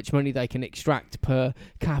in how much money they can extract per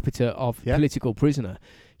capita of Yeah. political prisoner.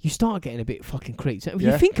 You start getting a bit fucking creeped. So if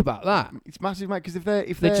Yeah. you think about that, It's massive, mate. Because if they're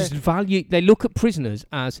they just value. They look at prisoners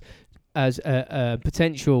as a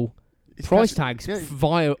potential it's price cash- tags yeah,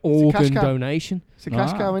 via cash organ cow. donation. It's a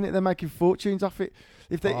cash Ah. cow, innit? They're making fortunes off it.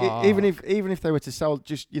 If they Ah. even if they were to sell,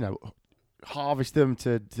 just harvest them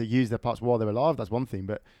to use their parts while they're alive, that's one thing.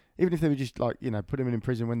 But even if they were just put them in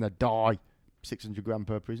prison when they die, 600 grand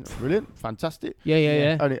per prisoner, brilliant, fantastic.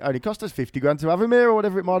 Yeah. Only cost us 50 grand to have him here or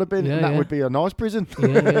whatever it might have been, Yeah, and that yeah. would be a nice prison. Yeah.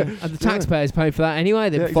 And the taxpayers pay for that anyway.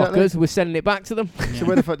 The Yeah, fuckers, exactly. we're sending it back to them. So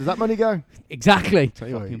where the fuck does that money go? Exactly. Tell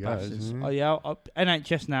you where Fucking it goes, bastards. isn't it? Oh yeah,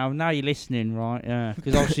 NHS now you're listening, right? Yeah,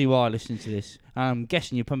 because obviously you are listening to this. I'm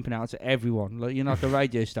guessing you're pumping out to everyone. Like you're like a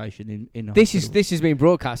radio station in. This hospital. is being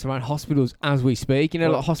broadcast around hospitals as we speak. You know,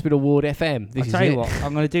 Well, like Hospital Ward FM. This I'll is tell you it. what,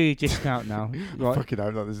 I'm going to do you a discount now. Right? Fucking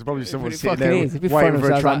hope not. There's probably someone It sitting fucking there is. If you waiting throw for a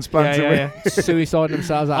themselves transplant. yeah. Suiciding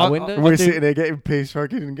themselves out a window. We're I'll do- sitting there getting pissed,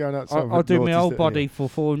 fucking, and going outside. I'll do my whole body for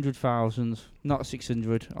 400,000, not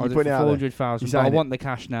 600. I'll do it put it for out there. 400,000. You But I signed it? want the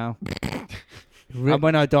cash now. Re- And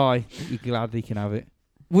when I die, you gladly can have it.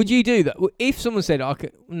 Would you do that? If someone said, "I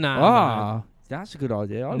could," nah, That's a good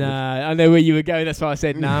idea. I would. nah, I know where you were going. That's why I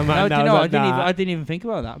said, "Nah, man." No, do you I know, was I like, didn't nah. I didn't even think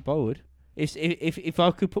about that. But I would. If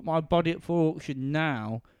I could put my body up for auction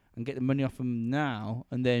now and get the money off them now,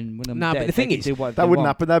 and then when I'm Nah, but dead, the thing they can is, do what That they wouldn't want.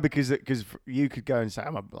 happen though, because you could go and say,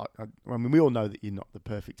 I mean, we all know that you're not the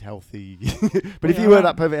perfect healthy, but if Yeah, you were right.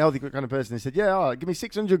 that perfect healthy kind of person and said, yeah, all right, give me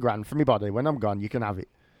 600 grand for my body, when I'm gone, you can have it.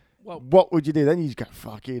 Well- What would you do then? You just go,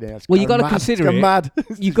 fuck it. Well, you gotta consider it. Mad.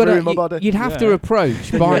 You've got ruin my body. You'd have to Yeah.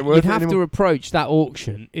 approach. You ain't worth You'd it have to anymore. approach that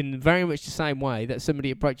auction in very much the same way that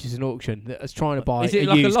somebody approaches an auction that is trying to buy Is it a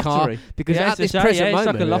like a used car. lottery? Because Yeah, at it's this a- present yeah, it's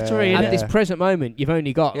moment, like a lottery. Yeah. innit? at this present moment, you've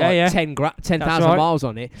only got Yeah, yeah. 10,000 That's right. miles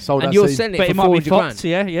on it, Sold and that you're seed. selling it But for it might be 400 grand. fucked,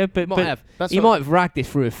 yeah. He might But have. That's He what- might have ragged this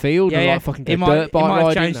through a field and like fucking he go might, dirt he bike might have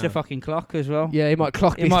riding. changed the now. fucking clock as well. Yeah, he might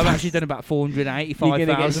clock He this might have actually done about You're gonna get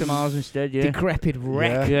 485,000 some miles instead, yeah. decrepit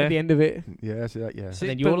wreck Yeah. at the end of it. Yeah, see that, yeah. And See,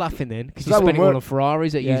 then you're but- laughing then because So you're that wouldn't spending all work. on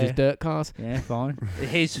Ferraris that Yeah, uses yeah. dirt cars. Yeah, fine.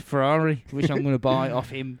 His Ferrari, which I'm going to buy off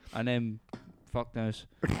him, and then fuck knows.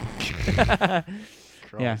 Yeah,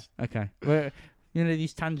 Christ. okay. Well, you know,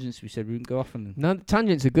 these tangents we said we wouldn't go off on them. No,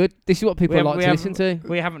 tangents are good. This is what people We like have- to we listen to.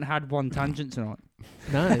 We haven't had one tangent tonight.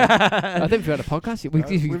 No, I don't think we had a podcast yet. We've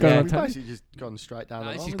We've gone on tangents. basically just gone straight down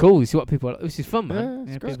the This line, is haven't cool. This is what people. This is fun, we? man. Yeah, Yeah, it's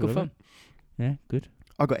It's great. good people fun. Yeah, good.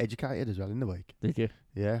 I got educated as well in the week. Did you?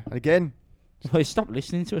 Yeah, and again, Well, stop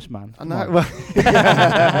listening to us, man. I Come know. on.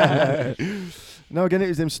 Well, no, again, it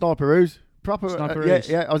was them Sniperoos. Proper, yeah, Sniperoos.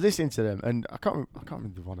 yeah. I was listening to them, and I can't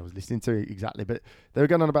remember the one I was listening to exactly, but they were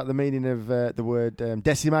going on about the meaning of the word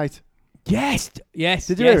decimate. Yes, yes.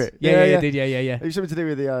 Did you yes. hear it? Yeah, Yeah, yeah, yeah. yeah. Did yeah. It was something to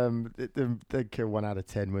do with they kill 1 out of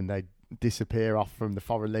 10 when they disappear off from the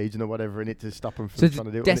Foreign Legion or whatever, and it to stop them from So trying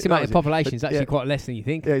to do it. decimated That was it. population is But, actually yeah. quite less than you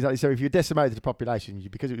think. Yeah, exactly. So if you decimated the population,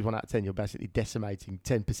 because it was 1 out of 10, you're basically decimating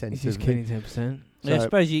 10%. It's just of killing 10%. Yeah, I So-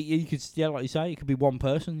 suppose you could, yeah, like you say, it could be one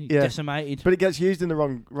person Yeah. decimated. But it gets used in the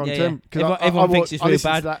wrong Yeah, term. yeah. 'Cause Everyone thinks it's I real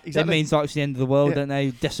listened to bad. that, That exactly. means like it's the end of the world, Yeah. don't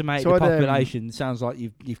they? Decimated So the I'd, population. Sounds like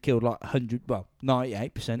you've killed like 100, well,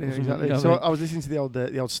 98%. Yeah, or something, exactly. you know So what I mean? I was listening to the old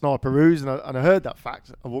Sniperoos, and I heard that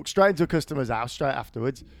fact. I walked straight into a customer's house straight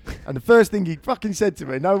afterwards, and the first thing he fucking said to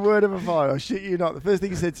me, no word of a fire, I shit you not, the first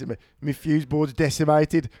thing he said to me, my fuse board's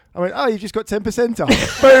decimated. I went, oh, you've just got 10%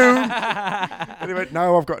 off. Boom! And he went,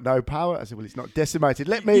 no, I've got no power. I said, well, it's not decimated.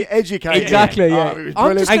 Let me educate you. Exactly, yeah. Oh, it was I'm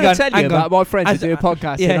brilliant. just Hang going on, to tell you hang on. about my friends As- who do a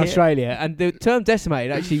podcast yeah, in yeah. Australia, and the term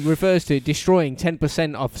decimated actually refers to destroying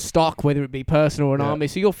 10% of stock, whether it be personal or an Yeah. army.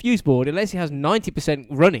 So your fuse board, unless it has 90%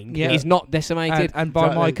 running, Yeah. is not decimated. And by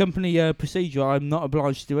my Exactly. company procedure, I'm not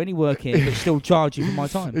obliged to do any work here, but still charge you for my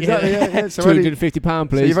time. Exactly, yeah. So, only, £250,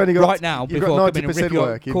 so please. you've only got Right now, you've before got I come in and rip 90% your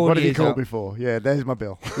work. What did you corneas call out. before? Yeah, there's my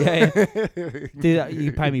bill. Yeah, do that.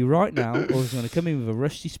 You pay me right now, or I was going to come in with a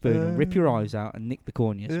rusty spoon and rip your eyes out and nick the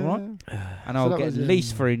corneas, all right? And I'll that get was, at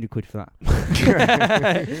least 300 quid for that.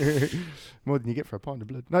 More than you get for a pint of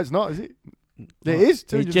blood. No, it's not, is it? It is.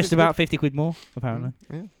 It's just about 50 quid more, apparently.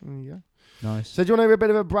 Yeah, there you go. Nice. So do you want to hear a bit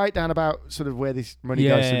of a breakdown about sort of where this money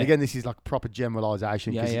Yeah. goes? And again, this is like proper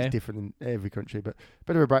generalisation because it's different in every country, but a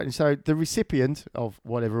bit of a breakdown. So the recipient of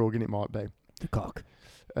whatever organ it might be, The cock.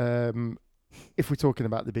 if we're talking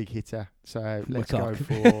about the big hitter, so let's cock. go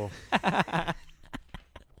for...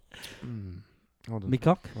 hold on. Me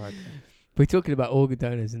cock? Right. We're talking about organ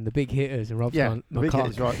donors and the big hitters, and Rob's gone, the my big cock.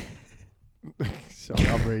 hitters, right. Sorry,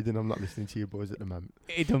 I'm reading. I'm not listening to you boys at the moment.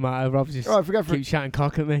 It don't matter. Rob's just All right, if we go for keeps shouting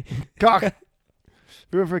cock at me. cock. If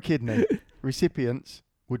we went for a kidney, recipients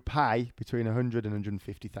would pay between £100,000 and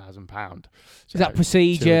 £150,000. Is that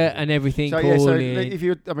procedure and everything? So yeah, so calling? if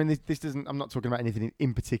you, I mean, this doesn't. I'm not talking about anything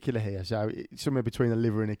in particular here. So somewhere between a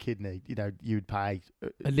liver and a kidney, you know, you'd pay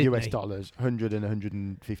US dollars, $100,000 and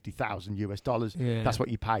 $150,000. Yeah. That's what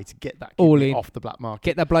you pay to get that All kidney in. off the black market.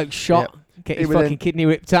 Get that bloke shot. Get his It would fucking then- kidney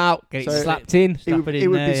ripped out. Get So it slapped in. Slap it in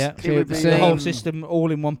there, yeah. It would be The The whole Um, system all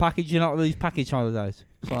in one package. You know, these package holidays.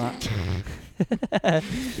 It's like that.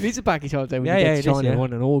 It is a package holiday when Yeah, you yeah, get it to is, China yeah. and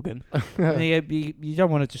want an organ. You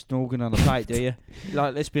don't want just an organ on a plate, do you?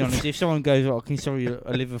 Like, let's be honest. If someone goes, "Oh, can you sell you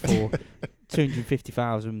a liver for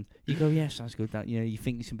 250,000?" You go, "Yeah, sounds good." That, you know, you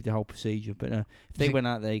think it's gonna be the whole procedure, but if they went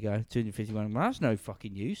out there, you go 251. Well, that's no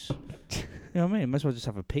fucking use. You know what I mean? Might as well just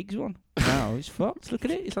have a pig's one. No, it's fucked. Look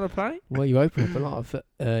at it. It's on a plate. Well, you open up a lot of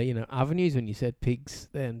avenues when you said pigs,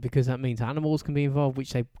 then, because that means animals can be involved,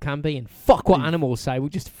 which they can be. And fuck what animals say. We'll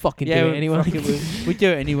just fucking do it anyway. We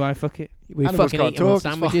do it anyway. Fuck it. We Animals fucking can't eat them on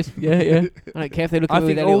talk, it's sandwiches. Yeah. I don't care if they look at I me with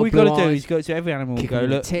think their all little we've got blue to do eyes. is go to every animal and Kick go, 'em in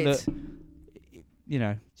the look, tits. you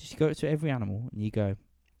know, just go to every animal and you go,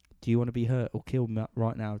 do you want to be hurt or killed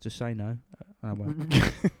right now? Just say no. I won't.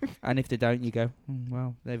 And if they don't, you go,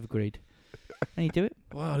 well, they've agreed. And you do it.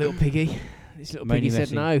 Wow, little piggy. This little Mainly piggy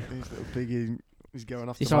said messy. no. This little piggy is going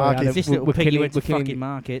off This, the one market. had a- this we're little piggy killing- went to we're killing- fucking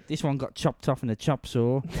market. This one got chopped off in a chop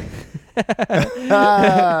saw. Is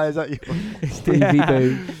that you? Stevie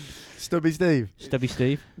Boo. Stubby Steve. Stubby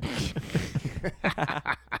Steve.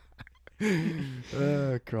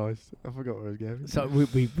 Oh, Christ. I forgot where I was going. So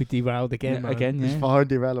we derailed again, man. Again, It's yeah. fine,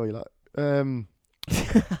 derail, you like.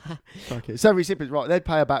 Okay. So recipients, right, they'd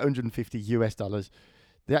pay about $150.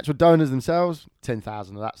 The actual donors themselves,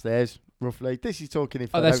 10,000 of that's theirs, roughly. This is talking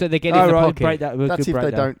if Oh, they that's don't, so they get it in the pocket. break that. that's Good if they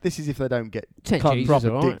breakdown. don't. This is if they don't get 10 Cut G's proper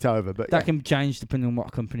is all right. dicked over. But That can change depending on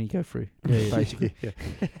what company you go through. basically,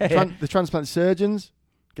 the transplant surgeons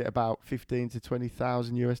get about 15 to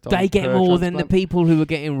 20,000 US dollars. They get per more than the transplant. people who are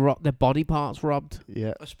getting their body parts robbed.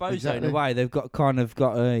 Yeah. I suppose Exactly. though, in a way, they've got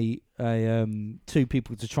a two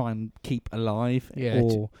people to try and keep alive. Yeah,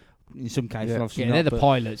 Or in some cases, Yeah. obviously Yeah, they're not, the but-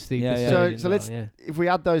 pilots. The Yeah, yeah. surgeons So let's- are, yeah. If we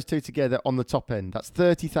add those two together on the top end, that's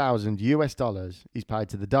 30,000 US dollars is paid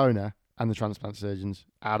to the donor and the transplant surgeons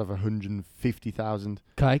out of 150,000.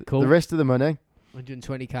 Okay, cool. The rest of the money,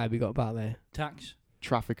 120k we got about there. tax.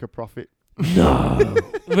 trafficker profit. No.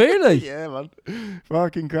 Really? Yeah, man.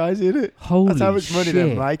 Fucking crazy, isn't it? Holy That's how much money shit.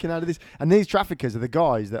 they're making out of this. And these traffickers are the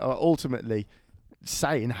guys that are ultimately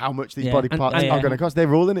saying how much these Yeah. body And- parts and- are going to cost. They're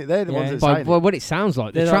ruling it. They're the ones Yeah. that By, are saying by it. what it sounds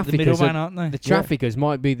like, the They're like the traffickers, middleman, are, aren't they? the traffickers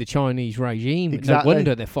might be the Chinese regime. Exactly. No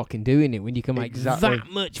wonder they're fucking doing it when you can make Exactly. that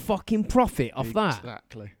much fucking profit off that.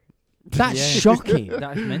 Exactly. That's Yeah. shocking.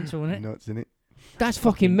 That is mental, isn't it? Nuts, isn't it? That's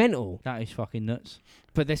fucking mental. That is fucking nuts.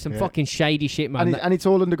 But there's some Yeah. fucking shady shit, man. And it's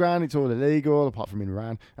all underground. It's all illegal, apart from in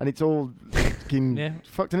Iran. And it's all fucking Yeah.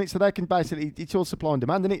 fucked in it. So they can basically, it's all supply and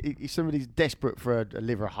demand. And if somebody's desperate for a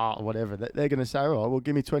liver, a heart, or whatever, they're going to say, "Oh, well,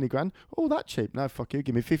 give me 20 grand." Oh, that cheap? No, fuck you.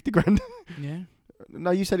 Give me 50 grand. Yeah.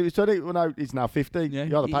 No, you said it was 20. Well, no, it's now 50. Yeah.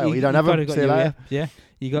 You either pay or you don't have them. See you later. Yeah.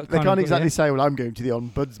 You got. They kind can't of- exactly yeah. say, "Well, I'm going to the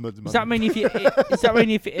ombudsman." Does that mean if you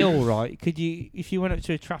if you're ill, right? Could you, if you went up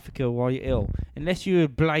to a trafficker while you're ill, unless you were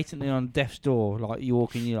blatantly on death's door, like you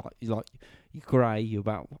walk in, you're you're grey, you're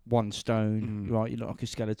about 1 stone, right? You look like a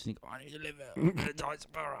skeleton. You go, I need a liver, I'm gonna die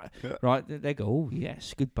tomorrow. Yeah. Right? They go, oh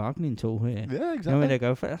yes, good bargaining tool here. Yeah, You know where exactly. they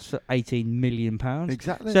go for? That's for £18 million.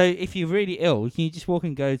 Exactly. So if you're really ill, can you just walk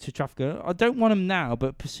and go to trafficker? I don't want them now,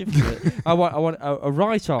 but specifically, I want a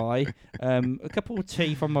right eye, a couple of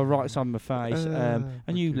teeth on my right side of my face,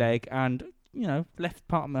 a new leg, and left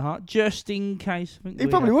part of my heart, just in case. He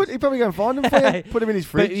probably would. He'd probably go and find them for you. Put them in his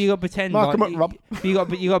fridge. But you got to pretend. Mark 'em like, up, Rob. you got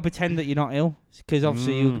to pretend that you're not ill, because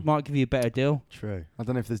obviously it might give you a better deal. True. I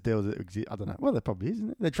don't know if there's deals that exist. I don't know. Well, there probably is, isn't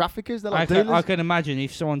it? They're traffickers. They're I like can, dealers. I can imagine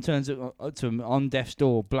if someone turns up to them on death's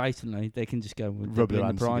door blatantly, they can just go with Rub their doubling the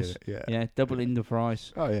hands price. together. Yeah, doubling the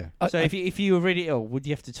price. Oh yeah. So if you were really ill, would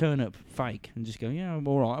you have to turn up fake and just go, yeah, I'm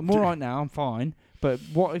all right. I'm all right now. I'm fine. But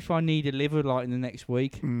what if I need a liver like in the next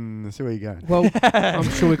week? Let's see where you're going. Well, I'm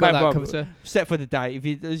sure we got that Well, covered, sir. Set for the date. If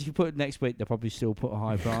you put it next week, they'll probably still put a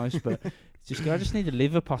high price. But I just need a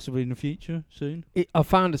liver possibly in the future soon. I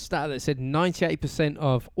found a stat that said 98%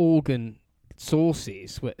 of organ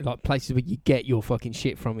sources, like places where you get your fucking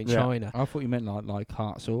shit from in China, I thought you meant like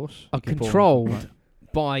heart source. are controlled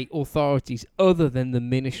by authorities other than the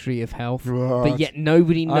Ministry of Health. Right. But yet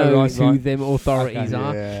nobody knows who them authorities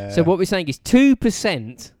are. Yeah. So what we're saying is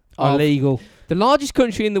 2% Are of legal. the largest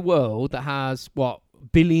country in the world that has,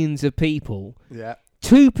 billions of people, Yeah.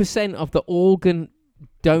 2% of the organ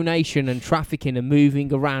donation and trafficking and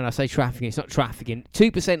moving around. I say trafficking, it's not trafficking.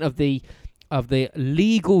 2% of the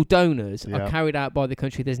legal donors are carried out by the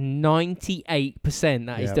country. There's 98%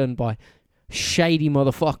 that is done by shady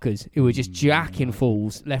motherfuckers who are just jacking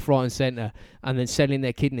fools left, right, and centre, and then selling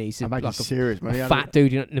their kidneys. Like a serious money. Fat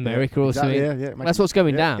dude in America or something. Yeah, that's what's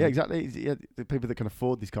going down. Yeah, exactly. Yeah, the people that can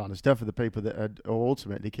afford this kind of stuff are the people that are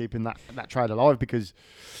ultimately keeping that trade alive because.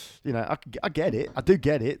 I get it. I do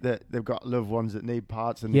get it that they've got loved ones that need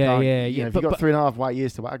parts. And if you've got 3.5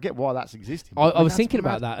 years to wait, I get why that's existing. I was thinking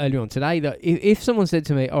about that earlier on today, that if someone said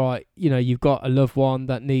to me, all right, you've got a loved one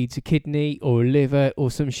that needs a kidney or a liver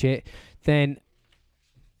or some shit, then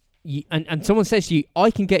and someone says to you,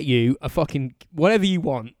 I can get you a fucking whatever you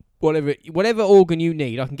want, whatever organ you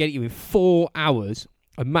need, I can get it you in 4 hours,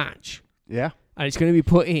 a match. Yeah. And it's going to be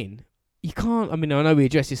put in. You can't, I know we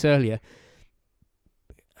addressed this earlier.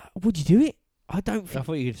 Would you do it? I don't think. I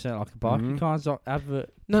thought you could say it like a biking car's advert.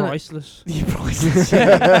 No, priceless. No. Priceless.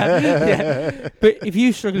 Yeah. But if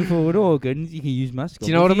you're struggling for an organ, you can use Mascot. Do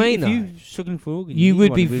you know what I mean? If you're struggling for an organ, you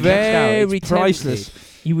would be very priceless.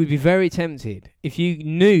 Tempted. You would be very tempted if you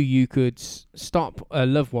knew you could stop a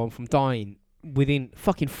loved one from dying within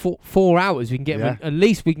fucking 4 hours. We can get at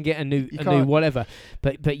least we can get a new whatever.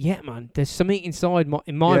 But yeah, man, there's something inside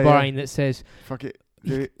my brain that says fuck it.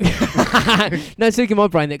 No, it's in my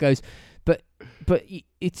brain that goes, but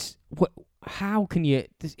it's how can you?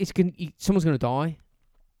 Someone's going to die.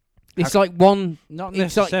 It's like one. Not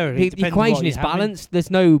necessarily. The equation is balanced. There's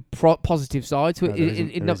no positive side to it. There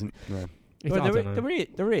isn't. No.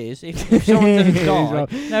 There is. If someone doesn't die.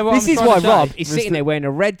 This is why Rob is sitting there wearing a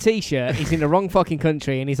red T-shirt. He's in the wrong fucking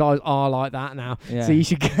country, and his eyes are like that now. Yeah. So you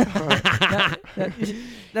should go.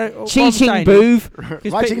 Cheating booth.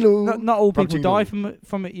 Not all people die from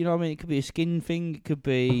it. You know what I mean? It could be a skin thing. It could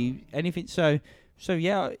be anything. So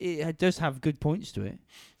yeah, it does have good points to it.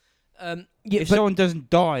 If someone doesn't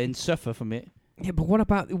die and suffer from it. Yeah, but what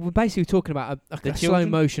about, we're basically talking about a slow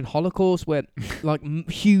motion Holocaust where like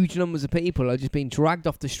huge numbers of people are just being dragged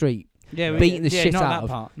off the street, beating the shit out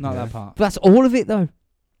of. Not that part. But that's all of it though.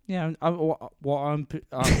 Yeah, what I'm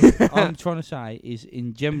trying to say is,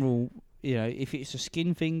 in general, if it's a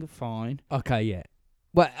skin thing, fine. Okay, yeah.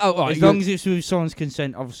 Well, right, as long as it's with someone's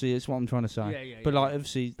consent, obviously, that's what I'm trying to say. Yeah, but like,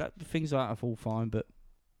 obviously, things like that are all fine. But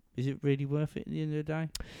is it really worth it at the end of the day?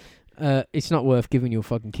 It's not worth giving your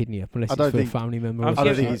fucking kidney up unless it's for a family member. I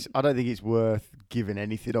don't think it's worth giving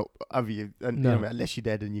anything up. Have you? Unless you're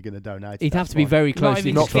dead and you're going to donate. It'd have to be very close.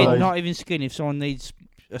 Not even skin. If someone needs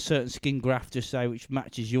a certain skin graft, just say, which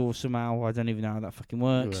matches yours somehow, I don't even know how that fucking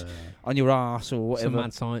works, on your arse or whatever. Some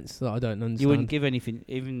mad science that I don't understand. You wouldn't give anything,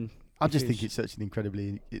 even. I just think it's such an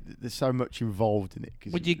incredibly. There's so much involved in it.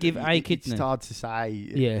 Would you give a kidney? It's hard to say.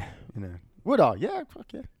 Yeah. Would I? Yeah.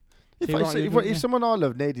 Fuck yeah. If someone I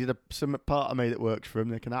love needed some part of me that works for them,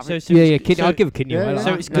 they can have it. Kidney. I'd give a kidney away.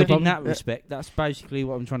 So it's good in that respect. That's basically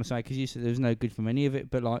what I'm trying to say. Because you said there's no good from any of it,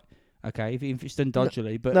 but like, okay, if it's done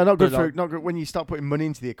dodgily, but not good for not good when you start putting money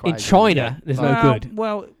into the equation. In China, there's no good.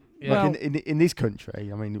 Well. Like in this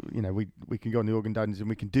country, I mean, we can go on the organ donors and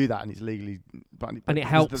we can do that, and it's legally, but it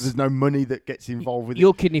helps. There's no money that gets involved with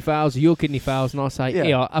your kidney fails, and I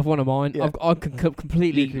say, I have one of mine. Yeah. I can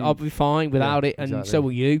completely, I'll be fine without it, and so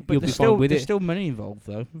will you. You'll be fine with it. There's still money involved,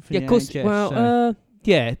 though. Yeah, of course. Well,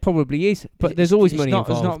 yeah, it probably is, but there's always money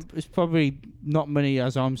involved. It's probably not money,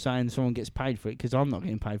 as I'm saying, someone gets paid for it, because I'm not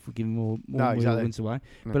getting paid for giving more organs away.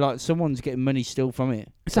 No. But like, someone's getting money still from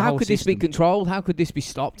it. So how could this be controlled? How could this be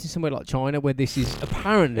stopped in somewhere like China, where this is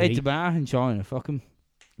apparently... It's about in China, fuck them.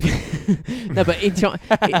 No, but in China,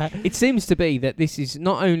 it seems to be that this is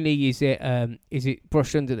not only is it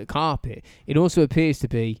brushed under the carpet, it also appears to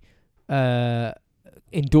be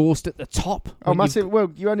endorsed at the top. Oh, massive!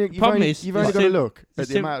 Well, you've only got to look at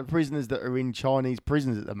the amount of prisoners that are in Chinese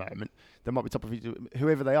prisons at the moment. There might be top of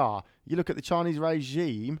whoever they are. You look at the Chinese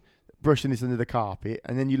regime brushing this under the carpet,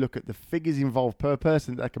 and then you look at the figures involved per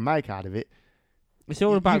person that they can make out of it. It's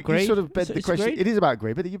all about greed. You sort of bed It's the question. greed. It is about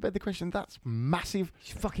greed, but you bed the question. That's massive.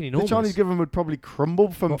 It's fucking The enormous. Chinese government would probably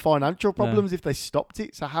crumble from financial problems if they stopped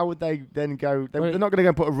it. So how would they then go? They're not going to go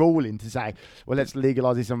and put a rule in to say, well, let's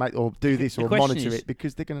legalise this and make or do this or monitor it,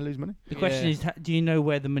 because they're going to lose money. The question is, do you know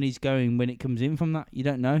where the money's going when it comes in from that? You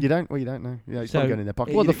don't know. You don't. Well, you don't know. Yeah, it's So- probably going in their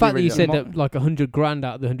pocket. Well, the fact that you really said don't. that like 100 grand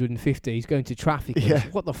out of the 150 is going to traffickers. Yeah.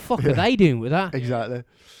 What the fuck are they doing with that? Exactly.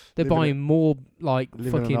 They're living buying more like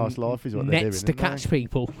living a fucking nice life is what they're nets doing, to isn't catch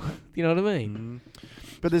people. You know what I mean?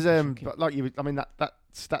 But there's but like you, I mean that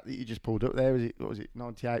stat that you just pulled up there, what was it?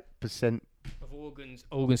 98%. Of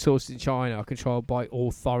organ sources in China are controlled by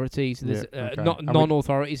authorities. There's okay. not And we-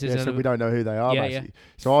 non-authorities. There's So we don't know who they are. Yeah, basically.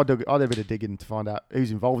 So I did a bit of digging to find out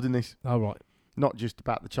who's involved in this. Oh right. Not just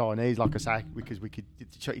about the Chinese, like I say, because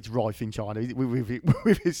it's rife in China.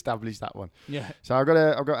 We've established that one. Yeah. So I've got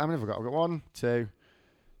how many have I got? I've got 1, 2,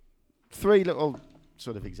 3 little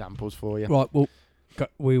sort of examples for you. Right. Well,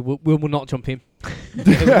 we will not jump in.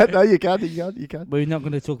 No, you can. We're not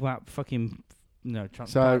going to talk about fucking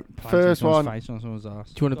So, first one- face on someone's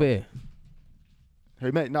ass. Do you want a beer?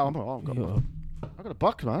 Who mate? No, I've got Yeah. I've got a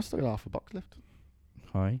box, man. I still got half a box left.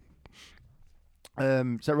 Hi.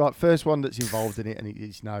 So right, first one that's involved in it, and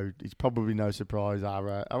it's probably no surprise.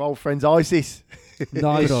 Our old friends ISIS.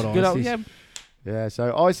 Nice. Good old Good old, ISIS. yeah. Yeah.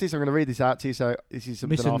 So ISIS, I'm going to read this out to you. So this is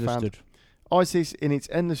something I found. Misunderstood. ISIS, in its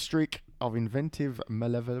endless streak of inventive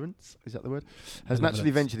malevolence, is that the word, has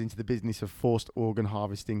naturally Malevolence. ventured into the business of forced organ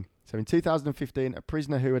harvesting. So in 2015, a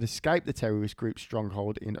prisoner who had escaped the terrorist group's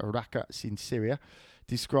stronghold in Raqqa in Syria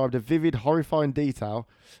described a vivid, horrifying detail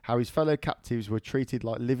how his fellow captives were treated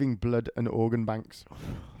like living blood and organ banks.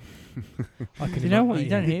 You know what? You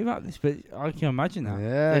don't hear about this, but I can imagine that. Yeah,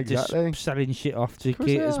 They're exactly. just selling shit off to course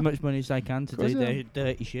get they as are. much money as they can to Course do they their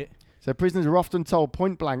dirty shit. So prisoners are often told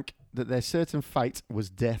point blank that their certain fate was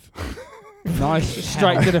death. Nice.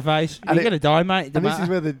 Straight to the face. And You're it- going to die, mate. And Don't this is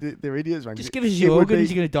matter. where they're idiots, man. Just give us It your would be- organs.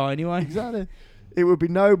 You're going to die anyway. Exactly. It would be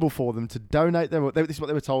noble for them to donate them. This is what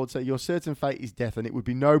they were told. So your certain fate is death, and it would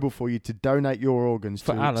be noble for you to donate your organs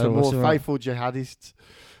For to Allah or more something. faithful jihadists.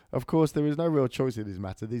 Of course, there was no real choice in this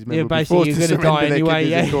matter. These men Yeah, would be basically, forced you're to gonna die surrender their anyway,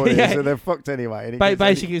 kidneys and yeah. corneas, Yeah. so they're fucked anyway. And it gets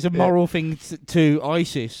Basically, it's a yeah. moral thing to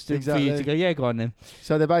ISIS for Exactly. you to go, yeah, go on then.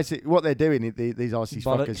 So they're basically what they're doing. These ISIS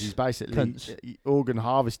Bollocks. fuckers is basically Cunts. organ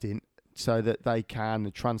harvesting, so that they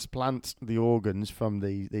can transplant the organs from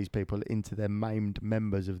these people into their maimed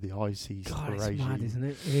members of the ISIS God, it's regime mad, isn't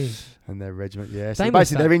it? It is. and their regiment. Yeah, so They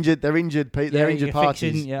must basically they're injured. They're Yeah, injured you're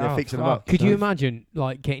parties. fixing- yeah, they're oh, fixing them fuck. up. Could you So- imagine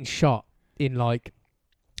like getting shot in like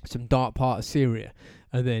some dark part of Syria,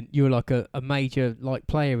 and then you're like a major like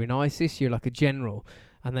player in ISIS, you're like a general,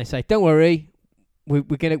 and they say, "Don't worry, we've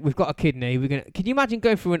got a kidney. Can you imagine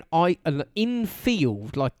going through an in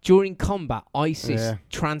field like during combat ISIS Yeah.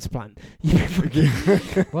 transplant?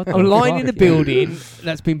 What A line in a building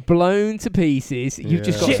that's been blown to pieces. You've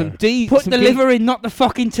just got Yeah. some deep. Put some the deep- liver in, not the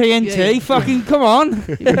fucking TNT. Yeah. Fucking come on.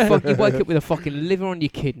 You wake up with a fucking liver on your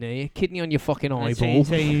kidney, a kidney on your fucking eyeball.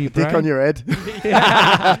 TNT in your Dick on brain. your head.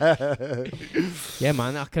 Yeah,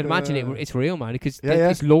 man, I can imagine it's real, man, because Yeah.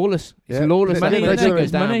 it's lawless. It's Yeah. lawless. Money- Anything they that do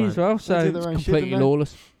goes down, money man. as well. They do So their own It's shit, completely don't they?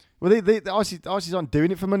 lawless. Well, the ISIS aren't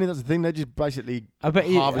doing it for money. That's the thing. They're just basically I bet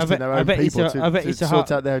you. I harvesting bet, their I own bet it's people a. I bet to it's a sort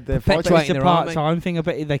hard. out their I bet Perpetuating it's a their army. part-time thing. I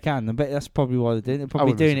bet they can. I bet that's probably why they're doing it. They're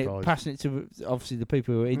probably wouldn't be doing it, surprised. passing it to obviously the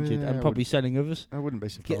people who are injured, Yeah, I and probably wouldn't- selling others. I wouldn't be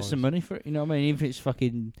surprised. Get some money for it. You know what I mean? Even if it's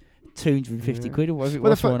fucking 250 Yeah. quid or whatever it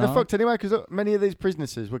Well, was for an they're arm. fucked anyway because many of these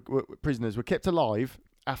prisoners were kept alive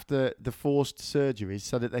after the forced surgeries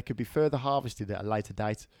so that they could be further harvested at a later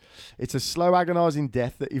date. It's a slow, agonising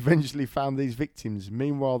death that eventually found these victims.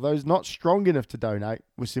 Meanwhile, those not strong enough to donate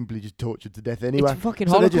were simply just tortured to death anyway. It's fucking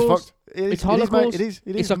So they're just Holocaust. fucked. It is, It's it is, mate. Holocaust. It is. It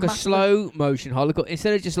It's is like a massively slow motion Holocaust.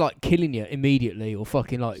 Instead of just like killing you immediately or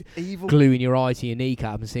fucking like evil. gluing your eye to your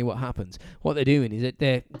kneecap and seeing what happens, what they're doing is that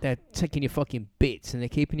they're taking your fucking bits and they're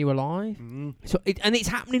keeping you alive. Mm. So and it's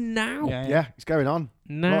happening now. Yeah, it's going on.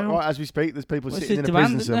 Now. Right as we speak, there's people What's sitting in the a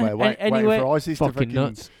prison demand, isn't somewhere there? waiting Anywhere- for ISIS to Fucking fucking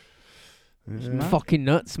nuts. Yeah. mad. Fucking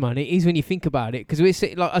nuts, man. It is when you think about it. Because we're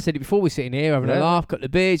sitting, like I said it before, we're sitting here having a Yeah. laugh, got the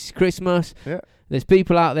beers, it's Christmas. Yeah. There's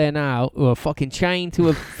people out there now who are fucking chained to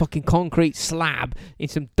a fucking concrete slab in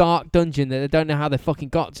some dark dungeon that they don't know how they fucking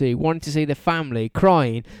got to, wanting to see their family,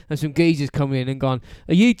 crying, and some geezers come in and gone,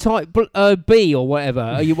 "Are you type B or whatever?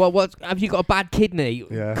 Are you what? Have you got a bad kidney?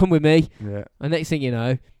 Yeah. Come with me." Yeah. And next thing you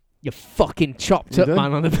know, you're fucking chopped You're up,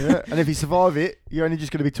 done. man. On the Yeah. And if you survive it, you're only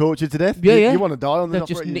just going to be tortured to death. Yeah, yeah. You want to die on the they'll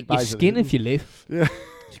just operating nick your base, skin if you live. Yeah.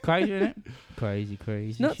 It's crazy, isn't it?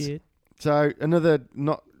 Crazy Nuts. shit. So another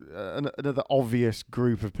not another obvious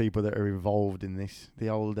group of people that are involved in this. The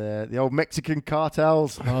old Mexican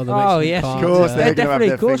cartels. Oh, the Oh, Mexican yes. cartel. Of course, they're gonna have definitely,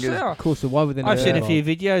 their of course fingers. they are. Of course, why would they? I've not seen a be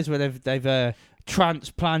few videos where they've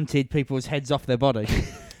transplanted people's heads off their body.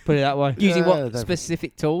 Put it that way. using Yeah, what they've-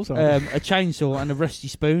 specific tools? A chainsaw and a rusty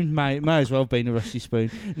spoon may as well have been a rusty spoon.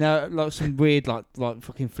 Now, like some weird like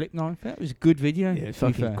fucking flip knife. That was a good video. yeah, to be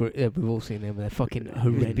fucking. fair. Yeah, we've all seen them. They're fucking It was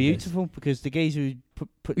horrendous. beautiful because the geezer who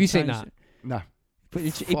put You the seen chains- that? No. He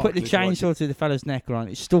Fuck, put the need to watch chainsaw to the fella's neck, right?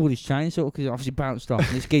 It stalled his chainsaw because it obviously bounced off.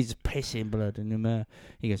 And this geezer's pissing blood. And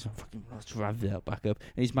he goes, let's rev that back up.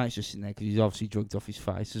 And his mate's just sitting there because he's obviously drugged off his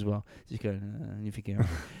face as well. Just going, and you think,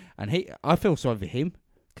 and I feel sorry for him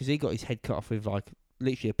because he got his head cut off with like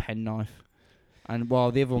literally a penknife. And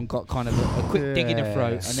while the other one got kind of a quick dig in the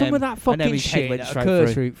throat. And Some then, of that and then fucking his head shit went that straight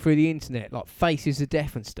occurs through. through the internet, like Faces of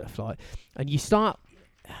Death and stuff, like, and you start.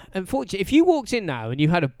 Unfortunately, if you walked in now and you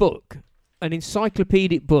had a book, an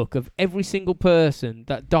encyclopedic book of every single person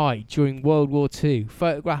that died during World War II,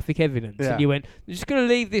 photographic evidence, Yeah. and you went, I'm just going to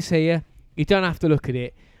leave this here. You don't have to look at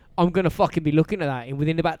it. I'm going to fucking be looking at that. And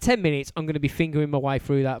within about 10 minutes, I'm going to be fingering my way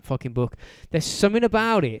through that fucking book. There's something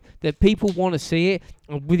about it that people want to see it.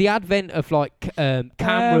 And with the advent of, like,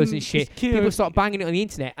 cameras and shit, it's cute. people start banging it on the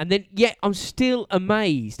internet. And then, yet, I'm still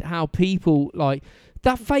amazed how people, like,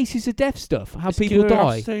 that Faces of Death stuff, how It's people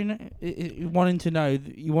die. curiosity, innit? Wanting to know,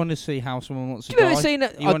 you want to see how someone wants to You've never die. seen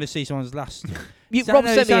that? You want to see someone's last. Rob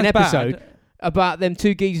No, it sent me an sounds episode bad. about them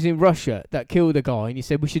two geezers in Russia that killed a guy, and he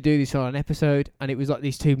said we should do this on an episode, and it was like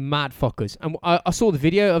these two mad fuckers, and I saw the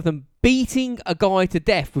video of them beating a guy to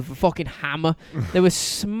death with a fucking hammer. They were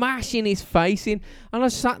smashing his face in, and I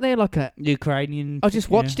sat there like a. Ukrainian. I just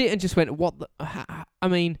watched it and just went, "What the? I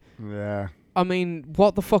mean, Yeah.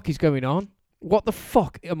 what the fuck is going on? What the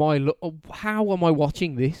fuck am I? How am I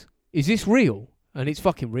watching this? Is this real?" And it's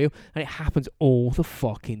fucking real, and it happens all the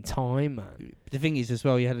fucking time, man. The thing is, as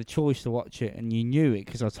well, you had a choice to watch it, and you knew it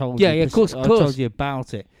because I told Yeah, you. yeah, of course, I of course. told you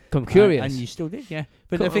about it. I'm curious. and you still did, yeah.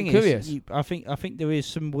 But I'm the thing curious. is, I think there is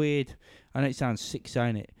some weird. I know it sounds sick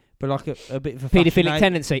saying it, but like a bit of a Paedophilic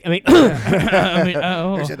tendency. I mean, I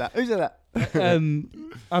mean, Who said that? Who said that?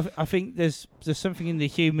 I think there's something in the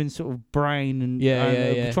human sort of brain and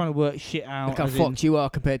Yeah. trying to work shit out. look how as in- fucked you are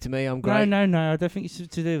compared to me. I'm great. No. I don't think it's to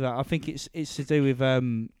do with that. I think it's to do with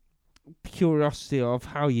curiosity of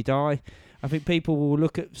how you die. I think people will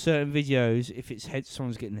look at certain videos if it's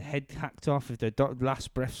someone's getting the head hacked off, if their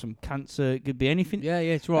last breath's from cancer, it could be anything. Yeah,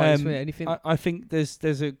 it's right. It's anything. I think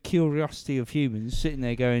there's a curiosity of humans sitting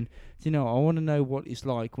there going, do you know, I want to know what it's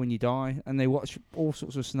like when you die, and they watch all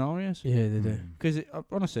sorts of scenarios. Yeah, they do. Because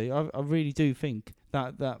honestly, I really do think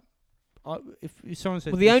that if someone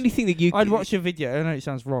said, Well, the only thing that you I'd watch a video. I know it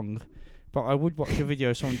sounds wrong, but I would watch a video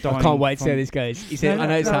of someone dying. I can't wait to from- see how this goes. He said, No, I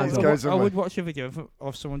know it no, sounds it's wrong. going I somewhere. would watch a video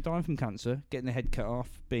of someone dying from cancer, getting their head cut off,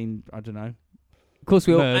 being, I don't know, Of course,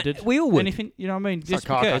 we all murdered. we all would. anything. You know what I mean? It's like Just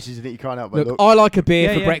car because. crashes, isn't it? You can't help but Look, look. I like a beer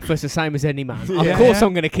Yeah, for yeah. breakfast the same as any man. Yeah. Of course, Yeah.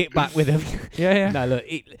 I'm going to kick back with him. Yeah. No, look,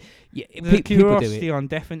 There's people do curiosity it. on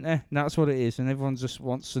death, isn't there? And that's what it is, and everyone just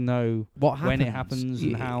wants to know What happens? when it happens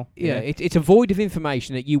and how. Yeah, it's a void of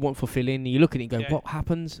information that you want fulfilling. And you look at it and go, Yeah. what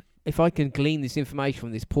happens? If I can glean this information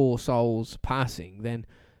from this poor soul's passing, then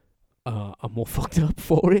I'm more fucked up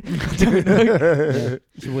for it. I don't know. Yeah.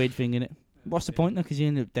 It's a weird thing, isn't it? What's the point though? Because you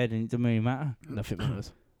end up dead and it doesn't really matter. Nothing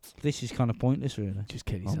matters. This is kind of pointless, really. Just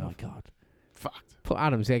kill Oh my yourself. god! Fucked. Put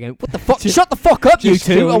Adam's there going, what the fuck? Shut the fuck up, you Just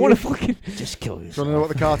two. kill I want you. to fucking... Just kill Do you yourself. want to know what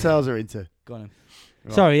the cartels are into? Go on. Then.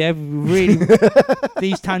 Right. Sorry, yeah, we really.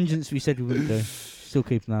 These tangents we said we wouldn't do. Still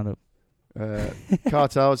keeping that up.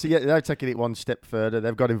 Cartels. So yeah, they're taking it one step further.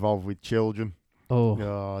 They've got involved with children. Oh.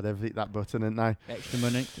 Oh, they've hit that button, haven't they? Extra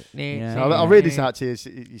money. Yeah. So I'll read this out to you. So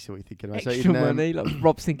you see what you're thinking about. So Extra in, money. Like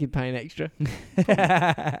Rob's thinking paying extra.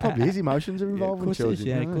 Probably his emotions are Yeah, of involved with course it is. children.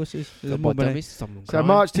 Yeah, yeah. of course it is. There's God, more what dumb money. is someone So crying?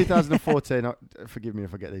 March 2014. Forgive me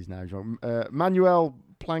if I get these names wrong. Manuel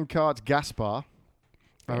Plancart Gaspar.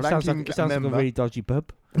 It sounds like a really dodgy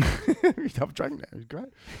pub. I've drank that. It was great.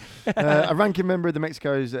 A ranking member of the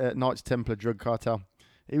Mexico's Knights Templar drug cartel.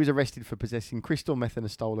 He was arrested for possessing crystal meth in a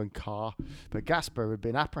stolen car. But Gaspar had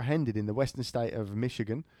been apprehended in the western state of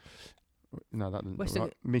Michigan. No, that doesn't.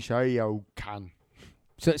 Right. Michoacan.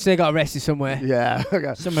 So they got arrested somewhere. Yeah.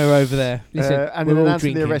 Okay. Somewhere over there. Listen, And we're in all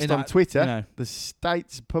announcing the drinking. arrest In on that- Twitter, you know. the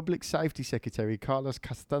state's public safety secretary, Carlos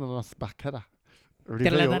Castellanos Baquera,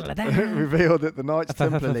 revealed that the Knights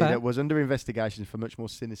Templar leader was under investigation for much more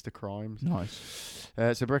sinister crimes. Nice.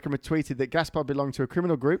 So Breckham had tweeted that Gaspar belonged to a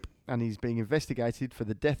criminal group and he's being investigated for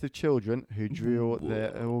the death of children who drew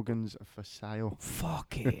their organs for sale.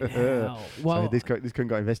 Fucking hell. So Well, this couldn't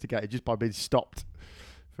got investigated just by being stopped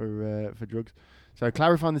for drugs. So,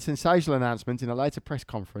 clarifying the sensational announcement in a later press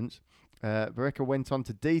conference, Barreca went on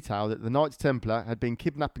to detail that the Knights Templar had been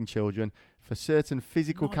kidnapping children for certain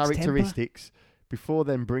physical Knights characteristics before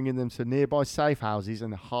then bringing them to nearby safe houses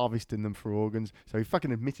and harvesting them for organs. So he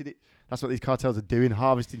fucking admitted it. That's what these cartels are doing,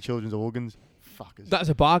 harvesting children's organs. Fuckers. That's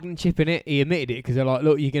a bargaining chip in it. He admitted it because they're like,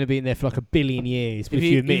 look, you're going to be in there for like 1 billion years. But If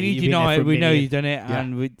if you admit it, you you've been there deny for it, a we know million. you've done it, Yeah.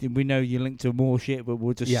 and we know you're linked to more shit, but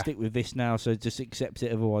we'll just Yeah. stick with this now, so just accept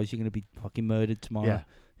it, otherwise you're going to be fucking murdered tomorrow.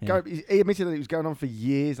 Yeah. Yeah. He admitted that it was going on for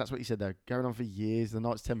years. That's what he said, though. Going on for years. The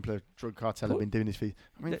Knights Templar drug cartel have been doing this for... I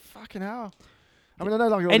mean, fucking hell. I mean, I know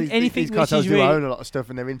like all anything these which cartels is do really- own a lot of stuff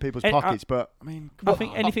and they're in people's pockets, but, I mean... I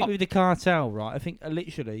think anything with the cartel, right? I think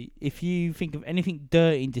literally, if you think of anything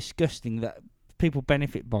dirty and disgusting that people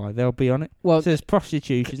benefit by, they'll be on it. Well, So there's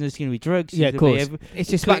prostitution, there's going to be drugs. yeah, of there's course. gonna be It's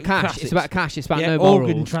just about cash. classics. It's about cash. It's about yeah, no morals.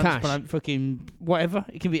 organ Cash. transplant, fucking whatever.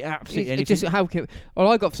 It can be absolutely It's anything. just how can,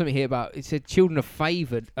 well, I got something here about it said children are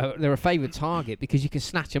favoured. They're a favoured target because you can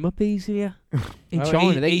snatch them up easier in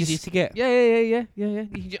China. They easy just, to get. yeah.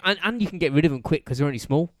 You can and you can get rid of them quick because they're only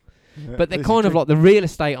small. Yeah, But they're this is kind of true. like the real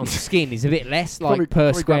estate on skin is a bit less, like per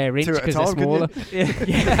probably square grab inch 2 at a because they're time, couldn't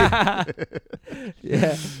smaller. Yeah.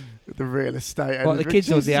 yeah. The real estate and What, the kids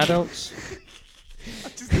or the adults?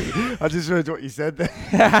 I just heard what you said there.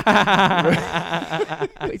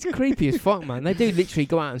 But it's creepy as fuck, man. They do literally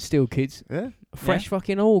go out and steal kids. Yeah, A fresh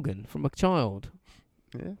fucking organ from a child.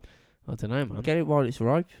 yeah. I don't know, man. Get it while it's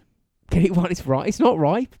ripe. Get it while it's ripe. It's not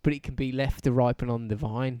ripe, but it can be left to ripen on the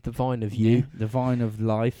vine of you, The vine of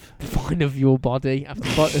life. the vine of your body.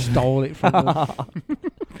 After I stole it from them.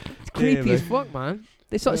 It's creepy Yeah, as fuck, man.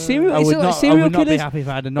 It's like serial. I It's would like not serial be killers. happy if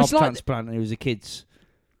I had a knob It's like- transplant and it was a kid's.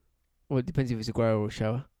 Well, it depends if it's a grower or a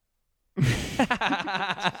shower.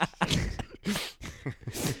 I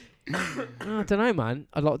don't know, man.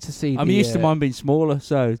 I'd like to see. I'm used to mine being smaller,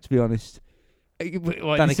 so to be honest,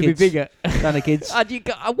 What, than it a used to be kid's. bigger. than a kid's. How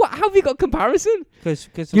have you got comparison?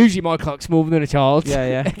 Because Usually my cock's smaller than a child's.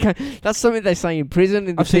 yeah. That's something they say in prison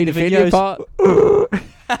in the I've seen the paedophilia videos. part.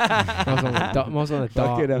 I was on the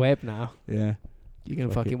dark Fucking hell. web now. Yeah. You're going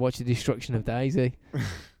to Fuck fucking it. watch the destruction of Daisy.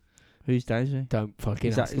 Who's Daisy? Don't fucking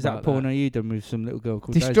Is that ask is that about porno you done with some little girl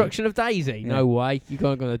called Destruction of Daisy? Yeah. No way. You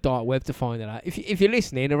got to go on the dark web to find it out. If you're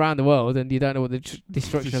listening around the world and you don't know what the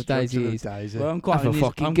Destruction of Daisy is, Daisy? Well, I'm quite Have a an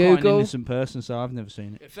fucking I'm quite an Google. innocent person, so I've never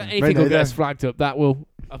seen it. if So. anything will neither. get us flagged up, that will.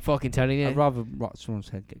 I'm fucking telling you. I'd rather watch someone's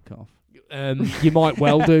head get cut off. You might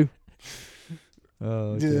well do.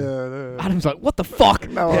 Oh, Yeah, Adam's like, what the fuck?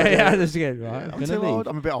 no, yeah, that's good, right? I'm I'm too gonna old. leave.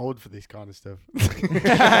 I'm a bit old for this kind of stuff.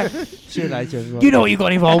 See you later. Everyone. You know what you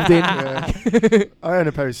got involved in. Yeah. I own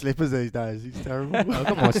a pair of slippers these days. It's terrible. I've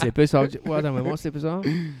got my slippers. I don't know where my slippers are. I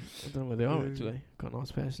don't know where they are actually. Got a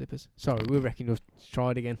nice pair of slippers. Sorry, we reckon you'll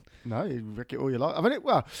try it again. No, you wreck it all you like. I mean,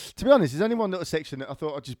 well, to be honest, there's only one little section that I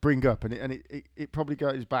thought I'd just bring up, and it probably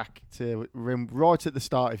goes back to right at the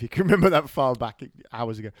start, if you can remember that file back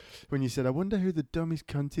hours ago, when you said, "I wonder who the dumbest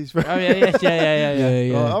cunt is." Oh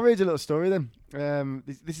yeah. Well, I'll read you a little story then.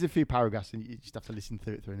 This is a few paragraphs, and you just have to listen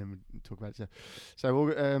through it and then we'll talk about it.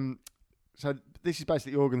 So this is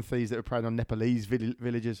basically organ thieves that are preying on Nepalese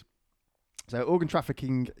villages. So organ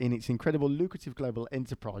trafficking, in its incredible lucrative global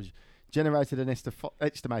enterprise, generated an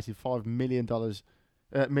estimated $5 million to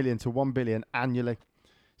 $1 billion annually.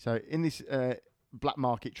 So in this black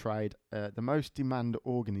market trade, the most demand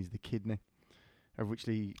organ is the kidney, of which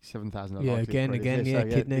the 7,000 are Yeah, likely again, occurrence. yeah,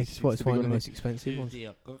 kidney. this- It's what's the big one of the one, most expensive ones.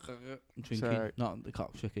 Drinking, So- not the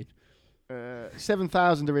cocksucking.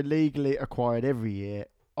 7,000 are illegally acquired every year,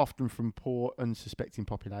 often from poor, unsuspecting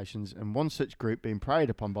populations, and one such group being preyed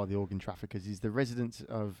upon by the organ traffickers is the residents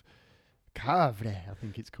of Kavre, I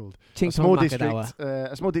think it's called. A small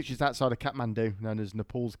district outside of Kathmandu, known as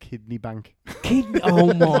Nepal's Kidney Bank. Kidney.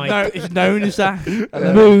 Oh my! No, it's known as that.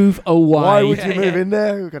 Move away. Why would Yeah, you move yeah. in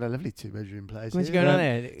there? We've got a lovely 2-bedroom place. When's you here. going on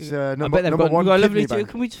there? It's, I number, bet they've number got- one We've got a kidney lovely. bank.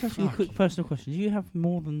 Can we just ask you a quick personal question? Do you have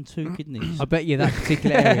more than 2 kidneys? I bet you that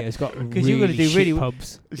particular area has got Because really you're gonna do shit really-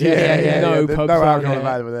 pubs. Yeah. No There's pubs no around alcohol there.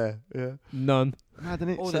 available there. Yeah. None. Mad, isn't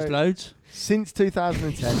it? Oh, So, there's loads. since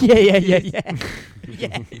 2010.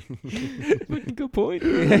 Yeah. Good point.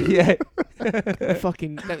 yeah.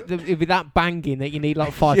 Fucking, it'd be that banging that you need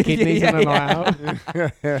like 5 kidneys Yeah, on a night out.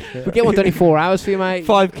 We'll get one done in 4 hours for you, mate.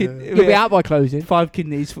 5 kidneys. You'll be out by closing. 5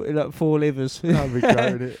 kidneys, like 4 livers. That'd be great,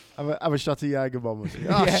 wouldn't it? Have a shot of Jaeger bomb.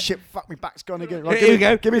 Oh Yeah. shit! Fuck, my back's gone again. Here we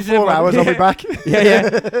go. Give me This is 4 it, hours. man. I'll be back. Yeah.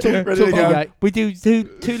 Ready to go. We do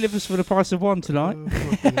two livers for the price of 1 tonight.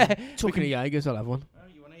 Talking of Jaegers, I'll have one. Oh,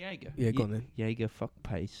 you want a Jaeger. Yeah, go on then. Jaeger fuck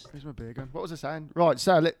pace. Where's my beer gone? What was I saying? Right,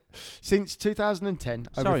 so since 2010,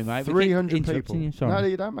 Sorry, over mate, we keep 300 people. interrupting you, sorry. No,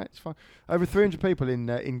 you don't, mate. It's fine. Over 300 people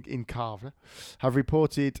in Carver have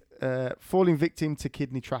reported falling victim to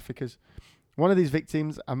kidney traffickers. One of these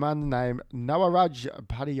victims, a man named Nawaraj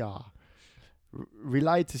Pariyar,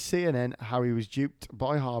 relayed to CNN how he was duped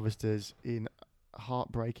by harvesters in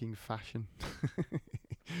heartbreaking fashion.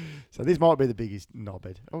 So this might be the biggest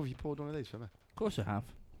knobhead. Oh, have you poured one of these for me? Of course I have.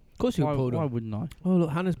 Of course you Why, pulled why on. wouldn't I? Oh, look,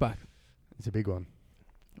 Hannah's back. It's a big one.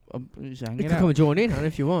 Just You hanging can out. come and join in, Hannah,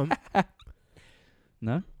 if you want.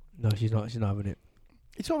 No? No, she's not. She's not having it.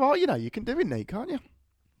 It's all right, you know. You can do it, Nate, can't you?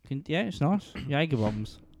 Yeah, it's nice. Jaeger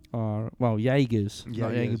bombs are Jaegers, not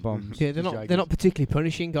Jaegers. Jaeger bombs. Yeah, they're Just not not particularly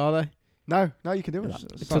punishing, are they? No, you can do it.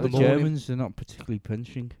 It's till like the the morning. Germans. They're not particularly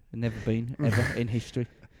punching. They've never been ever in history.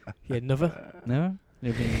 Yeah, never. No,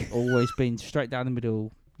 they've been always been straight down the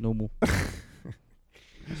middle, normal.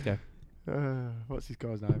 Let's go. What's this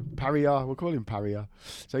guy's name? Pariyar. We'll call him Pariyar.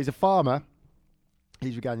 So he's a farmer.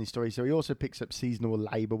 He's regarding his story. So he also picks up seasonal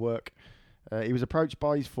labour work. He was approached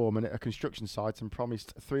by his foreman at a construction site and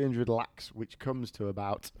promised 300 lakhs, which comes to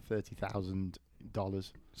about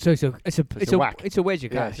 $30,000. So it's a whack. it's a wedge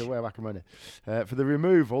of Yeah, cash. it's a whack of money. For the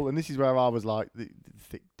removal, and this is where I was like, the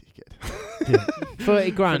thick dickhead. 30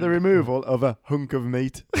 For grand. the removal of a hunk of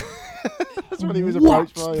meat. That's what he was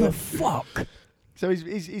approached by. What yeah. the fuck? So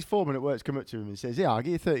his foreman at work's come up to him and says, "Yeah, I'll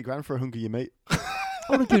give you 30 grand for a hunk of your meat."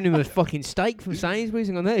 I would have given him a fucking steak from Sainsbury's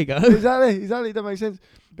and gone, there you go. exactly. That makes sense.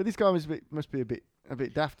 But this guy must be a bit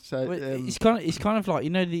daft. So Well, it's kind of like, you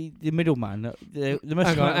know, the middleman. They must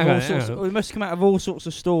Hang come on, out hang of all on, sorts. hang on. They must come out of all sorts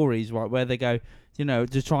of stories, right, where they go, you know,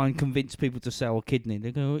 to try and convince people to sell a kidney.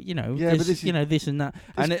 They go, you know, Yeah, but this, this is- you know, this and that,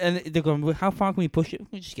 and they're going, well, how far can we push it?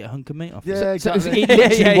 We just get a hunk of meat off. Yeah, So exactly. it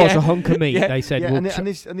literally Yeah, was yeah. a hunk of meat. Yeah. They said, Yeah, well, and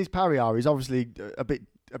this Pariyar is obviously a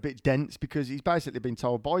bit dense because he's basically been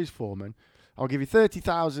told by his foreman, "I'll give you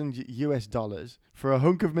 $30,000 for a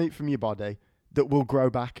hunk of meat from your body that will grow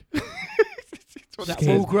back." That's what That it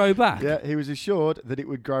says. will grow back. Yeah, he was assured that it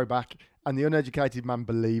would grow back, and the uneducated man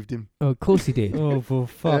believed him. oh, of course he did. Oh, for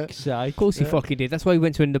fuck's sake! Of course he Yeah. fucking did. That's why he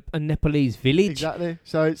went to a Nepalese village. Exactly.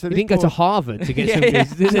 So He this didn't go to poor- Harvard to get Yeah, some yeah.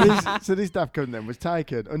 business. so this daft cunt then was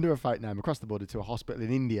taken under a fake name across the border to a hospital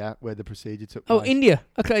in India where the procedure took Oh, place. India.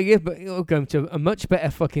 Okay, yeah, but you're going to a much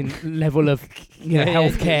better fucking level of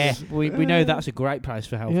healthcare. We know that's a great place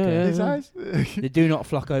for healthcare. This Yeah. house? They do not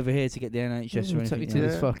flock over here to get the NHS or We'll take you anything. to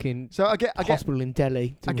like this Yeah. fucking So I get hospital in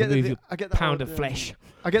Delhi to remove your that pound old, of flesh.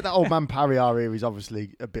 I get that old man Pariyar here is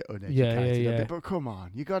obviously a bit uneducated. yeah. But come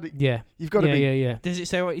on, you've got to Yeah, be yeah. Does it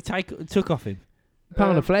say what he took off him?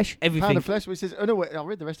 Pound of flesh. Everything. pound of flesh. Which says unaware. I'll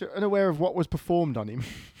read the rest of it. Unaware of what was performed on him.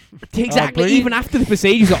 Exactly. brilliant. Even after the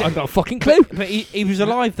procedure, he's like, I've got a fucking clue. But he was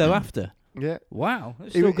alive though after. Yeah. Wow,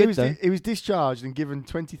 that's He, still he good was though. he was discharged and given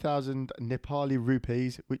 20,000 Nepali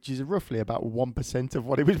rupees, which is roughly about 1% of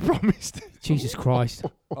what he was promised. Jesus Christ.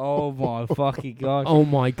 Oh my fucking god! Oh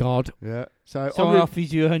my God. Yeah. So Someone on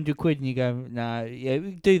offers you 100 quid and you go, nah, yeah,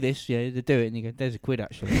 we do this, yeah, they do it, and you go, there's a quid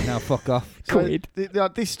actually. Now fuck off. so Quid.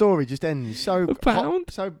 this story just ends so A pound?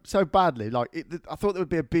 so badly. Like I thought there would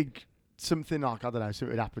be a big something like, I don't know,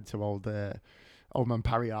 something happened to old man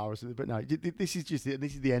Pariyar or something. But no, this is just it.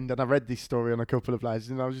 This is the end. And I read this story on a couple of places,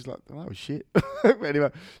 and I was just like, oh, that was shit. But anyway,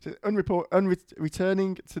 so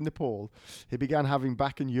returning to Nepal, he began having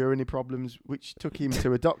back and urinary problems, which took him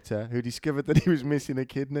to a doctor who discovered that he was missing a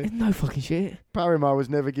kidney. No fucking shit. Pariyar was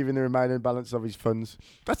never given the remaining balance of his funds.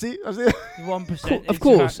 That's it. That's it. 1%. Of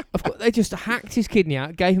course. They just hacked his kidney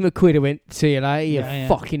out, gave him a quid and went, see you later, you Yeah.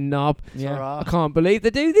 fucking knob. It's Yeah. all I right. can't believe they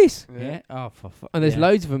do this. Yeah. Oh, for fuck. And there's yeah.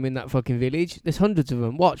 loads of them in that fucking village. There's hundreds of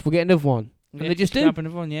them. Watch, we'll get another one. And they just do. Grab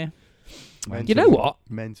another one, yeah. Mental. You know what?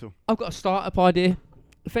 Mental. I've got a start-up idea.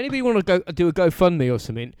 If anybody want to go do a GoFundMe or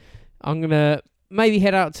something, I'm going to maybe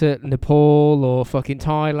head out to Nepal or fucking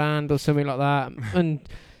Thailand or something like that and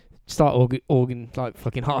start organ like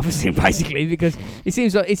fucking harvesting basically, because it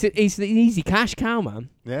seems like it's an easy cash cow, man.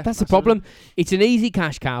 Yeah. That's the problem. It's an easy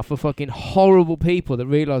cash cow for fucking horrible people that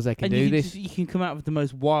realise they can And do you can, this. you can come out with the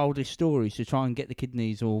most wildest stories to try and get the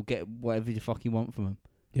kidneys or get whatever the fuck you want from them.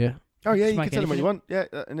 Yeah. Oh yeah, Just you can make tell them what you anything.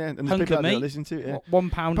 want. Yeah, and there's Hunk people of out there that meat? listen to it. Yeah. 1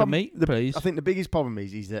 pound of Problem- meat, please. I think the biggest problem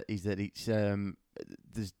is that it's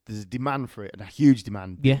there's a demand for it and a huge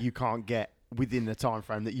demand Yeah. that you can't get within the time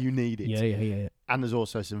frame that you need it. Yeah. And there's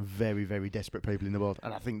also some very, very desperate people in the world,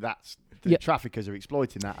 and I think that's the Yeah. traffickers are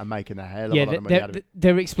exploiting that and making a hell of Yeah, a lot of money out of it.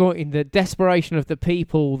 they're exploiting the desperation of the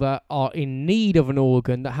people that are in need of an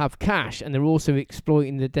organ that have cash, and they're also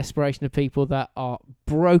exploiting the desperation of people that are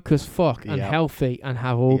broke as fuck and Yeah. healthy and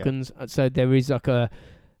have organs. So there is like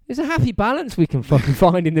There's a happy balance we can fucking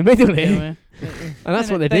find in the middle here. Yeah, And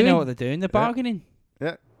that's what they're they doing. know what they're doing. They're bargaining.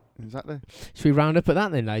 Exactly. Should we round up at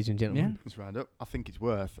that then, ladies and gentlemen? Let's round up. I think it's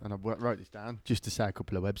worth, and I wrote this down just to say a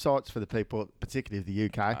couple of websites for the people, particularly of the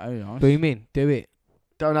UK. Oh, nice. Boom in. Do it.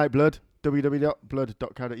 Donate blood.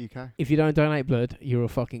 www.blood.co.uk. If you don't donate blood, you're a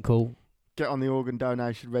fucking cool. Get on the organ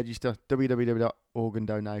donation register.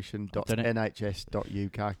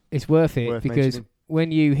 www.organdonation.nhs.uk. It's worth it Worth because mentioning.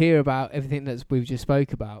 when you hear about everything that we've just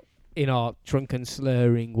spoke about in our drunken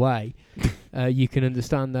slurring way, you can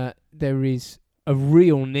understand that there is a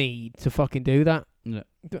real need to fucking do that. Yeah.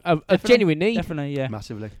 A genuine need. Definitely, yeah.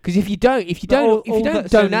 Massively. Because if you don't all that-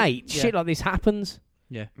 so donate, that- yeah. shit like this happens.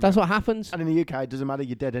 Yeah. That's what happens. And in the UK, it doesn't matter.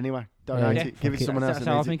 You're dead anyway. Donate Yeah. it. Give it to someone else. That's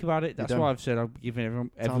that how I needs it. think about it. That's done. why I've said I'm giving Time's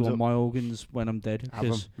everyone up. my organs when I'm dead. Have 'em.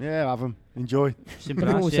 'Cause Yeah, have them. Enjoy. simple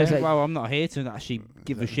Everyone as, says yeah. that- Well, I'm not here to actually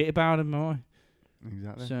give a shit about them, am I?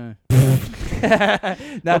 Exactly. So. That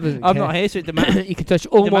No, doesn't I'm care. not here to demand. You can touch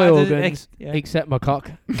all my organs Yeah. except my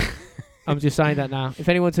cock. I'm just saying that now. If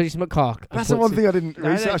anyone touches my cock, and That's the puts one it- thing I didn't No,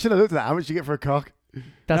 research. no. I should have looked at that. How much you get for a cock?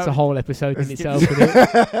 That's No. a whole episode in It's- itself. Isn't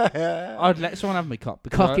it? I'd let someone have my cock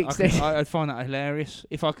because Cock I extension. I'd find that hilarious.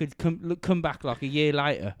 If I could come back like a year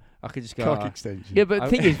later, I could just go. Cock "Ah." extension. Yeah, but the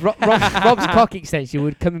thing is, Rob's cock extension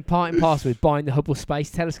would come in part and parcel with buying the Hubble Space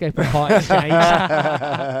Telescope at part exchange.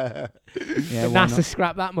 Yeah, But why NASA not?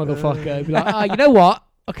 scrap that motherfucker. Be like, oh, you know what?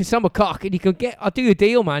 I can sell my cock and you can get. I'll do you a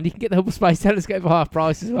deal, man. You can get the Hubble Space Telescope for half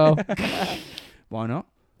price as well. Why not?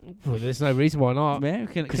 Well, there's no reason why not. Yeah,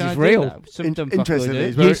 'Cause can it's I do real. that? Some dumb fucker will Interestingly, do it.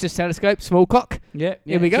 it's very- Useless telescope, small cock. Yeah,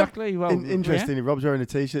 Here we go. Exactly. Well, Interestingly, Rob's wearing a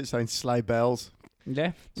t-shirt saying "Sleigh Bells."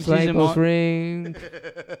 Yeah. Sleigh bells ring.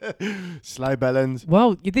 Sleigh bellends.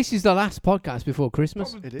 Well, this is the last podcast before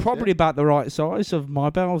Christmas. It is, Probably about the right size of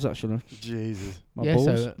my bells, actually. yeah. Jesus. My Yeah, balls.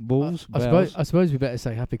 so, balls. I bells. suppose we better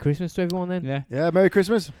say Happy Christmas to everyone then. Yeah. Yeah. Merry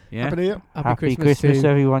Christmas. Yeah. Happy New Year. Happy Christmas to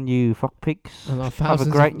everyone, you fuckpigs. and our Have a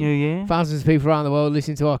thousands great of- new year. Thousands of people around the world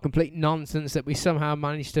listening to our complete nonsense that we somehow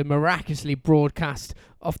managed to miraculously broadcast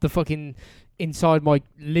off the fucking inside my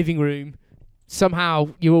living room. Somehow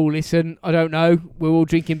you all listen. I don't know. We're all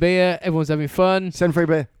drinking beer. Everyone's having fun. Send free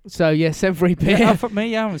beer. So yeah, send free beer. Yeah, fuck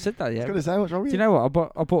me, I haven't said that I was yet. gonna say what's wrong with Do you know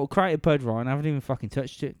what? I bought a crate of Bud, right, and I haven't even fucking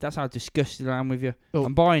touched it. That's how disgusted I am with you. Oh.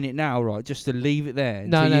 I'm buying it now, right, just to leave it there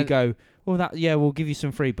No, until no. you go, well, we'll give you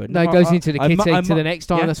some free Bud. No, it goes into the kitty to the next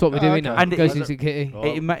time. yeah. That's what we're Oh, doing okay. now. And it it- goes into the kitty. Oh.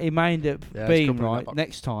 It may end up Yeah, it's being, couple in that right, box.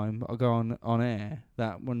 next time I go on air,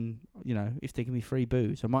 that when, if they give me free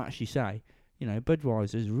booze, I might actually say,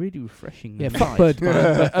 Budweiser is really refreshing. Yeah, and fuck nice. Bud,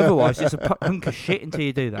 man. But otherwise, it's a hunk of shit until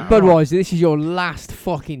you do that. Budweiser, this is your last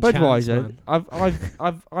fucking chance, Budweiser,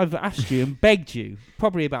 man. I've asked you and begged you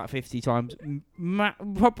probably about 50 times,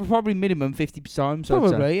 probably minimum 50 times. I'd say.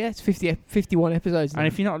 Probably, yeah. It's 51 episodes. And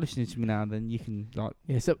if you're not listening to me now, then you can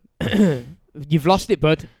yeah, so you've lost it,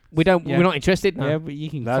 bud. Yeah. We're not interested now. yeah, but you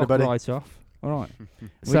can Louder, fuck buddy. right off. All right.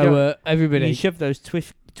 So everybody, You shove those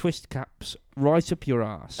twist caps right up your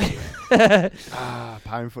ass.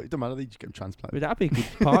 Pound foot. It doesn't matter. They just get them transplanted. But that'd be a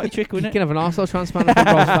good party trick, you wouldn't can it? have an arsehole transplant of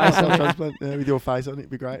Rob's face on it. Transplant with your face on it. It'd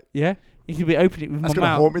be great. Yeah. You could be opening it with That's my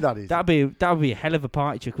gonna mouth. haunt me. That is. That'd be a hell of a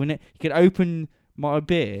party trick, wouldn't it? You could open my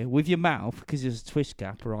beer with your mouth because there's a twist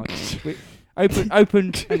cap, right? Open.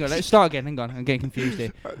 Hang on, let's start again. Hang on, I'm getting confused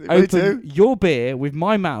here. Me too. Open your beer with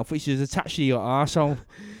my mouth, which is attached to your arsehole.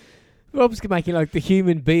 Rob's making like the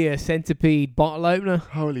human beer centipede bottle opener.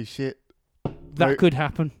 Holy shit. That Merry- could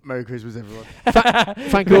happen. Merry Christmas, everyone.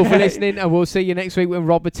 Thank you all for listening, and we'll see you next week when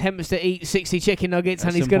Rob attempts to eat 60 chicken nuggets At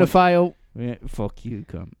and he's some going to point. fail. Yeah, fuck you,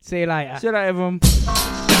 cunt. See you later. See you later, everyone.